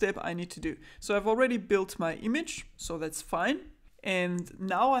one step I need to do. So I've already built my image, so that's fine. And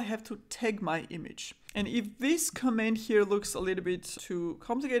now I have to tag my image. And if this command here looks a little bit too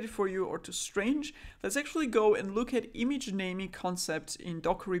complicated for you or too strange, let's actually go and look at image naming concepts in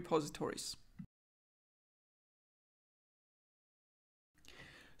Docker repositories.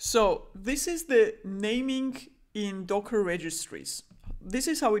 So this is the naming in Docker registries. This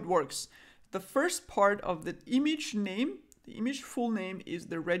is how it works. The first part of the image name, the image full name, is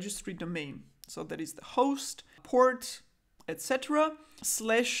the registry domain. So that is the host, port, etc.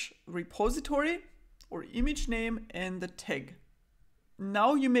 / repository or image name and the tag.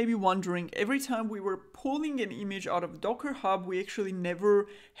 Now you may be wondering, every time we were pulling an image out of Docker Hub, we actually never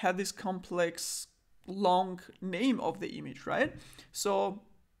had this complex long name of the image, right? So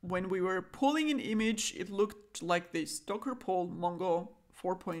when we were pulling an image, it looked like this, Docker pull Mongo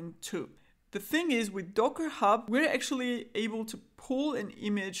 4.2. The thing is, with Docker Hub, we're actually able to pull an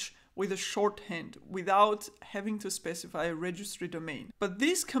image with a shorthand without having to specify a registry domain. But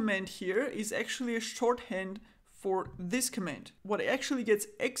this command here is actually a shorthand for this command. What actually gets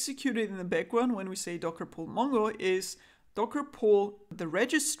executed in the background when we say docker pull mongo is docker pull the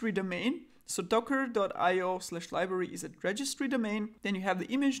registry domain. So docker.io/library is a registry domain. Then you have the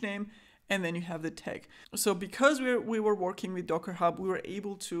image name, and then you have the tag. So because we were working with Docker Hub, we were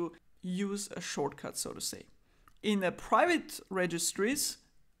able to use a shortcut, so to say. In the private registries,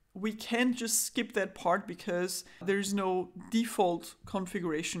 we can't just skip that part because there's no default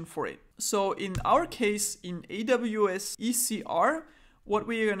configuration for it. So in our case, in AWS ECR, what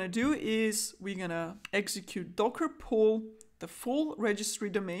we're gonna do is we're gonna execute docker pull the full registry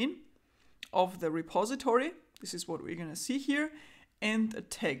domain of the repository. This is what we're gonna see here, and a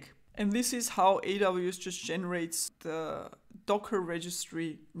tag. And this is how AWS just generates the Docker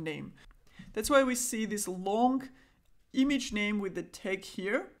registry name. That's why we see this long image name with the tag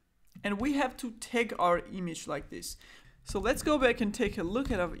here. And we have to tag our image like this. So let's go back and take a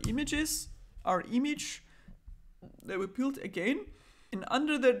look at our images, our image that we built again. And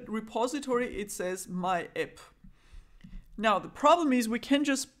under the repository, it says my app. Now, the problem is we can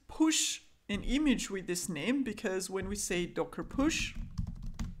just push an image with this name, because when we say docker push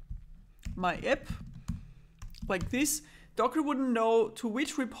my app like this, Docker wouldn't know to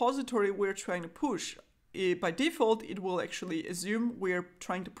which repository we're trying to push. By default, it will actually assume we're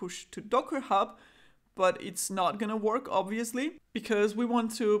trying to push to Docker Hub, but it's not gonna work, obviously, because we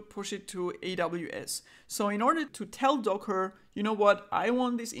want to push it to AWS. So in order to tell Docker, you know what, I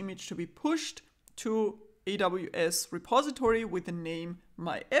want this image to be pushed to AWS repository with the name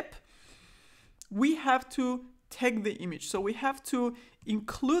my app, we have to tag the image. So we have to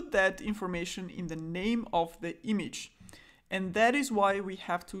include that information in the name of the image. And that is why we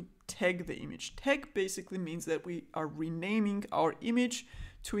have to tag the image. Tag basically means that we are renaming our image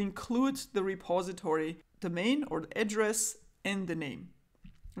to include the repository domain or the address and the name.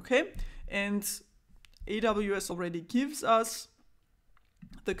 Okay? And AWS already gives us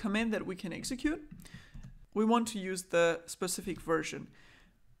the command that we can execute. We want to use the specific version.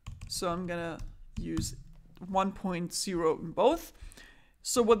 So I'm gonna use 1.0 in both.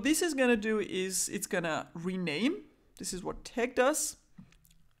 So what this is gonna do is it's gonna rename. This is what tag does.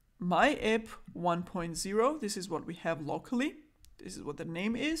 My app 1.0, this is what we have locally. This is what the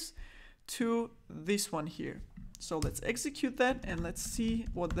name is, to this one here. So let's execute that and let's see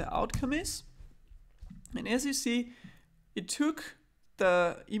what the outcome is. And as you see, it took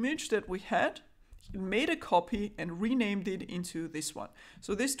the image that we had, it made a copy and renamed it into this one.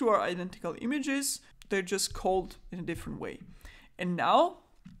 So these two are identical images, they're just called in a different way. And now,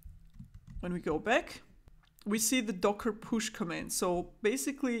 when we go back, we see the docker push command. So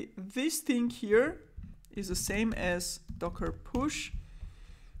basically this thing here is the same as docker push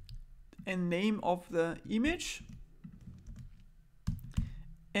and name of the image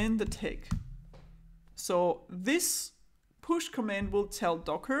and the tag. So this push command will tell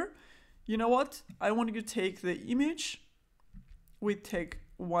Docker, you know what, I want you to take the image with tag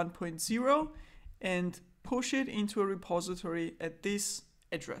 1.0 and push it into a repository at this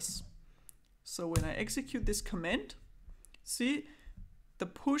address. So when I execute this command, see, the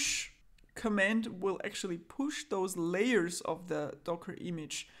push command will actually push those layers of the Docker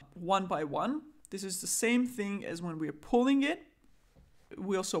image one by one. This is the same thing as when we're pulling it.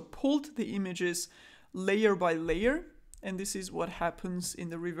 We also pulled the images layer by layer, and this is what happens in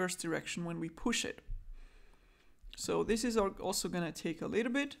the reverse direction when we push it. So this is also going to take a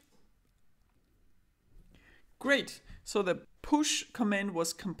little bit. Great. So the push command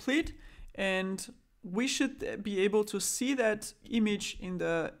was complete, and we should be able to see that image in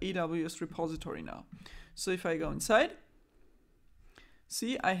the AWS repository now. So if I go inside,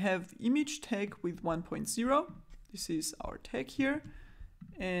 see, I have the image tag with 1.0. This is our tag here.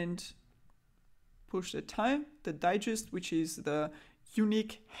 And push the time, the digest, which is the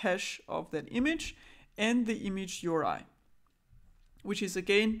unique hash of that image, and the image URI, which is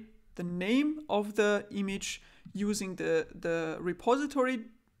again the name of the image using the repository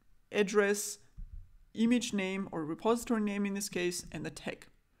address, image name or repository name in this case, and the tag.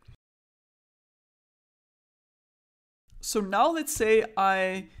 So now let's say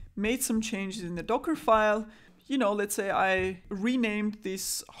I made some changes in the Docker file. You know, let's say I renamed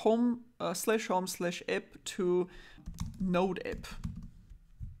this home /home/app to node app,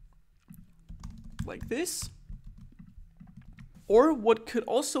 like this. Or what could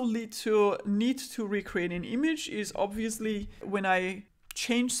also lead to need to recreate an image is obviously when I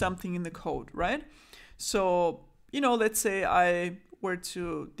change something in the code, right? So, you know, let's say I were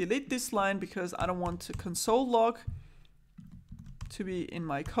to delete this line because I don't want the console log to be in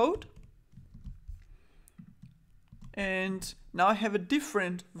my code. And now I have a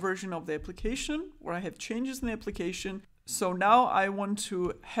different version of the application where I have changes in the application. So now I want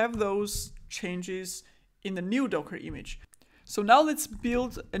to have those changes in the new Docker image. So now let's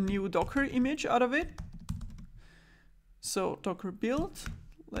build a new Docker image out of it. So Docker build,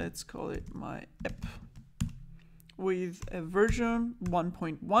 let's call it my app with a version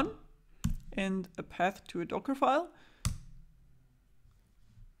 1.1 and a path to a Docker file.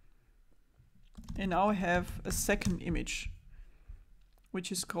 And now I have a second image, which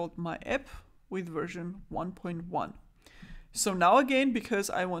is called my app with version 1.1. So now again, because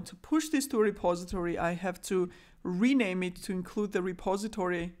I want to push this to a repository, I have to rename it to include the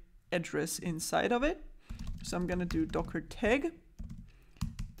repository address inside of it. So I'm going to do Docker tag.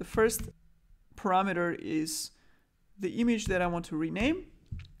 The first parameter is the image that I want to rename.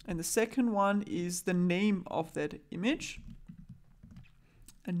 And the second one is the name of that image,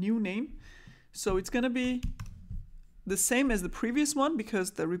 a new name. So it's going to be the same as the previous one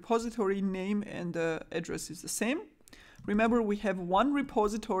because the repository name and the address is the same. Remember, we have one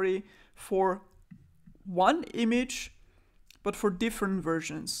repository for one image, but for different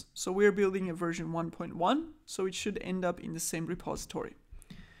versions. So we're building a version 1.1, so it should end up in the same repository.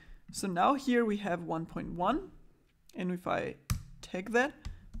 So now here we have 1.1, and if I tag that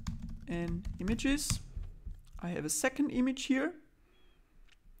and images, I have a second image here.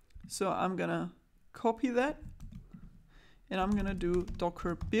 So I'm gonna copy that, and I'm gonna do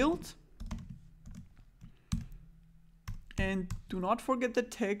Docker build. And do not forget the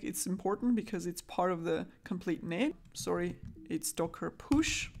tag, it's important because it's part of the complete name. Sorry, it's Docker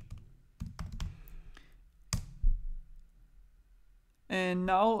push. And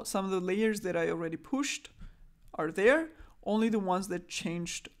now some of the layers that I already pushed are there. Only the ones that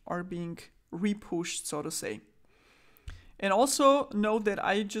changed are being repushed, so to say. And also note that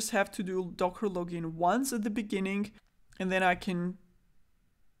I just have to do Docker login once at the beginning, and then I can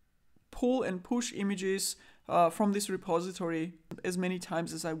pull and push images from this repository as many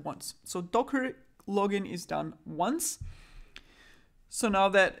times as I want. So Docker login is done once. So now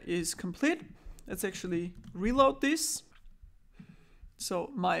that is complete. Let's actually reload this.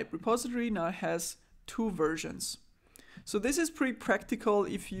 So my repository now has 2 versions. So this is pretty practical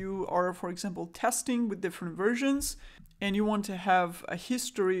if you are, for example, testing with different versions and you want to have a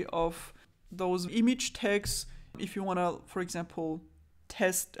history of those image tags if you want to, for example,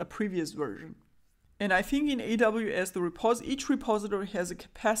 test a previous version. And I think in AWS, each repository has a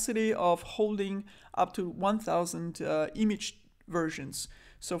capacity of holding up to 1,000 image versions.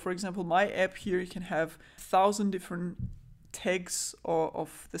 So for example, my app here can have 1,000 different tags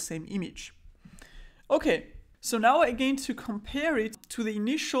of the same image. Okay, so now again to compare it to the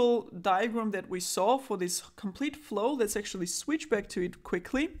initial diagram that we saw for this complete flow, let's actually switch back to it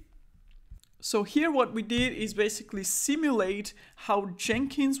quickly. So here what we did is basically simulate how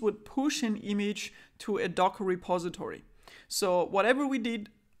Jenkins would push an image to a Docker repository. So whatever we did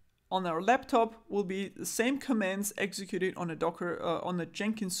on our laptop will be the same commands executed on a Docker on the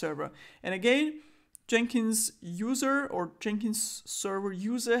Jenkins server. And again, Jenkins user or Jenkins server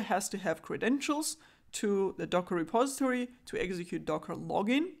user has to have credentials to the Docker repository to execute Docker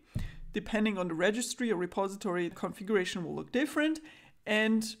login. Depending on the registry or repository, the configuration will look different,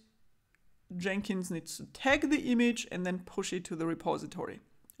 and Jenkins needs to tag the image and then push it to the repository.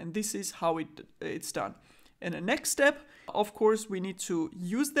 And this is how it's done. And the next step, of course, we need to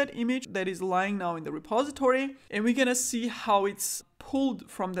use that image that is lying now in the repository, and we're gonna see how it's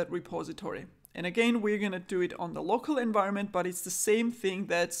pulled from that repository. And again, we're gonna do it on the local environment, but it's the same thing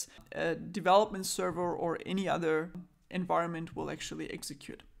that a development server or any other environment will actually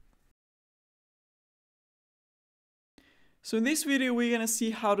execute. So in this video, we're gonna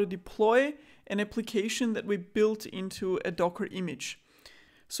see how to deploy an application that we built into a Docker image.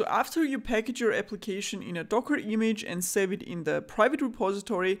 So after you package your application in a Docker image and save it in the private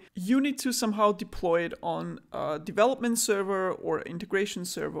repository, you need to somehow deploy it on a development server or integration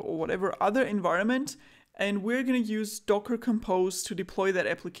server or whatever other environment. And we're going to use Docker Compose to deploy that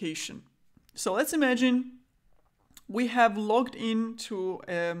application. So let's imagine we have logged into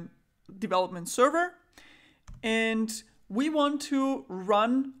a development server and we want to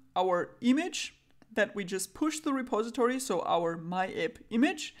run our image that we just pushed the repository, so our my-app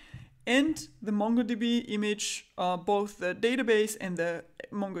image, and the MongoDB image, both the database and the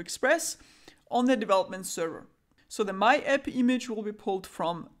Mongo Express, on the development server. So the my-app image will be pulled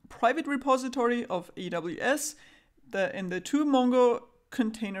from private repository of AWS, and the two Mongo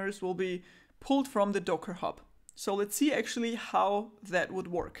containers will be pulled from the Docker Hub. So let's see actually how that would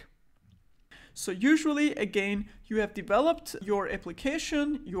work. So usually, again, you have developed your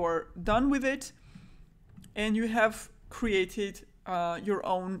application, you're done with it, and you have created your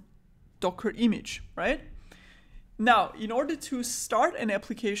own Docker image, right? Now, in order to start an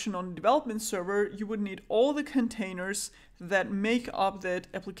application on the development server, you would need all the containers that make up that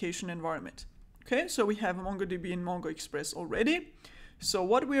application environment. Okay, so we have MongoDB and Mongo Express already. So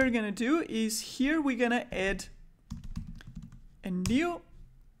what we are gonna do is here we're gonna add a new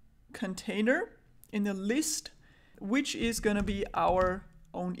container in the list, which is gonna be our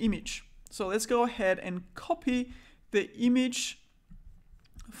own image. So let's go ahead and copy the image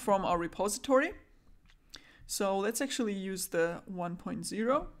from our repository. So let's actually use the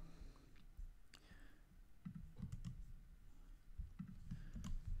 1.0.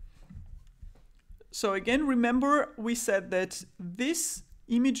 So again, remember we said that this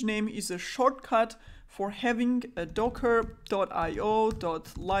image name is a shortcut for having a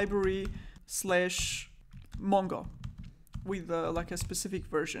docker.io.library/Mongo. With like a specific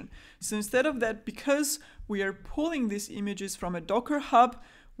version. So instead of that, because we are pulling these images from a Docker Hub,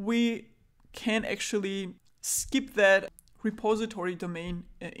 we can actually skip that repository domain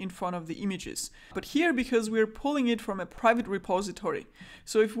in front of the images. But here, because we're pulling it from a private repository,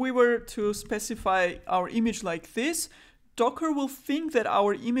 so if we were to specify our image like this, Docker will think that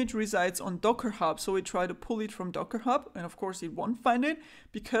our image resides on Docker Hub, so we try to pull it from Docker Hub, and of course it won't find it,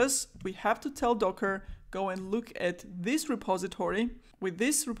 because we have to tell Docker, go and look at this repository with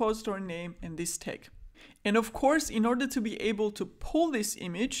this repository name and this tag. And of course, in order to be able to pull this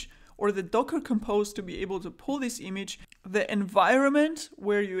image, or the Docker Compose to be able to pull this image, the environment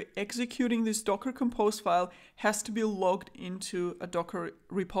where you're executing this Docker Compose file has to be logged into a Docker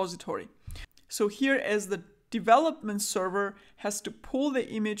repository. So here, as the development server has to pull the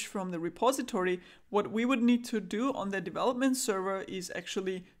image from the repository, what we would need to do on the development server is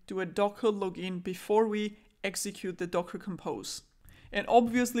actually do a Docker login before we execute the Docker Compose. And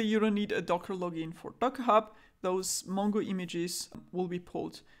obviously you don't need a Docker login for Docker Hub. Those Mongo images will be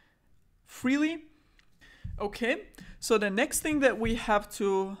pulled freely. Okay, so the next thing that we have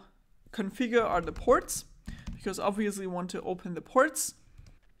to configure are the ports, because obviously we want to open the ports.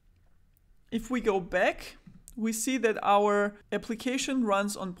 If we go back, we see that our application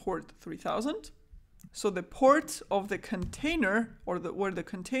runs on port 3000. So the port of the container, or where the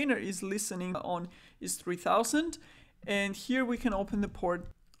container is listening on, is 3000. And here we can open the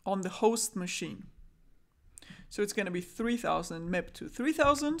port on the host machine. So it's going to be 3000 mapped to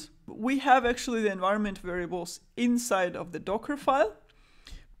 3000. We have actually the environment variables inside of the Docker file,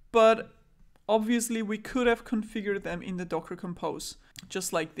 but obviously we could have configured them in the Docker Compose,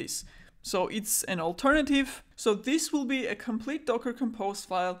 just like this. So it's an alternative. So this will be a complete Docker Compose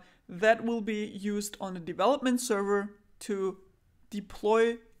file that will be used on the development server to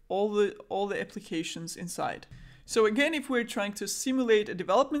deploy all the applications inside. So again, if we're trying to simulate a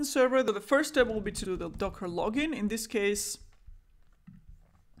development server, the first step will be to do the Docker login. In this case,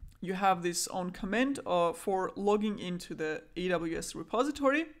 you have this own command for logging into the AWS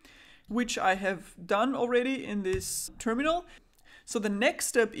repository, which I have done already in this terminal. So the next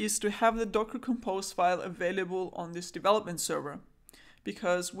step is to have the Docker Compose file available on this development server,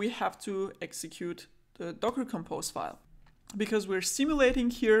 because we have to execute the Docker Compose file. Because we're simulating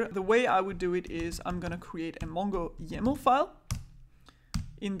here, the way I would do it is I'm going to create a Mongo YAML file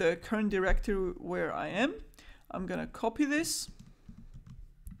in the current directory where I am. I'm going to copy this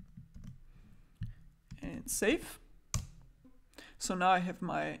and save. So now I have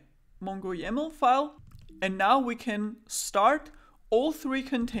my Mongo YAML file, and now we can start all 3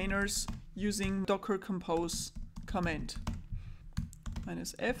 containers using Docker Compose command.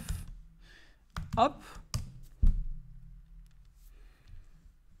 -f up.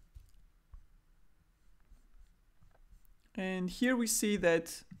 And here we see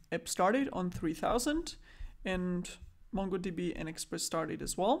that app started on 3000 and MongoDB and Express started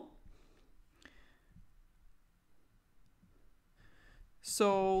as well.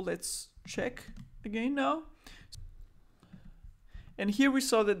 So let's check again now. And here we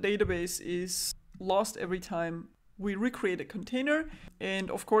saw the database is lost every time we recreate a container.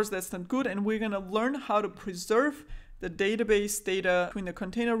 And of course that's not good. And we're going to learn how to preserve the database data between the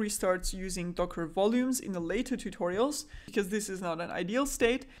container restarts using Docker volumes in the later tutorials, because this is not an ideal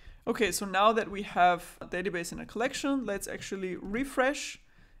state. Okay, so now that we have a database in a collection, let's actually refresh,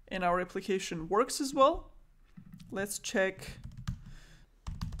 and our application works as well. Let's check.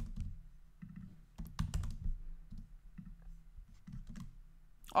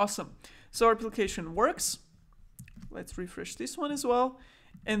 Awesome. So our application works. Let's refresh this one as well.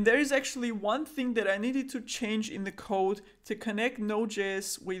 And there is actually one thing that I needed to change in the code to connect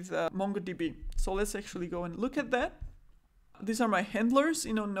Node.js with MongoDB. So let's actually go and look at that. These are my handlers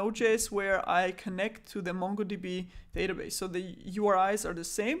in Node.js where I connect to the MongoDB database. So the URIs are the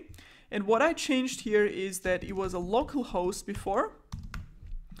same. And what I changed here is that it was a local host before.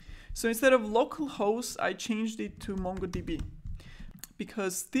 So instead of local host, I changed it to MongoDB,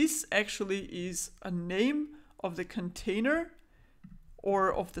 because this actually is a name of the container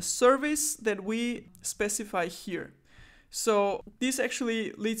or of the service that we specify here. So this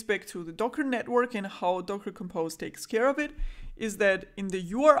actually leads back to the Docker network, and how Docker Compose takes care of it is that in the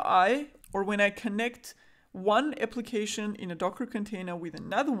URI, or when I connect one application in a Docker container with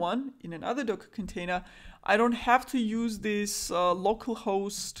another one in another Docker container, I don't have to use this local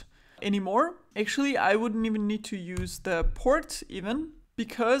host anymore. Actually, I wouldn't even need to use the port even,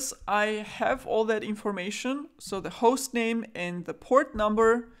 because I have all that information, so the host name and the port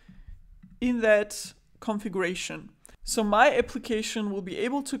number in that configuration. So my application will be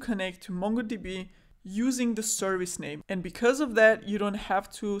able to connect to MongoDB using the service name. And because of that, you don't have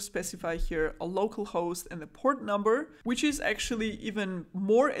to specify here a local host and the port number, which is actually even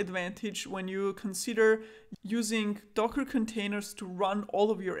more advantage when you consider using Docker containers to run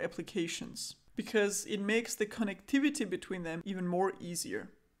all of your applications, because it makes the connectivity between them even more easier.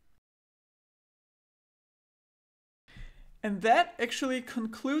 And that actually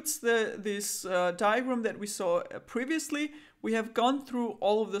concludes this diagram that we saw previously. We have gone through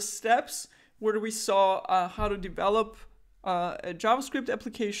all of the steps where we saw how to develop a JavaScript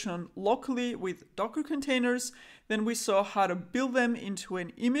application locally with Docker containers. Then we saw how to build them into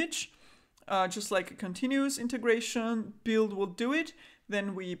an image, just like a continuous integration build will do it.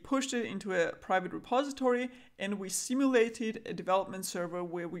 Then we pushed it into a private repository, and we simulated a development server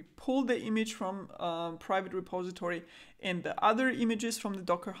where we pulled the image from private repository and the other images from the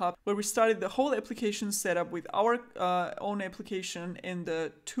Docker Hub, where we started the whole application setup with our own application and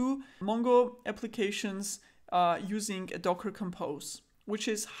the 2 Mongo applications using a Docker Compose, which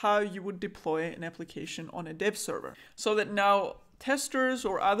is how you would deploy an application on a dev server. So that now testers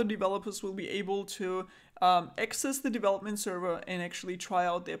or other developers will be able to access the development server and actually try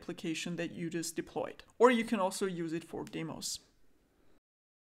out the application that you just deployed. Or you can also use it for demos.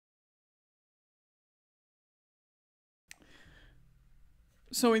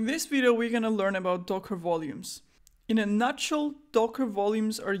 So in this video, we're going to learn about Docker volumes. In a nutshell, Docker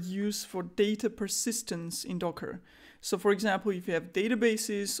volumes are used for data persistence in Docker. So for example, if you have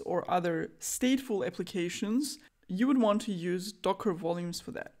databases or other stateful applications, you would want to use Docker volumes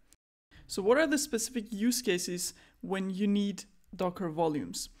for that. So what are the specific use cases when you need Docker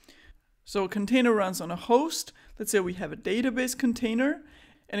volumes? So a container runs on a host. Let's say we have a database container,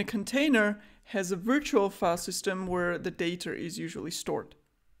 and a container has a virtual file system where the data is usually stored.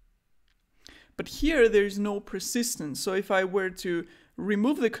 But here there is no persistence. So if I were to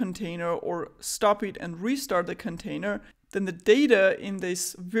remove the container or stop it and restart the container, then the data in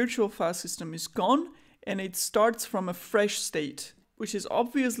this virtual file system is gone and it starts from a fresh state, which is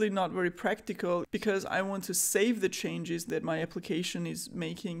obviously not very practical because I want to save the changes that my application is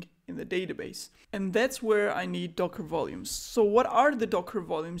making in the database. And that's where I need Docker volumes. So what are the Docker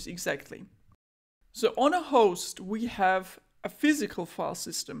volumes exactly? So on a host, we have a physical file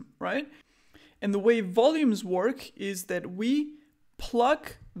system, right? And the way volumes work is that we plug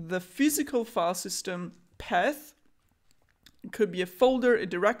the physical file system path, it could be a folder, a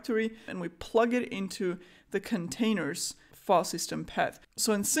directory, and we plug it into the containers file system path.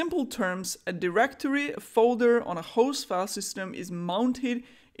 So in simple terms, a directory, a folder on a host file system is mounted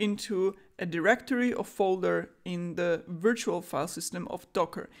into a directory or folder in the virtual file system of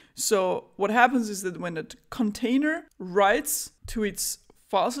Docker. So what happens is that when a container writes to its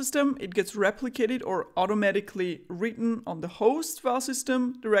file system, it gets replicated or automatically written on the host file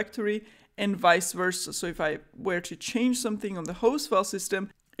system directory and vice versa. So if I were to change something on the host file system,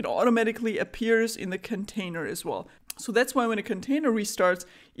 it automatically appears in the container as well. So that's why when a container restarts,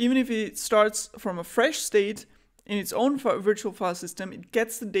 even if it starts from a fresh state in its own virtual file system, it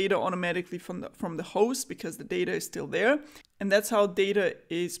gets the data automatically from the host because the data is still there. And that's how data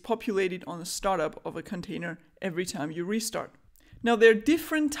is populated on the startup of a container every time you restart. Now, there are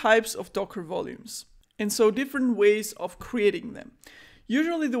different types of Docker volumes, and so different ways of creating them.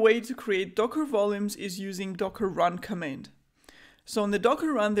 Usually the way to create Docker volumes is using docker run command. So in the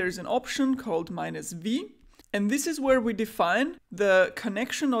docker run, there is an option called -v, and this is where we define the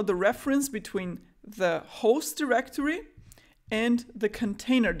connection or the reference between the host directory and the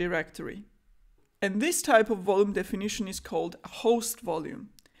container directory. And this type of volume definition is called a host volume.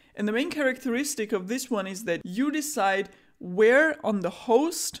 And the main characteristic of this one is that you decide where on the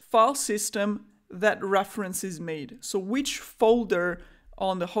host file system that reference is made. So which folder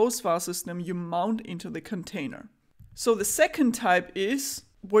on the host file system you mount into the container. So the second type is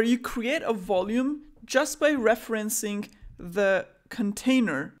where you create a volume just by referencing the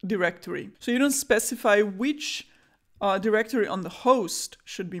container directory. So you don't specify which directory on the host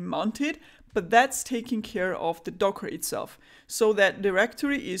should be mounted, but that's taking care of the Docker itself. So that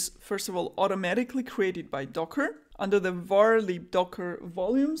directory is, first of all, automatically created by Docker under the var lib docker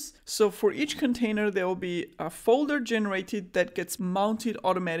volumes. So for each container, there will be a folder generated that gets mounted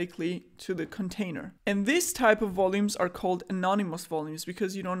automatically to the container. And this type of volumes are called anonymous volumes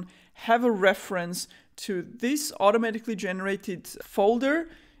because you don't have a reference to this automatically generated folder.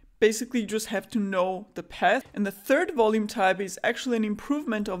 Basically, you just have to know the path. And the third volume type is actually an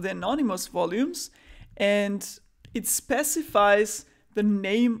improvement of the anonymous volumes, and it specifies the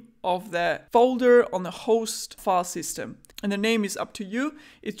name of the folder on the host file system. And the name is up to you.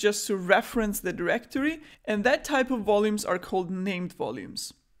 It's just to reference the directory. And that type of volumes are called named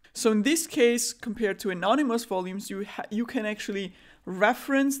volumes. So in this case, compared to anonymous volumes, you can actually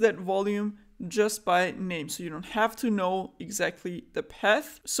reference that volume just by name. So you don't have to know exactly the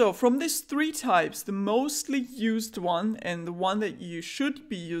path. So from these three types, the mostly used one and the one that you should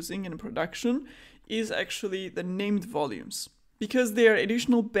be using in production is actually the named volumes, because there are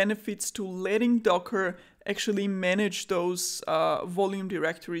additional benefits to letting Docker actually manage those volume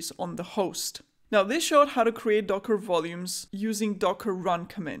directories on the host. Now, this showed how to create Docker volumes using docker run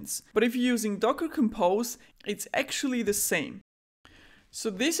commands. But if you're using Docker Compose, it's actually the same. So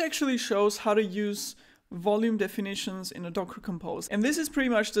this actually shows how to use volume definitions in a Docker Compose. And this is pretty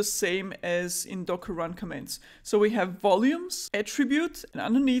much the same as in docker run commands. So we have volumes, attribute, and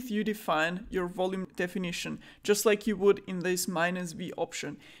underneath you define your volume definition, just like you would in this -v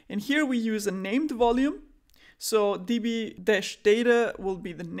option. And here we use a named volume. So db-data will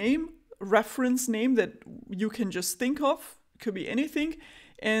be the name, reference name that you can just think of. It could be anything.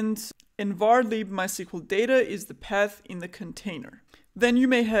 And in var lib MySQL data is the path in the container. Then you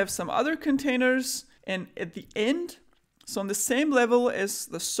may have some other containers, and at the end, so on the same level as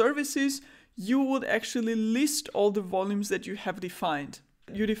the services, you would actually list all the volumes that you have defined.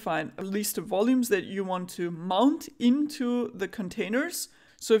 You define a list of volumes that you want to mount into the containers.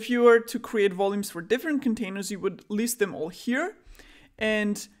 So if you were to create volumes for different containers, you would list them all here.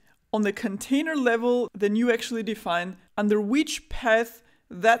 And on the container level, then you actually define under which path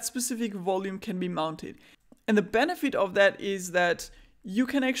that specific volume can be mounted. And the benefit of that is that you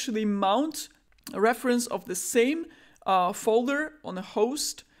can actually mount a reference of the same folder on a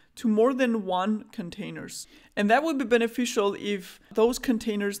host to more than one containers. And that would be beneficial if those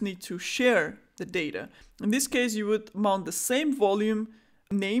containers need to share the data. In this case, you would mount the same volume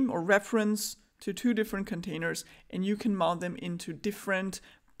name or reference to two different containers, and you can mount them into different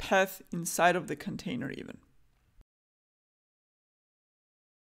paths inside of the container even.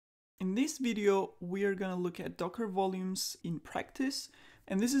 In this video, we are going to look at Docker volumes in practice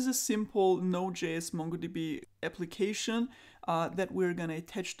And this is a simple Node.js MongoDB application that we're going to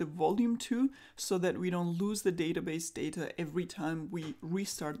attach the volume to so that we don't lose the database data every time we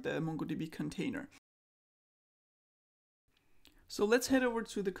restart the MongoDB container. So let's head over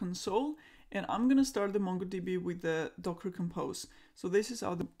to the console, and I'm going to start the MongoDB with the Docker Compose. So this is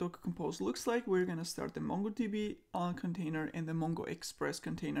how the Docker Compose looks like. We're going to start the MongoDB container and the Mongo Express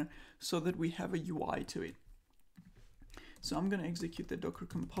container so that we have a UI to it. So I'm going to execute the Docker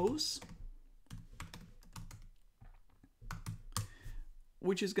Compose,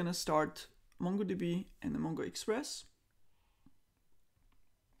 which is going to start MongoDB and the Mongo Express.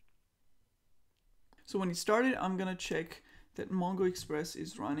 So when it started, I'm going to check that Mongo Express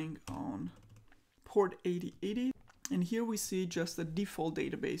is running on port 8080. And here we see just the default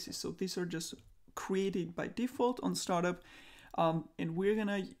databases. So these are just created by default on startup. And we're going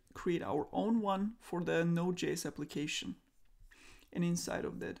to create our own one for the Node.js application. And inside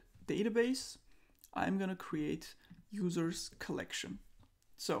of that database, I'm going to create users collection.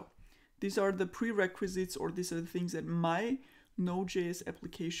 So these are the prerequisites, or these are the things that my Node.js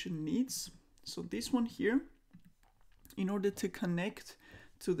application needs. So this one here, in order to connect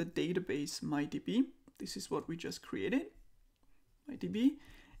to the database MyDB, this is what we just created, MyDB,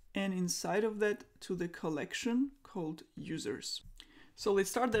 and inside of that to the collection called users. So let's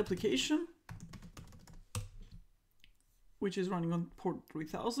start the application, which is running on port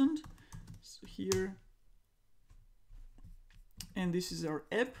 3000. So here, and this is our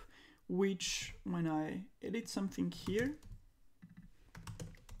app, which when I edit something here,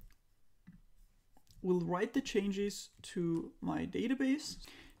 will write the changes to my database.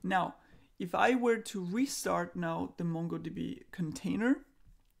 Now, if I were to restart now the MongoDB container,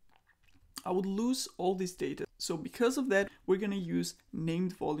 I would lose all this data. So because of that, we're going to use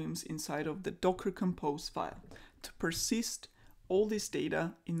named volumes inside of the Docker Compose file to persist all this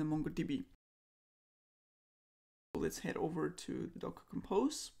data in the MongoDB. So let's head over to the Docker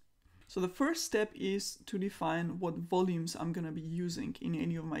Compose. So the first step is to define what volumes I'm going to be using in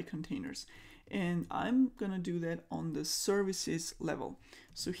any of my containers. And I'm going to do that on the services level.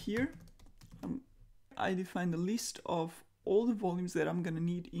 So here, I define the list of all the volumes that I'm going to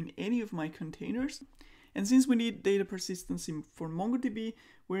need in any of my containers. And since we need data persistency for MongoDB,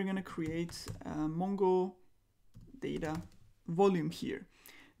 we're going to create a Mongo data volume here.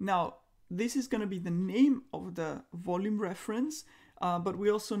 Now, this is going to be the name of the volume reference, but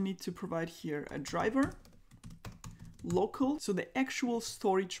we also need to provide here a driver, local. So the actual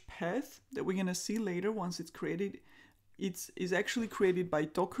storage path that we're going to see later once it's created, is actually created by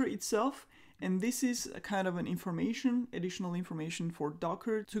Docker itself. And this is a kind of an additional information for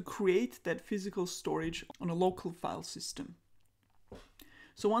Docker to create that physical storage on a local file system.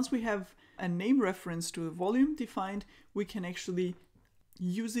 So once we have a name reference to the volume defined, we can actually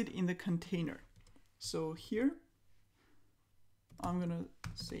use it in the container. So here, I'm going to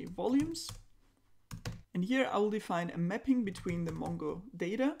say volumes. And here I will define a mapping between the Mongo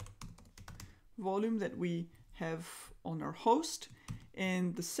data volume that we have on our host.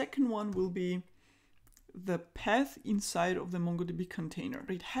 And the second one will be the path inside of the MongoDB container.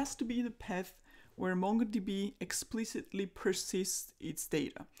 It has to be the path where MongoDB explicitly persists its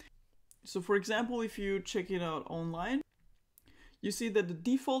data. So for example, if you check it out online, you see that the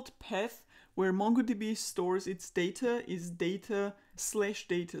default path where MongoDB stores its data is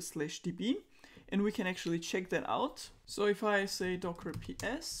data/data/db. And we can actually check that out. So if I say docker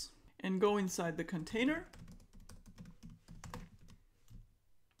ps and go inside the container,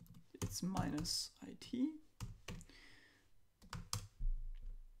 it's -it.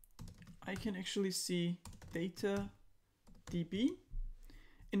 I can actually see data db.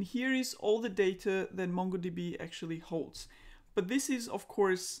 And here is all the data that MongoDB actually holds. But this is, of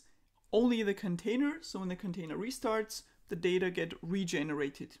course, only the container. So when the container restarts, the data get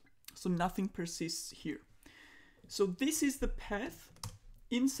regenerated. So nothing persists here. So this is the path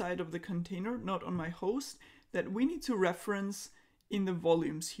inside of the container, not on my host, that we need to reference in the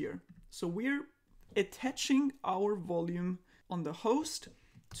volumes here. So we're attaching our volume on the host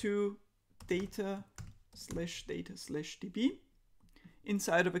to data/data/db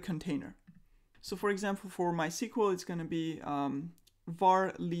inside of a container. So for example, for MySQL, it's going to be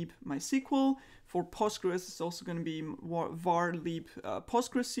var lib MySQL. For Postgres, it's also going to be var lib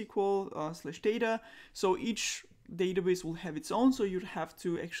PostgreSQL /data. So each database will have its own, so you'd have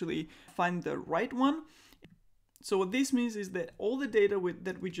to actually find the right one. So what this means is that all the data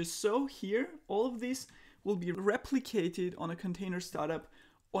that we just saw here, all of this will be replicated on a container startup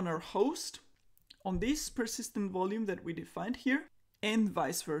on our host, on this persistent volume that we defined here, and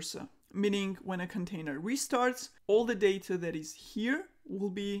vice versa. Meaning when a container restarts, all the data that is here will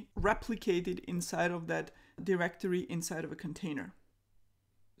be replicated inside of that directory inside of a container.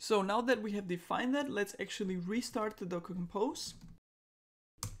 So now that we have defined that, let's actually restart the Docker Compose.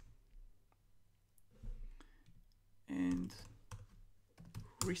 And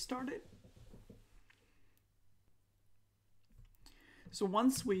restart it. So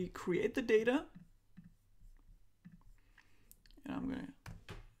once we create the data, and I'm going to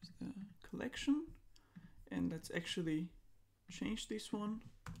use the collection, and let's actually change this one.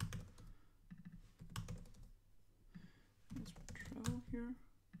 Let's travel here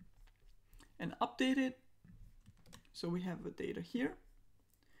and update it. So we have the data here.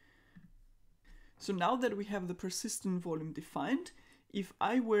 So now that we have the persistent volume defined, if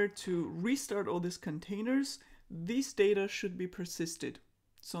I were to restart all these containers, this data should be persisted.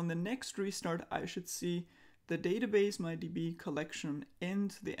 So on the next restart, I should see the database, my DB collection,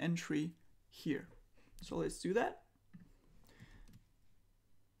 and the entry here. So let's do that.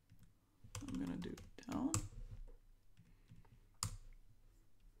 I'm gonna do down.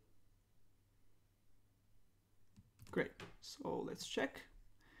 Great, so let's check.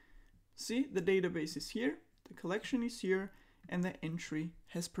 See, the database is here, the collection is here, and the entry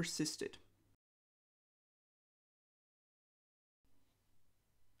has persisted.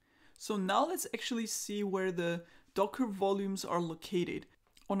 So now let's actually see where the Docker volumes are located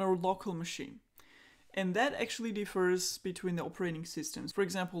on our local machine. And that actually differs between the operating systems. For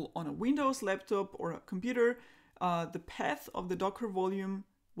example, on a Windows laptop or a computer, the path of the Docker volume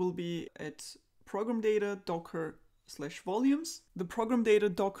will be at program data docker/volumes. The program data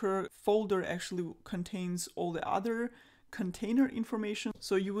Docker folder actually contains all the other container information.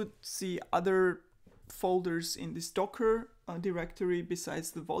 So you would see other folders in this Docker directory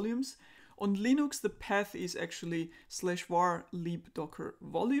besides the volumes. On Linux, the path is actually /var lib docker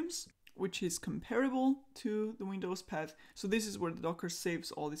volumes, which is comparable to the Windows path. So this is where the Docker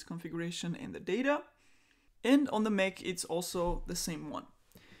saves all this configuration and the data. And on the Mac, it's also the same one.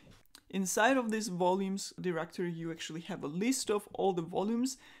 Inside of this volumes directory, you actually have a list of all the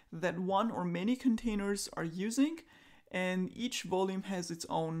volumes that one or many containers are using. And each volume has its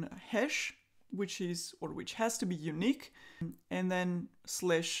own hash, which has to be unique. And then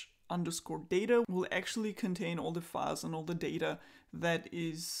 /_data will actually contain all the files and all the data that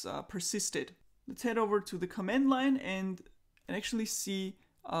is persisted. Let's head over to the command line and actually see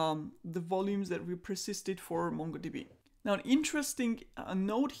the volumes that we persisted for MongoDB. Now, an interesting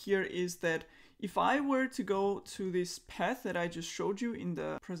note here is that if I were to go to this path that I just showed you in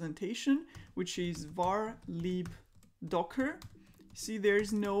the presentation, which is var lib docker, see,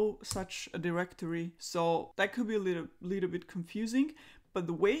 there's no such a directory. So that could be a little bit confusing. But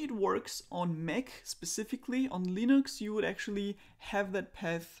the way it works on Mac specifically, on Linux, you would actually have that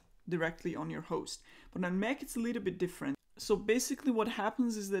path directly on your host. But on Mac, it's a little bit different. So basically what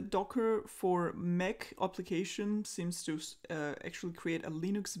happens is that Docker for Mac application seems to actually create a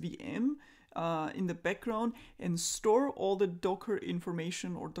Linux VM in the background and store all the Docker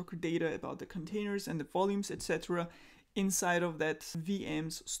information or Docker data about the containers and the volumes, etc. inside of that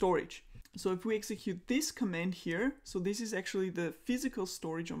VM's storage. So if we execute this command here, so this is actually the physical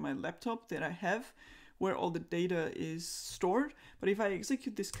storage on my laptop that I have where all the data is stored. But if I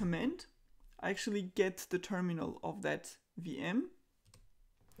execute this command, I actually get the terminal of that VM.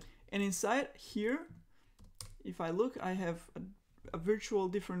 And inside here, if I look, I have a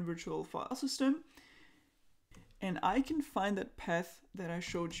different virtual file system. And I can find that path that I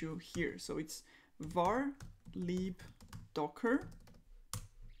showed you here. So it's var lib docker.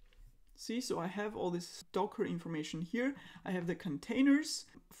 See, so I have all this Docker information here. I have the containers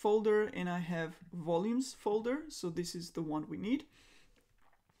folder and I have volumes folder. So this is the one we need.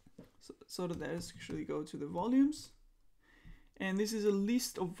 So that let's actually go to the volumes. And this is a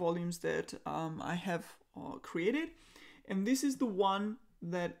list of volumes that I have created. And this is the one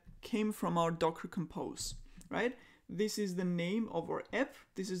that came from our Docker Compose, right? This is the name of our app.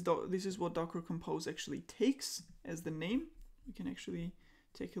 This is what Docker Compose actually takes as the name. We can actually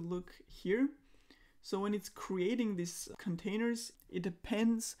take a look here. So when it's creating these containers, it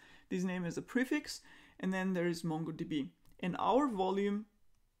appends this name as a prefix, and then there is MongoDB. And our volume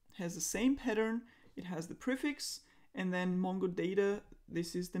has the same pattern. It has the prefix, and then MongoData,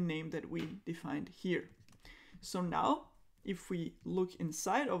 this is the name that we defined here. So now, if we look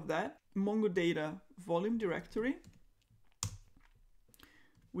inside of that MongoData volume directory,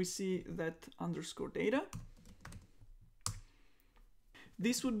 we see that _data.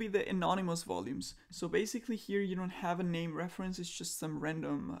 This would be the anonymous volumes. So basically here you don't have a name reference, it's just some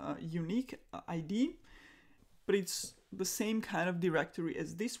random unique ID, but it's the same kind of directory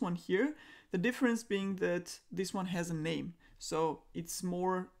as this one here. The difference being that this one has a name. So it's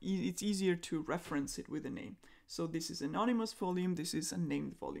easier to reference it with a name. So this is anonymous volume, this is a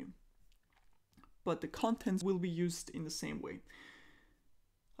named volume. But the contents will be used in the same way.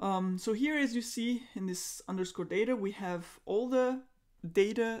 So here, as you see in this underscore data, we have all the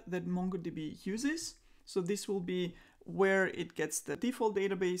data that MongoDB uses. So this will be where it gets the default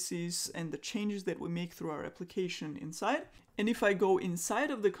databases and the changes that we make through our application inside. And if I go inside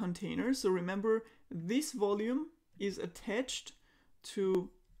of the container, so remember this volume is attached to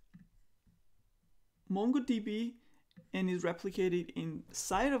MongoDB and is replicated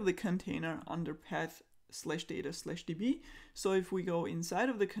inside of the container under path /data/db. So if we go inside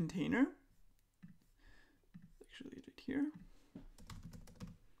of the container, actually do it here,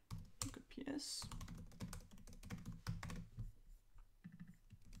 look at PS.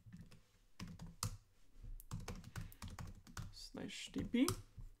 /db,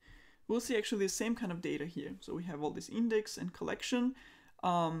 we'll see actually the same kind of data here. So we have all this index and collection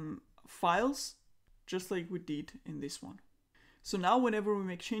files, just like we did in this one. So now whenever we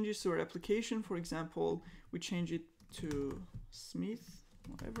make changes to our application, for example, we change it to Smith,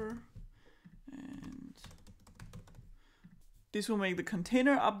 whatever, and this will make the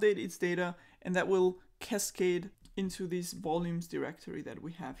container update its data, and that will cascade into this volumes directory that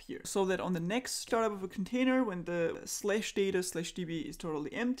we have here. So that on the next startup of a container, when the /data/db is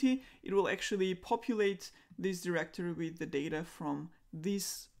totally empty, it will actually populate this directory with the data from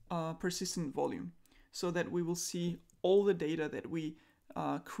this persistent volume, so that we will see all the data that we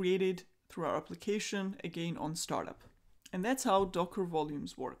created through our application again on startup. And that's how Docker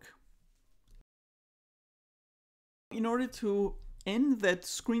volumes work. In order to end that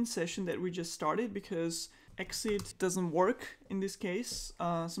screen session that we just started, because exit doesn't work in this case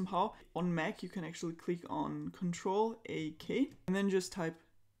somehow, on Mac you can actually click on Control-AK and then just type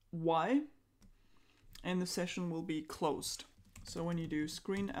Y and the session will be closed. So when you do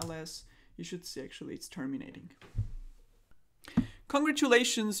screen ls, you should see actually it's terminating.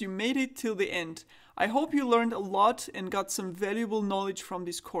 Congratulations, you made it till the end. I hope you learned a lot and got some valuable knowledge from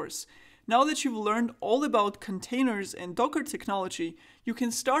this course. Now that you've learned all about containers and Docker technology, you can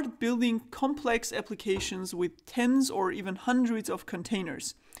start building complex applications with tens or even hundreds of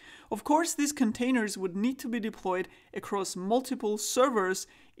containers. Of course, these containers would need to be deployed across multiple servers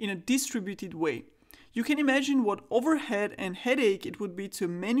in a distributed way. You can imagine what overhead and headache it would be to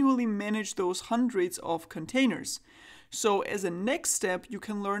manually manage those hundreds of containers. So as a next step, you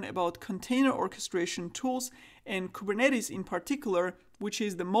can learn about container orchestration tools and Kubernetes in particular, which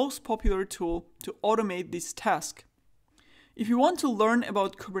is the most popular tool to automate this task. If you want to learn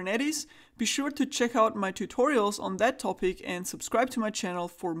about Kubernetes, be sure to check out my tutorials on that topic and subscribe to my channel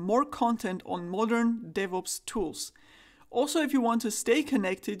for more content on modern DevOps tools. Also, if you want to stay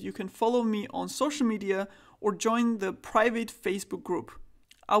connected, you can follow me on social media or join the private Facebook group.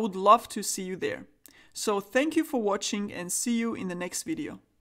 I would love to see you there. So thank you for watching and see you in the next video.